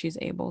Mulder, she's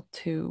able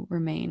to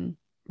remain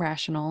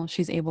rational.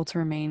 She's able to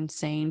remain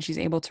sane. She's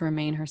able to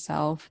remain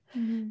herself.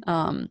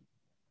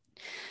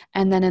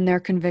 And then in their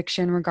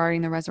conviction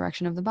regarding the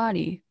resurrection of the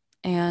body.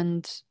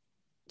 And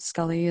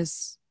Scully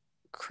is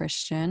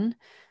Christian,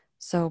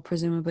 so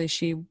presumably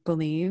she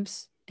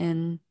believes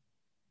in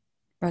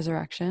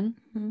resurrection.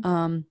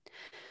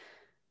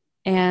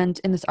 And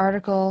in this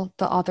article,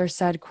 the author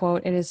said,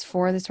 quote, "It is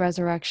for this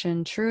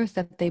resurrection truth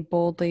that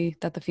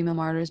that the female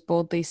martyrs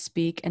boldly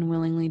speak and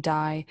willingly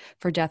die,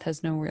 for death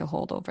has no real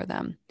hold over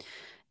them."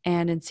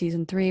 And in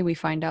season 3, we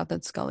find out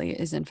that Scully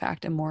is in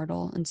fact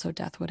immortal, and so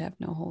death would have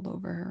no hold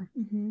over her.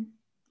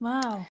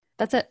 Wow.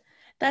 That's it.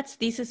 That's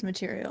thesis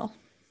material,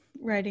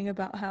 writing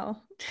about how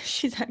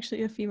she's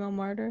actually a female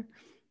martyr.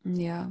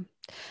 Yeah.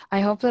 I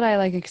hope that I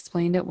like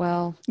explained it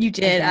well. You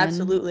did. Again,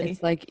 absolutely.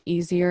 It's like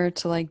easier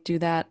to like do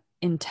that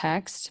in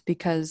text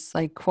because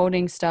like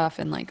quoting stuff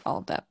and like all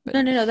of that. But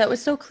no, that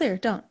was so clear.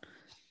 Don't.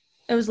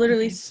 It was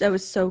literally, that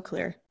was so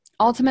clear.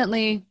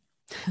 Ultimately,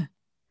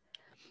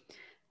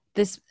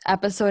 this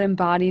episode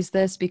embodies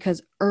this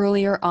because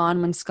earlier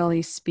on when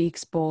Scully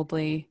speaks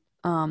boldly,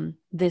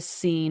 this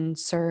scene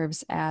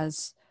serves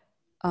as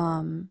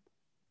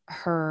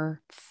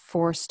her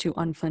forced to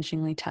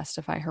unflinchingly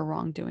testify her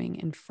wrongdoing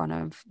in front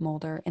of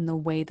Mulder in the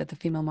way that the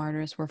female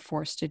martyrs were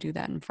forced to do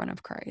that in front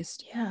of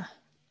Christ. Yeah.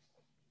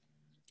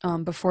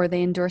 Before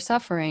they endure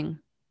suffering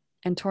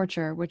and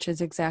torture, which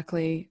is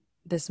exactly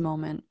this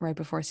moment right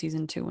before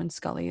season 2 when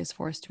Scully is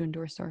forced to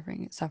endure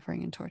suffering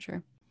and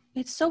torture.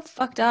 It's so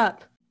fucked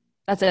up.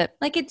 That's it.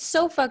 Like, it's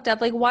so fucked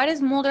up. Like, why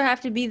does Mulder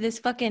have to be this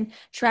fucking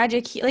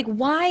tragic? Like,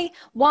 why?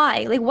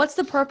 Like, what's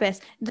the purpose?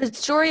 The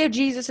story of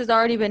Jesus has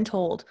already been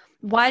told.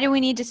 Why do we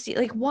need to see?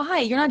 Like, why?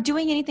 You're not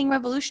doing anything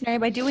revolutionary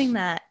by doing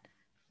that.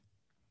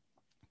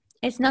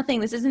 It's nothing.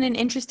 This isn't an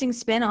interesting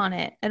spin on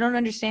it. I don't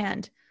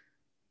understand.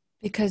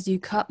 Because you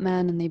cut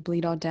men and they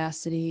bleed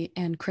audacity,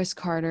 and Chris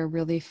Carter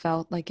really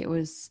felt like it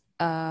was,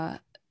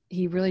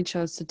 he really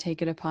chose to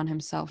take it upon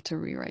himself to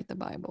rewrite the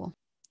Bible.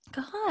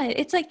 God,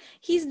 it's like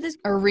he's this,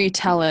 or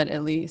retell it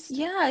at least.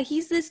 Yeah,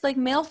 he's this like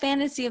male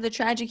fantasy of the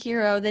tragic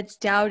hero that's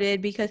doubted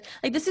because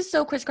like this is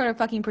so Chris Carter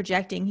fucking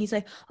projecting. He's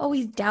like, oh,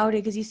 he's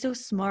doubted because he's so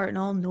smart and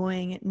all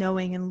knowing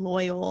and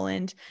loyal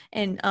and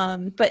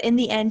but in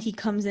the end he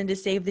comes in to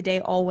save the day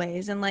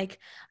always. And like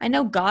I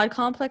know God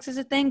complex is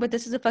a thing, but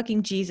this is a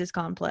fucking Jesus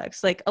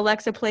complex. Like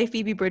Alexa, play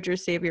Phoebe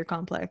Bridgers' Savior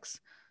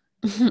complex.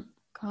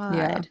 God.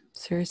 Yeah,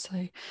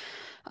 seriously.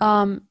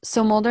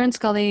 So Mulder and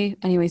Scully,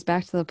 anyways,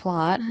 back to the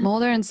plot.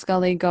 Mulder and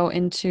Scully go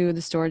into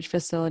the storage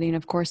facility, and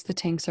of course the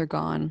tanks are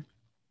gone.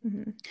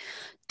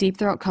 Deep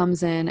Throat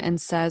comes in and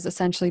says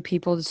essentially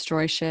people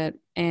destroy shit.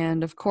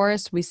 And of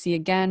course we see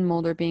again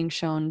Mulder being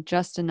shown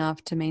just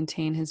enough to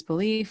maintain his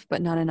belief,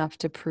 but not enough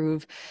to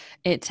prove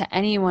it to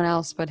anyone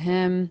else but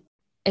him.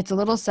 It's a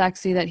little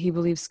sexy that he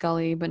believes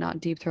Scully, but not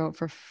Deep Throat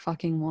for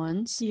fucking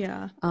once.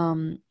 Yeah.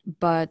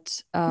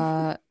 But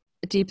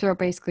Deep Throat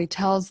basically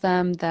tells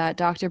them that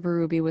Dr.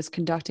 Berube was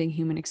conducting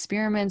human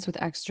experiments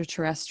with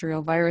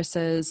extraterrestrial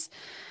viruses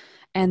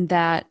and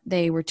that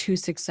they were too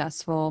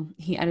successful.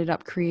 He ended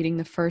up creating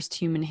the first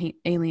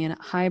human-alien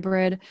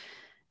hybrid,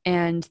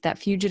 and that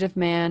fugitive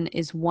man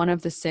is one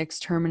of the 6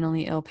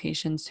 terminally ill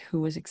patients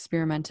who was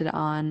experimented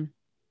on.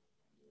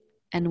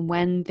 And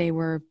when they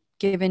were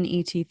given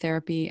ET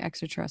therapy,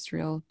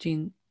 extraterrestrial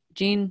gene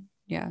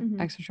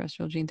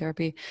extraterrestrial gene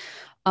therapy,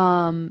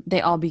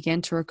 they all began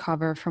to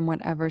recover from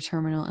whatever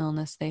terminal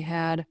illness they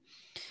had.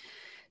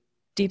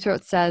 Deep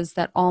Throat says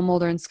that all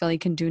Mulder and Scully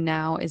can do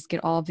now is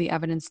get all of the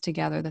evidence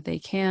together that they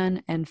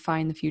can and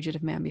find the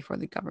fugitive man before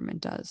the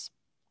government does.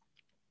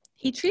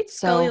 He treats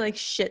Scully like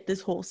shit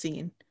this whole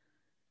scene.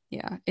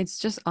 Yeah, it's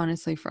just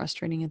honestly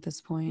frustrating at this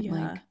point. Yeah.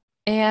 Like,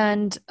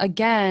 and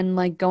again,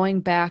 like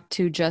going back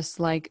to just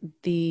like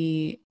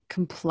the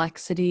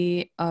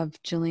complexity of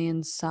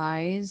Jillian's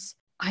size,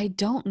 I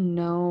don't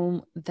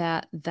know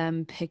that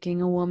them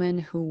picking a woman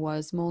who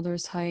was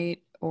Mulder's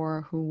height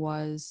or who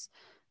was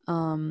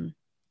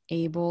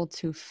able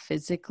to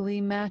physically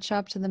match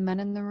up to the men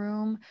in the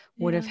room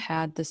would have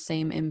had the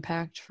same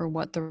impact for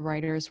what the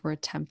writers were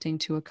attempting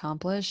to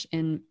accomplish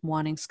in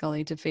wanting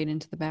Scully to fade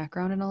into the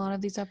background in a lot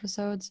of these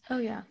episodes. Oh,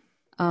 yeah.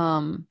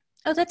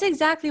 Oh, that's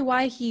exactly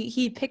why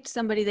he picked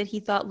somebody that he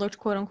thought looked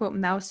quote unquote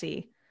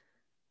mousy.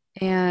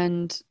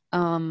 And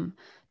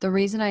the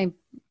reason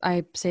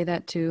I say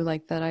that too,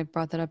 like that I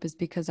brought that up, is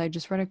because I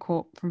just read a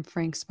quote from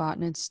Frank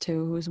Spotnitz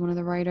too, who was one of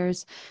the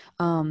writers,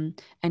 and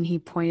he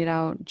pointed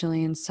out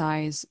Jillian's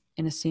size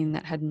in a scene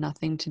that had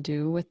nothing to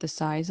do with the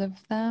size of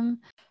them.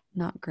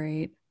 Not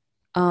great.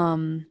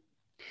 Um,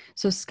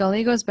 so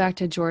Scully goes back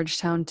to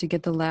Georgetown to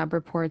get the lab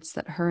reports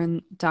that her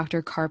and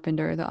Dr.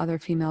 Carpenter, the other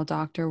female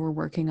doctor, were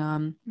working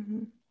on.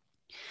 Mm-hmm.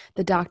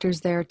 The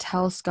doctors there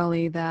tell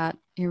Scully that,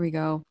 here we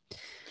go,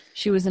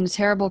 she was in a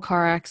terrible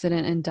car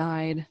accident and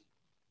died.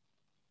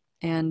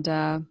 And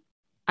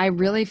I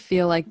really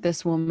feel like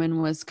this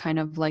woman was kind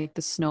of like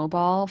the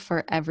snowball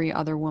for every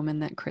other woman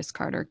that Chris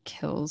Carter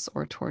kills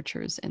or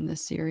tortures in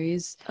this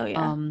series, Oh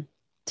yeah,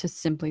 to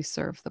simply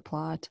serve the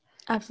plot.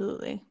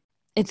 absolutely.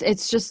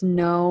 It's just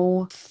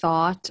no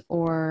thought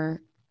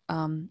or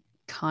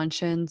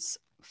conscience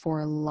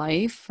for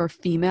life, for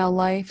female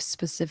life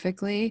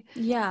specifically.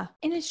 Yeah.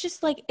 And it's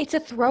just like, it's a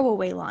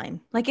throwaway line.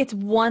 Like, it's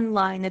one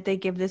line that they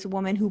give this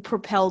woman who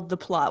propelled the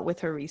plot with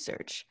her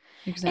research.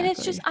 And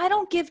it's just, Exactly. I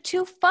don't give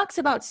two fucks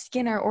about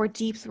Skinner or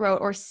Deep Throat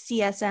or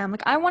CSM.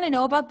 Like, I want to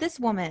know about this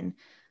woman.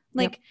 Yep.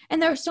 Like,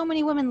 and there are so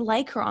many women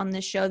like her on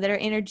this show that are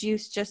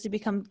introduced just to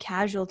become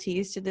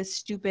casualties to this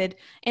stupid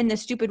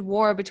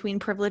war between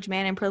privileged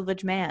man and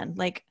privileged man.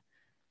 Like,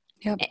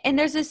 Yep. and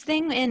there's this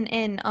thing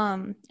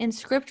in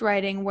script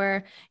writing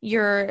where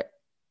you're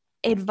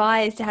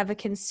advised to have a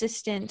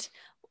consistent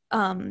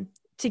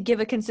to give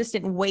a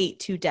consistent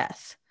weight to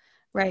death,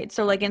 right?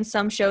 So like in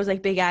some shows,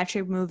 like big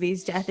action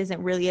movies, death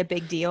isn't really a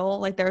big deal.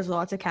 Like there's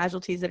lots of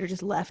casualties that are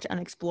just left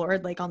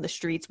unexplored, like on the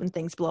streets when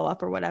things blow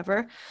up or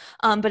whatever.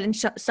 But in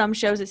some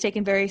shows it's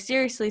taken very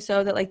seriously,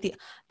 so that like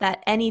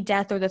that any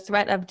death or the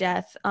threat of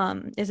death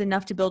is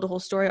enough to build a whole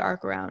story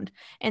arc around.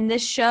 And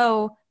this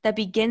show that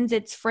begins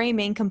its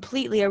framing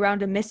completely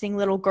around a missing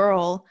little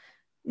girl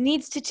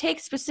needs to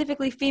take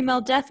specifically female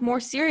death more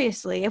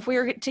seriously if we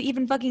were to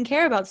even fucking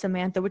care about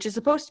Samantha, which is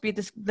supposed to be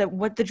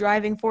the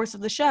driving force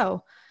of the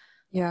show.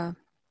 Yeah.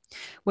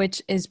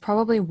 Which is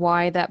probably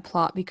why that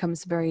plot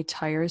becomes very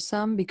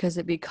tiresome, because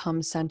it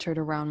becomes centered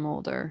around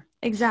Mulder.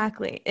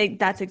 Exactly.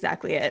 That's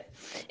exactly it.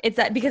 It's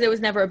that because it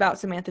was never about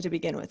Samantha to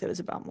begin with. It was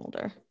about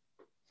Mulder.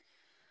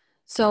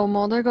 So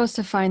Mulder goes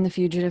to find the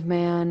fugitive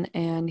man,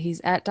 and he's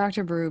at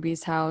Dr.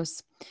 Berube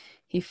house.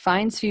 He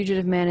finds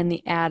fugitive man in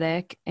the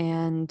attic,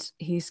 and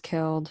he's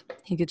killed.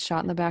 He gets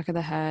shot in the back of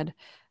the head.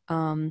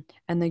 And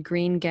the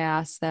green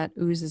gas that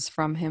oozes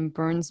from him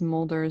burns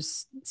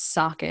Mulder's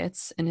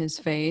sockets in his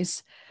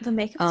face. The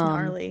makeup's Um,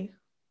 gnarly.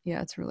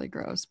 yeah, it's really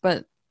gross.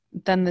 But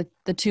then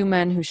the two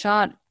men who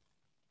shot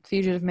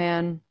fugitive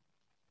man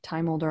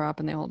tie Mulder up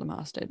and they hold him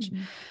hostage.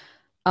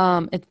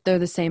 They're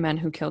the same men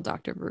who killed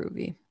Dr.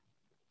 Berube.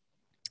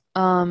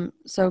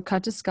 So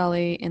cut to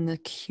Scully in the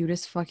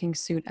cutest fucking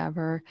suit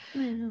ever.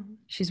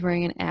 She's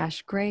wearing an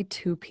ash gray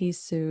two-piece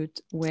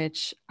suit,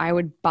 which I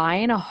would buy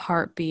in a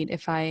heartbeat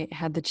if I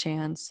had the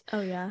chance.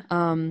 Oh yeah.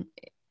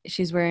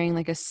 She's wearing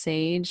like a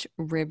sage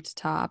ribbed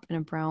top and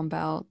a brown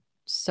belt.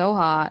 So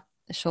hot.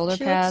 Shoulder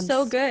She looks pads.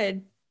 so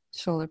good.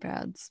 Shoulder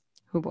pads.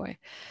 Oh boy.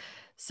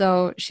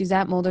 So she's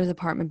at Mulder's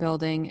apartment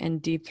building,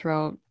 and Deep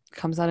Throat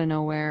comes out of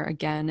nowhere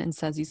again and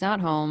says he's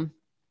not home.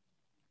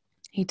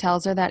 He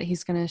tells her that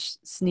he's going to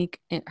sneak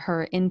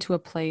her into a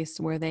place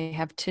where they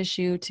have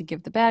tissue to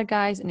give the bad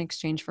guys in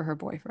exchange for her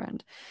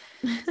boyfriend.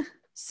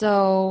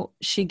 So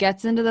she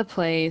gets into the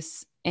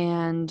place,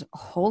 and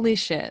holy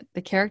shit,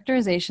 the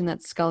characterization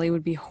that Scully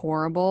would be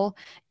horrible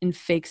in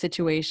fake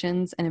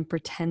situations and in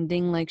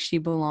pretending like she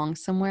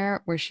belongs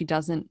somewhere where she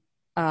doesn't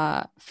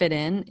fit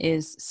in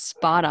is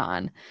spot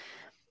on.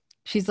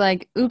 She's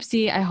like,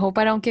 oopsie, I hope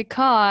I don't get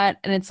caught.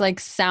 And it's like,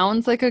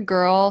 sounds like a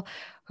girl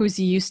who's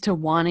used to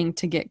wanting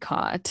to get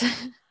caught.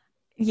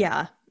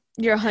 Yeah,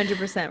 you're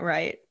 100%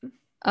 right.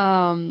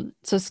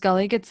 So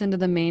Scully gets into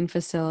the main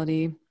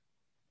facility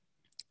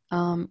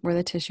where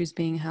the tissue's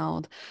being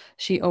held.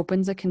 She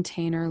opens a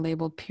container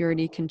labeled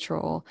purity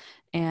control,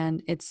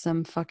 and it's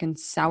some fucking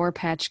Sour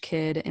Patch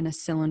Kid in a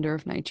cylinder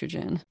of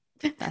nitrogen.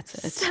 That's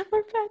it. Sour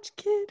Patch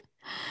Kid.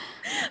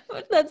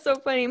 That's so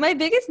funny. My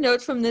biggest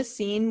notes from this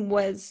scene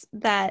was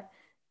that,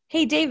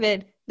 hey,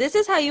 David, this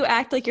is how you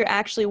act like you're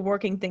actually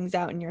working things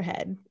out in your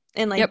head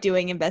and like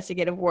doing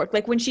investigative work.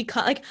 Like when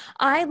like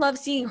I love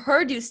seeing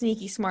her do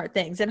sneaky smart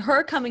things and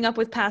her coming up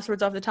with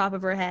passwords off the top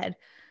of her head.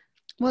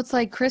 Well, it's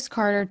like Chris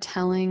Carter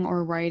telling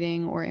or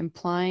writing or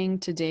implying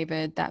to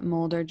David that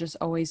Mulder just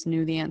always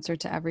knew the answer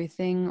to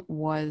everything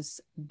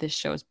was this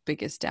show's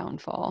biggest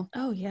downfall.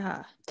 Oh,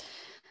 yeah.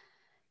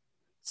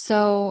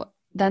 So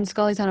then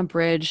Scully's on a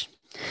bridge.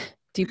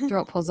 Deep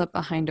Throat pulls up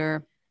behind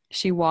her.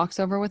 She walks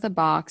over with a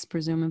box,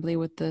 presumably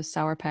with the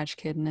Sour Patch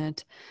Kid in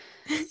it.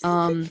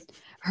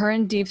 Her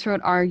and Deep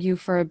Throat argue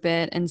for a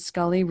bit, and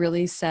Scully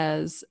really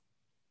says,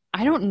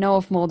 I don't know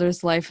if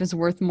Mulder's life is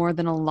worth more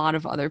than a lot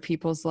of other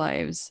people's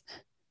lives,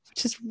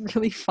 which is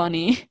really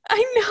funny.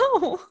 I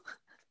know.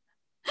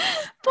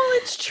 Well,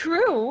 it's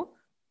true.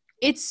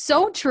 It's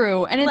so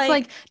true. And it's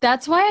like,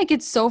 that's why I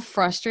get so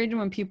frustrated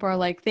when people are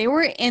like, they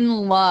were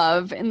in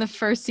love in the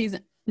first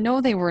season.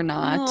 No, they were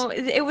not. No,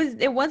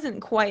 it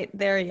wasn't quite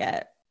there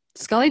yet.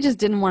 Scully just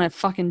didn't want to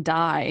fucking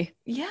die.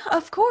 Yeah,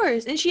 of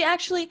course. And she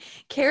actually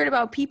cared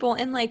about people.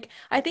 And like,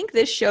 I think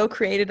this show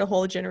created a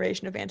whole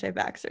generation of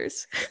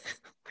anti-vaxxers.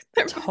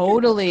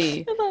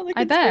 Totally. With all the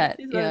I bet.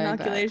 conspiracies about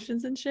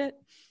inoculations and shit.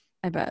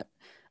 I bet.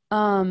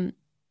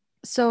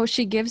 So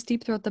she gives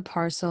Deep Throat the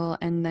parcel,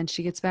 and then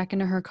she gets back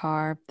into her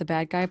car. The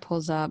bad guy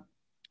pulls up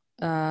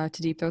to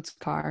Deep Throat's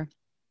car,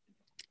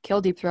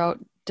 kill Deep Throat,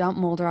 dump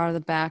Mulder out of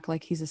the back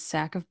like he's a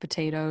sack of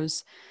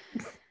potatoes.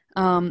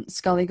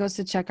 Scully goes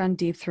to check on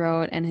Deep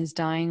Throat, and his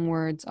dying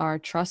words are,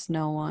 "Trust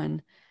no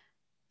one."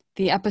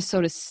 The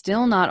episode is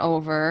still not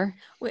over.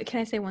 Wait, can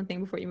I say one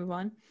thing before you move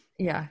on?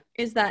 Yeah.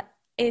 Is that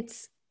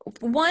it's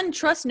one,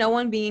 trust no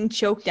one being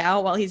choked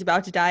out while he's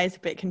about to die is a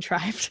bit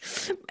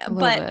contrived.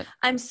 But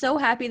I'm so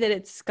happy that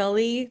it's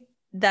Scully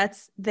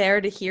that's there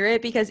to hear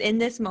it, because in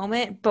this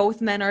moment, both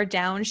men are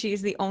down.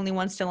 She's the only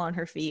one still on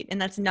her feet.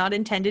 And that's not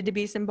intended to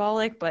be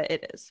symbolic, but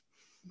it is.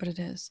 But it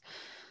is.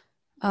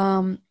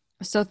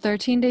 So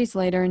 13 days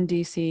later in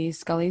DC,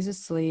 Scully's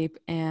asleep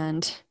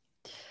and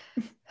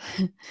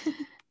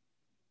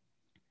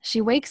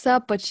she wakes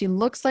up, but she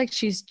looks like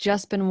she's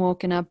just been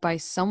woken up by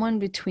someone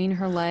between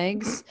her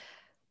legs.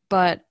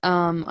 But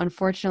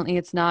unfortunately,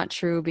 it's not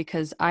true,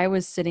 because I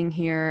was sitting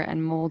here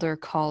and Mulder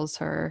calls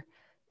her.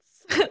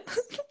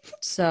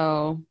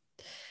 So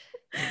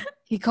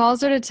he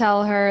calls her to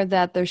tell her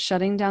that they're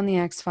shutting down the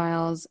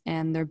X-Files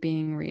and they're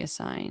being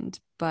reassigned.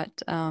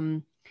 But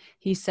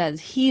he says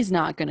he's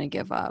not going to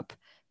give up.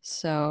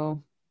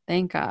 So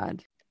thank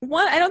God.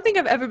 One, I don't think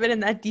I've ever been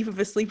in that deep of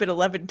a sleep at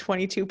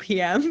 11:22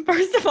 p.m.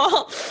 First of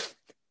all,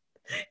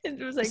 it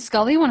was like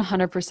Scully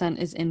 100%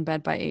 is in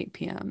bed by 8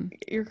 p.m.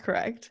 You're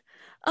correct.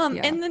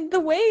 Yeah. And then the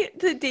way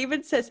that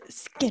David says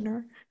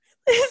Skinner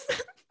is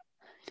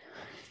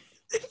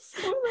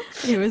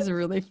it was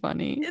really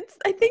funny.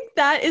 I think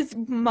that is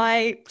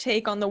my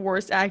take on the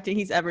worst acting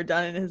he's ever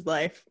done in his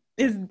life.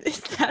 Is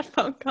that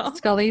phone call?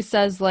 Scully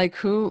says like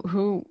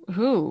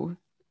who?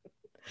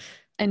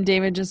 And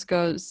David just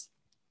goes,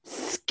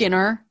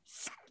 Skinner.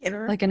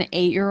 Like an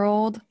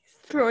 8-year-old.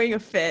 Throwing a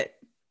fit.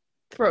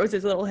 Throws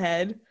his little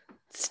head.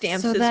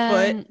 Stamps his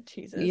foot.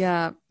 Jesus.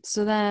 Yeah.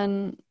 So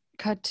then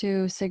cut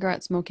to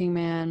cigarette smoking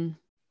man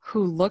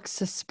who looks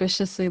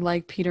suspiciously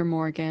like Peter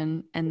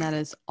Morgan, and that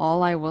is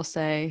all I will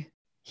say.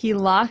 He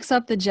locks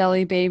up the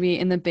jelly baby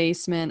in the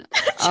basement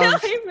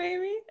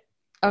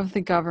of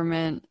the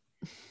government.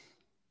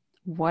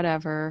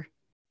 Whatever.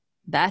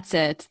 That's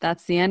it.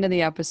 That's the end of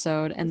the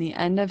episode and the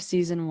end of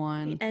season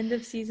 1. The end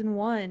of season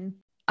 1.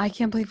 I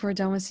can't believe we're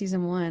done with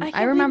season 1.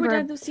 I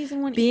remember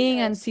season 1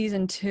 being on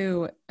season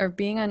 2 or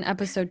being on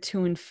episode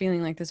 2 and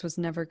feeling like this was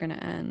never going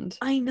to end.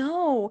 I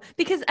know,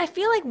 because I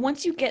feel like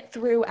once you get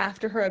through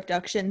after her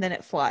abduction, then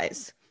it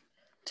flies.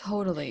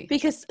 Totally.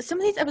 Because some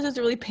of these episodes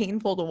are really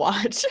painful to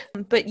watch.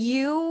 But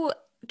you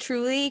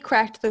truly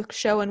cracked the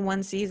show in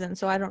 1 season,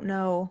 so I don't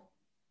know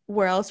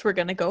where else we're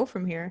going to go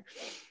from here.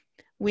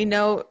 We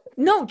know,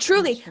 no,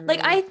 truly,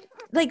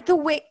 like the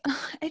way,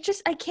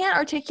 I can't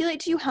articulate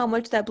to you how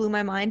much that blew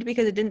my mind,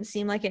 because it didn't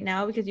seem like it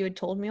now because you had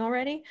told me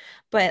already.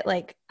 But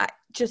like,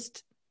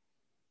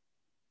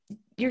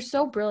 you're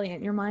so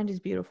brilliant. Your mind is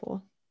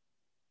beautiful.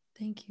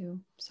 Thank you.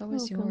 So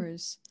is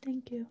yours.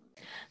 Thank you.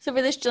 So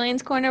for this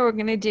Jillian's Corner, we're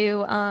gonna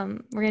do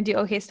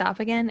Okay Stop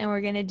again, and we're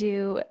gonna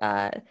do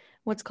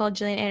what's called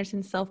Gillian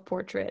Anderson's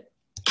self-portrait.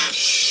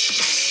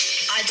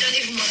 I don't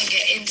even want to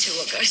get into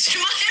what goes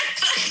through my head.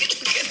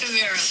 Look at the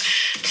mirror.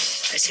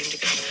 I seem to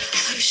go,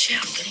 oh shit,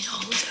 I'm getting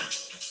older.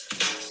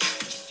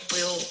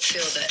 We all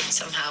feel that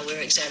somehow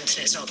we're exempt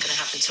and it's not going to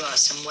happen to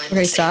us. And when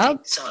things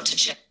start to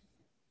change.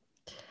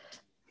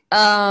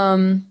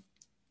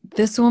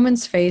 This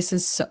woman's face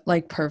is so,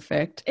 like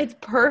perfect. It's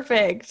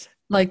perfect.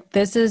 Like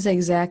this is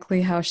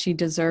exactly how she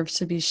deserves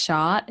to be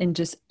shot, and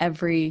just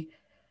every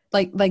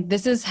like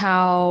this is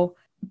how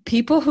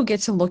people who get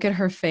to look at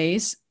her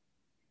face,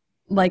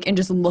 like, and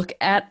just look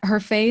at her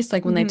face,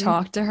 like when they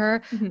talk to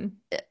her. Mm-hmm.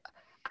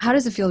 How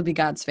does it feel to be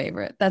God's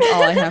favorite? That's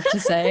all I have to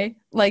say.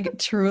 Like,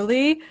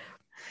 truly,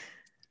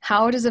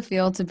 how does it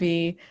feel to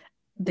be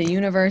the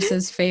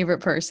universe's favorite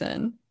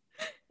person?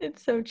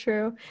 It's so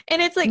true.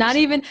 And it's like not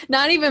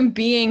even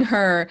being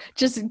her,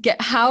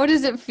 how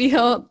does it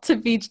feel to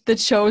be the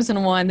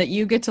chosen one, that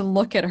you get to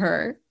look at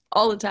her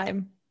all the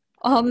time?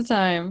 All the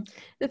time.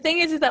 The thing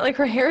is that like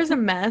her hair is a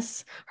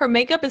mess. Her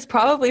makeup is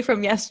probably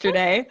from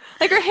yesterday.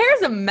 Like her hair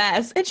is a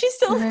mess, and she's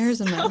still her hair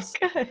is a mess.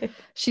 Good.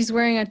 She's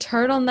wearing a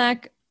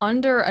turtleneck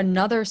under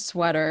another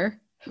sweater.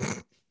 She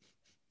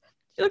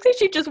looks like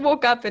she just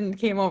woke up and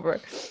came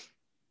over.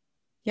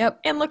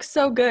 Yep. And looks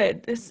so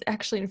good. This is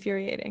actually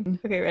infuriating.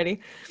 Okay, ready?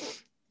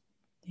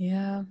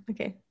 Yeah.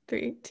 Okay,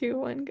 3, 2,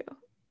 1, go.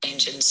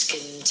 Change and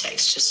skin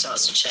texture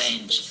starts to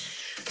change.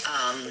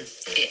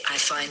 I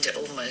find it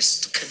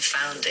almost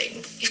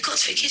confounding. You've got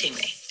to be kidding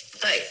me.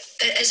 Like,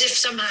 as if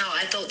somehow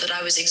I thought that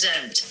I was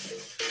exempt.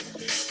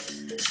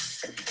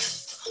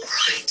 All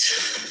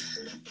right.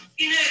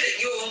 know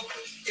that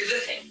you're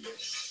looking?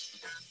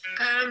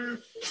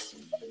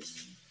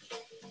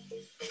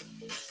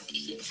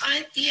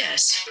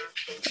 Yes.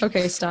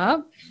 Okay,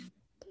 stop.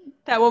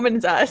 That woman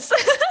is us.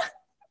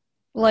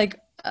 Like,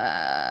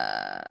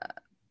 that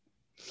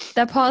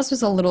pause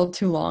was a little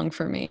too long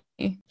for me.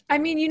 I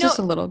mean, just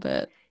a little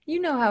bit. You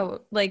know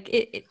how, like,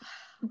 it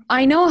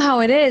I know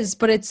how it is,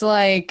 but it's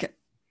like,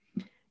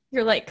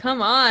 you're like,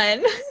 come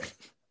on.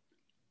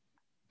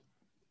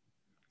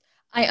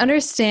 I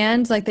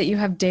understand, like, that you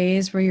have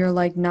days where you're,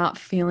 like, not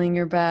feeling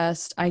your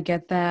best. I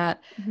get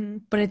that. Mm-hmm.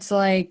 But it's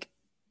like...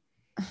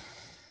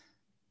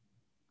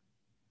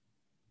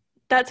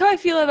 That's how I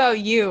feel about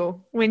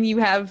you when you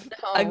have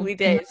ugly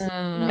days.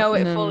 No,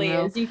 it fully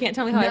is. You can't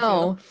tell me how I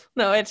feel.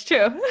 No, it's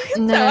true.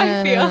 That's how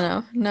I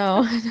feel.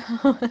 No.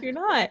 You're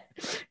not.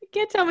 You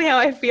can't tell me how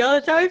I feel.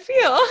 That's how I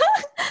feel.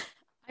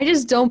 I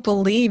just don't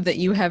believe that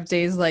you have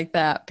days like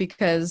that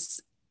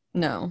because,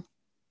 no.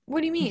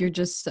 What do you mean? You're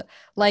just,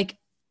 like,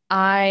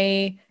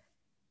 I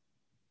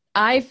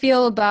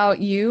feel about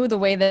you the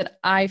way that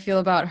I feel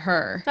about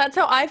her. That's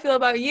how I feel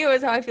about you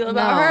is how I feel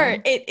about her.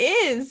 It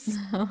is.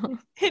 No.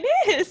 It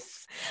is.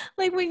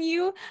 Like when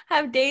you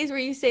have days where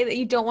you say that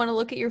you don't want to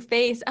look at your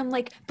face, I'm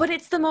like, but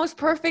it's the most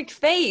perfect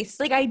face.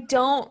 Like I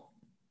don't.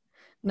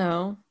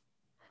 No.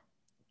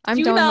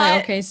 I'm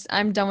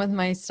done with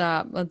my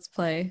stop. Let's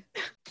play.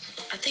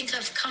 I think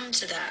I've come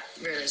to that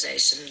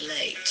realization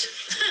late.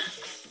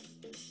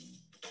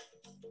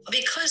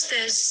 Because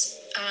there's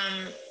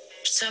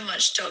so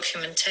much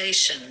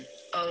documentation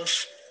of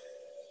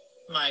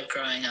my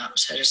growing up,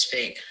 so to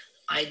speak,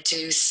 I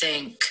do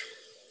think,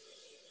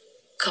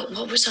 God,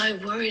 what was I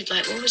worried?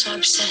 Like, what was I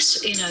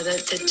obsessed? You know,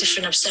 the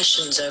different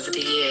obsessions over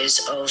the years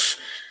of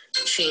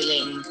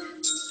feeling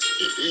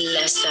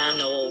less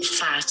than or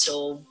fat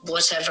or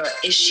whatever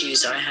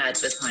issues I had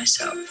with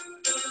myself.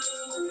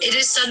 It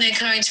is suddenly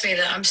occurring to me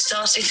that I'm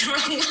starting the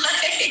wrong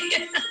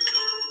way.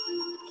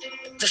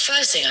 The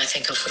first thing I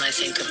think of when I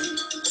think of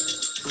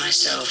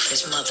myself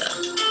is mother.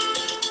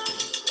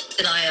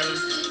 And I am,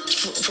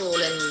 for all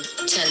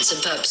intents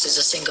and purposes,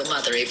 a single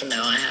mother, even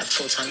though I have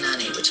full-time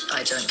nanny, which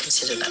I don't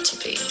consider that to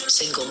be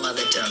single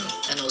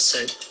motherdom. And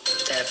also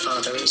their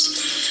father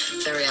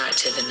is very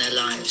active in their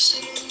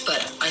lives.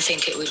 But I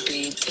think it would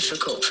be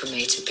difficult for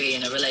me to be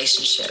in a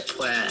relationship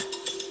where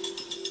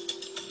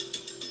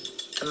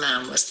the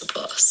man was the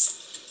boss.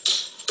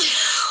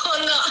 Or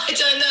not, I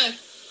don't know.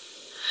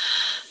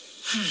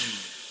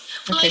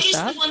 Well, Okay, I guess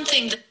stop. the one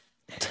thing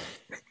that...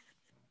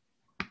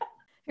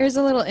 Here's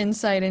a little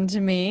insight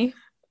into me.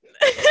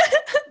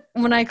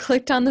 When I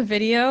clicked on the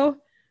video,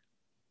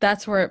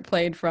 that's where it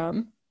played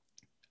from.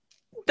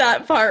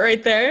 That part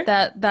right there.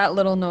 That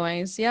little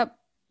noise. Yep.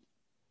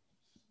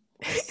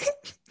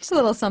 Just a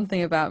little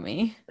something about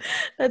me.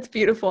 That's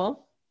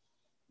beautiful.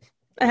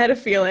 I had a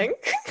feeling.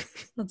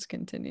 Let's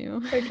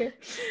continue. Okay.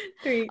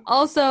 3.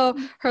 Also,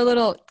 her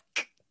little...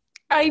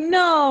 I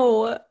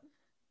know.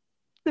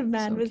 The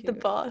man So was the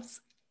cute. boss.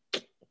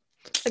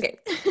 Okay.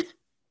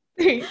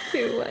 3,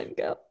 2, 1,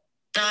 go.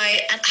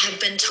 I have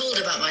been told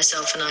about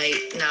myself and I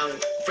now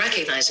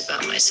recognize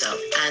about myself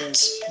and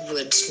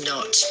would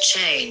not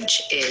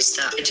change is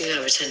that I do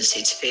have a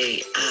tendency to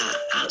be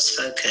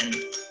outspoken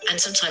and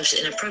sometimes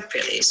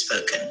inappropriately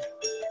spoken.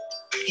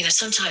 You know,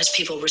 sometimes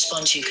people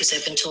respond to you because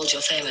they've been told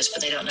you're famous,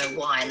 but they don't know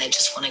why, and they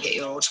just want to get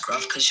your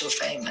autograph because you're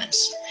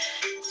famous.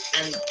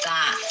 And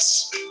that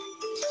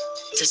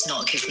does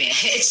not give me a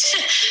hit.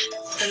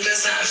 And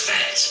does that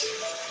affect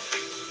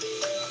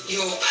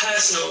your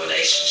personal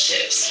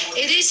relationships?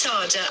 It is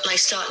hard,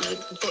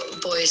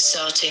 boys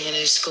starting a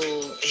new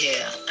school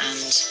here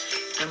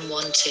and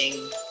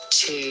wanting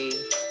to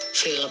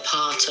feel a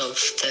part of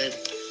the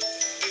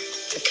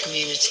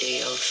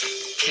community of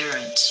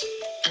parents.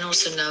 And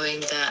also knowing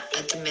that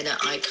at the minute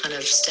I kind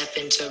of step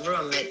into a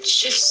room, it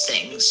shifts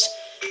things,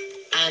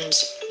 and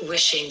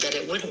wishing that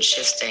it wouldn't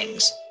shift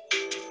things.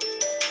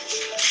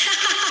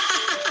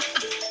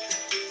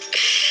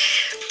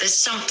 There's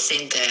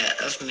something there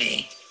of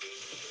me.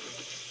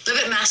 A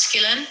little bit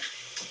masculine,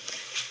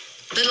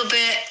 a little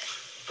bit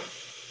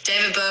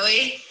David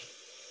Bowie.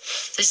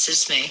 This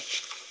is me.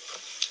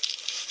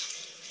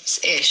 It's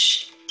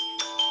ish.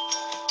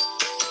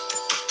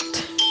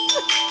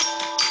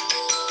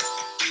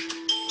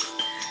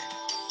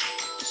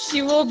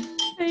 She will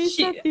face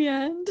at the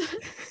end.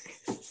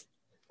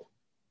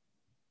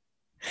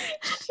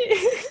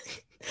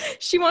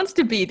 she wants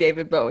to be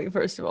David Bowie,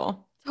 first of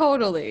all.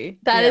 Totally.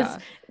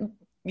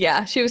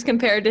 Yeah, she was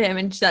compared to him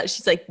and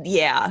she's like,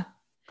 yeah.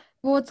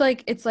 Well, it's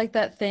like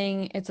that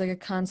thing. It's like a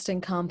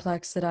constant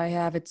complex that I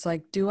have. It's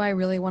like, do I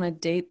really want to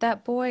date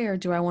that boy or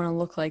do I want to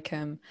look like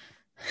him?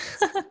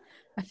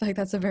 I feel like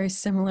that's a very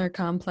similar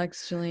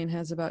complex Jillian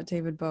has about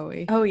David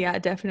Bowie. Oh, yeah,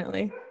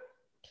 definitely.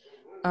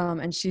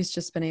 And she's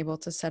just been able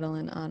to settle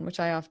in on, which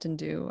I often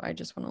do. I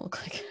just want to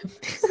look like him.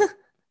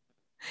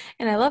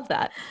 And I love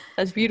that.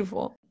 That's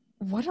beautiful.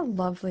 What a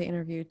lovely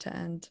interview to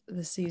end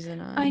the season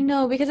on. I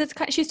know, because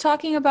she's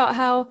talking about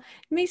how,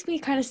 it makes me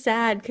kind of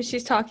sad because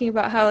she's talking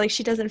about how like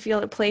she doesn't feel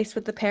at place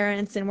with the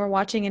parents, and we're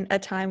watching in a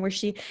time where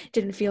she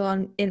didn't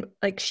feel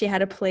like she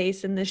had a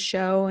place in this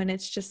show, and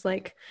it's just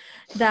like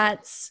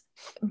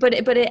but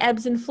it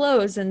ebbs and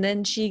flows, and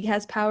then she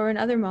has power in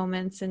other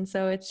moments, and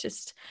so it's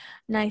just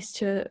nice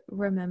to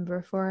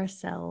remember for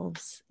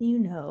ourselves, you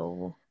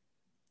know.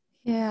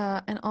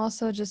 Yeah, and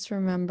also just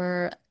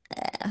remember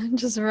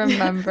Country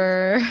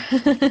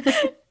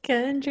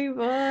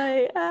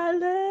boy, I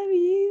love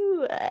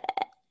you.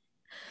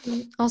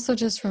 Also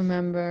just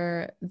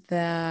remember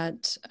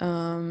that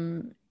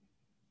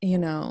you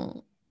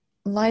know,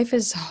 life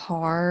is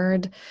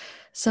hard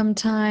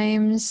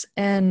sometimes,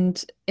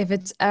 and if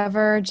it's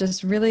ever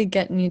just really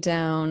getting you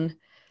down,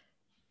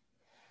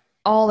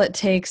 all it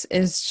takes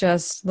is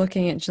just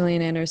looking at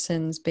Gillian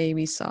Anderson's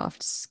baby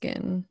soft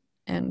skin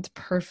and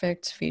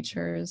perfect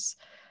features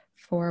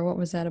for, what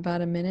was that, about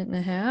a minute and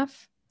a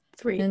half?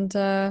 3. And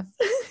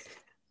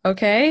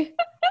okay,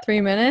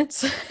 3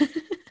 minutes.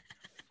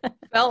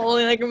 Felt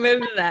only like a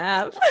minute and a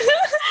half.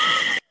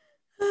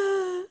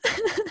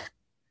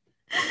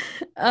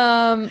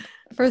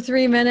 For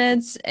 3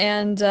 minutes,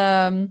 and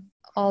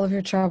all of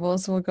your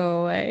troubles will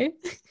go away.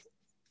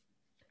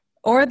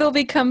 Or they'll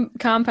become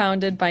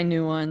compounded by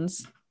new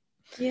ones.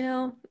 You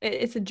know,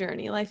 it's a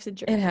journey. Life's a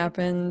journey. It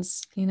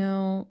happens, you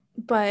know.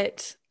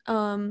 But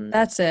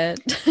that's it.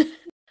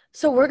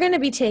 So we're going to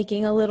be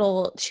taking a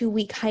little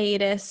 2-week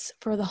hiatus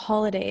for the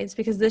holidays,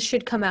 because this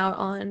should come out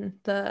on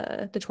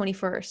the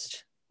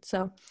 21st.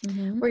 So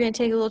we're going to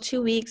take a little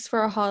 2 weeks for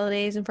our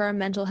holidays and for our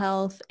mental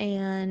health,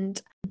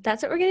 and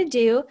that's what we're going to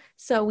do.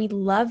 So we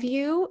love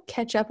you.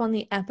 Catch up on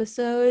the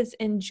episodes.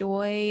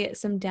 Enjoy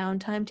some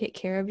downtime. Take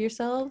care of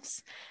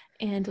yourselves.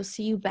 And we'll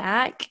see you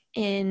back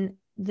in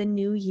the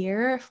new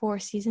year for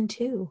season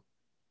 2.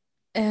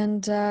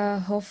 And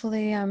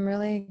hopefully, I'm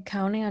really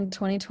counting on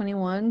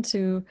 2021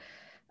 to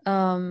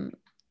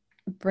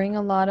bring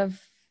a lot of,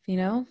 you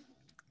know,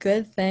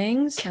 good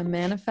things. I'm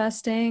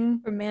manifesting.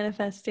 We're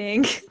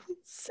manifesting.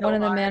 So one of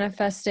the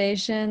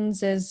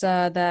manifestations is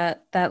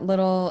that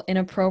little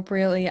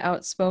inappropriately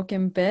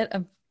outspoken bit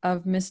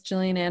of Miss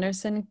Gillian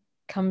Anderson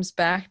comes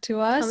back to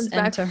us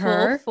and to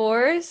her. Full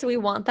force. We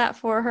want that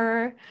for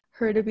her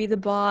to be the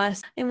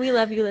boss. And we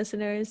love you,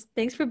 listeners.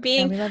 Thanks for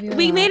being. Yeah, we love you.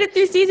 We made it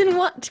through season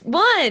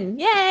 1.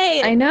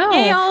 Yay! I know.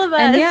 Yay, all of us.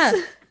 And yeah,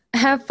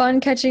 have fun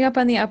catching up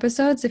on the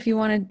episodes if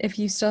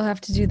you still have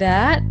to do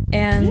that.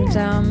 And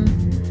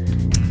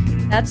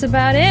that's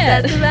about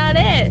it.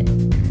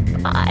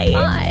 Bye.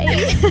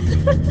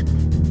 Bye.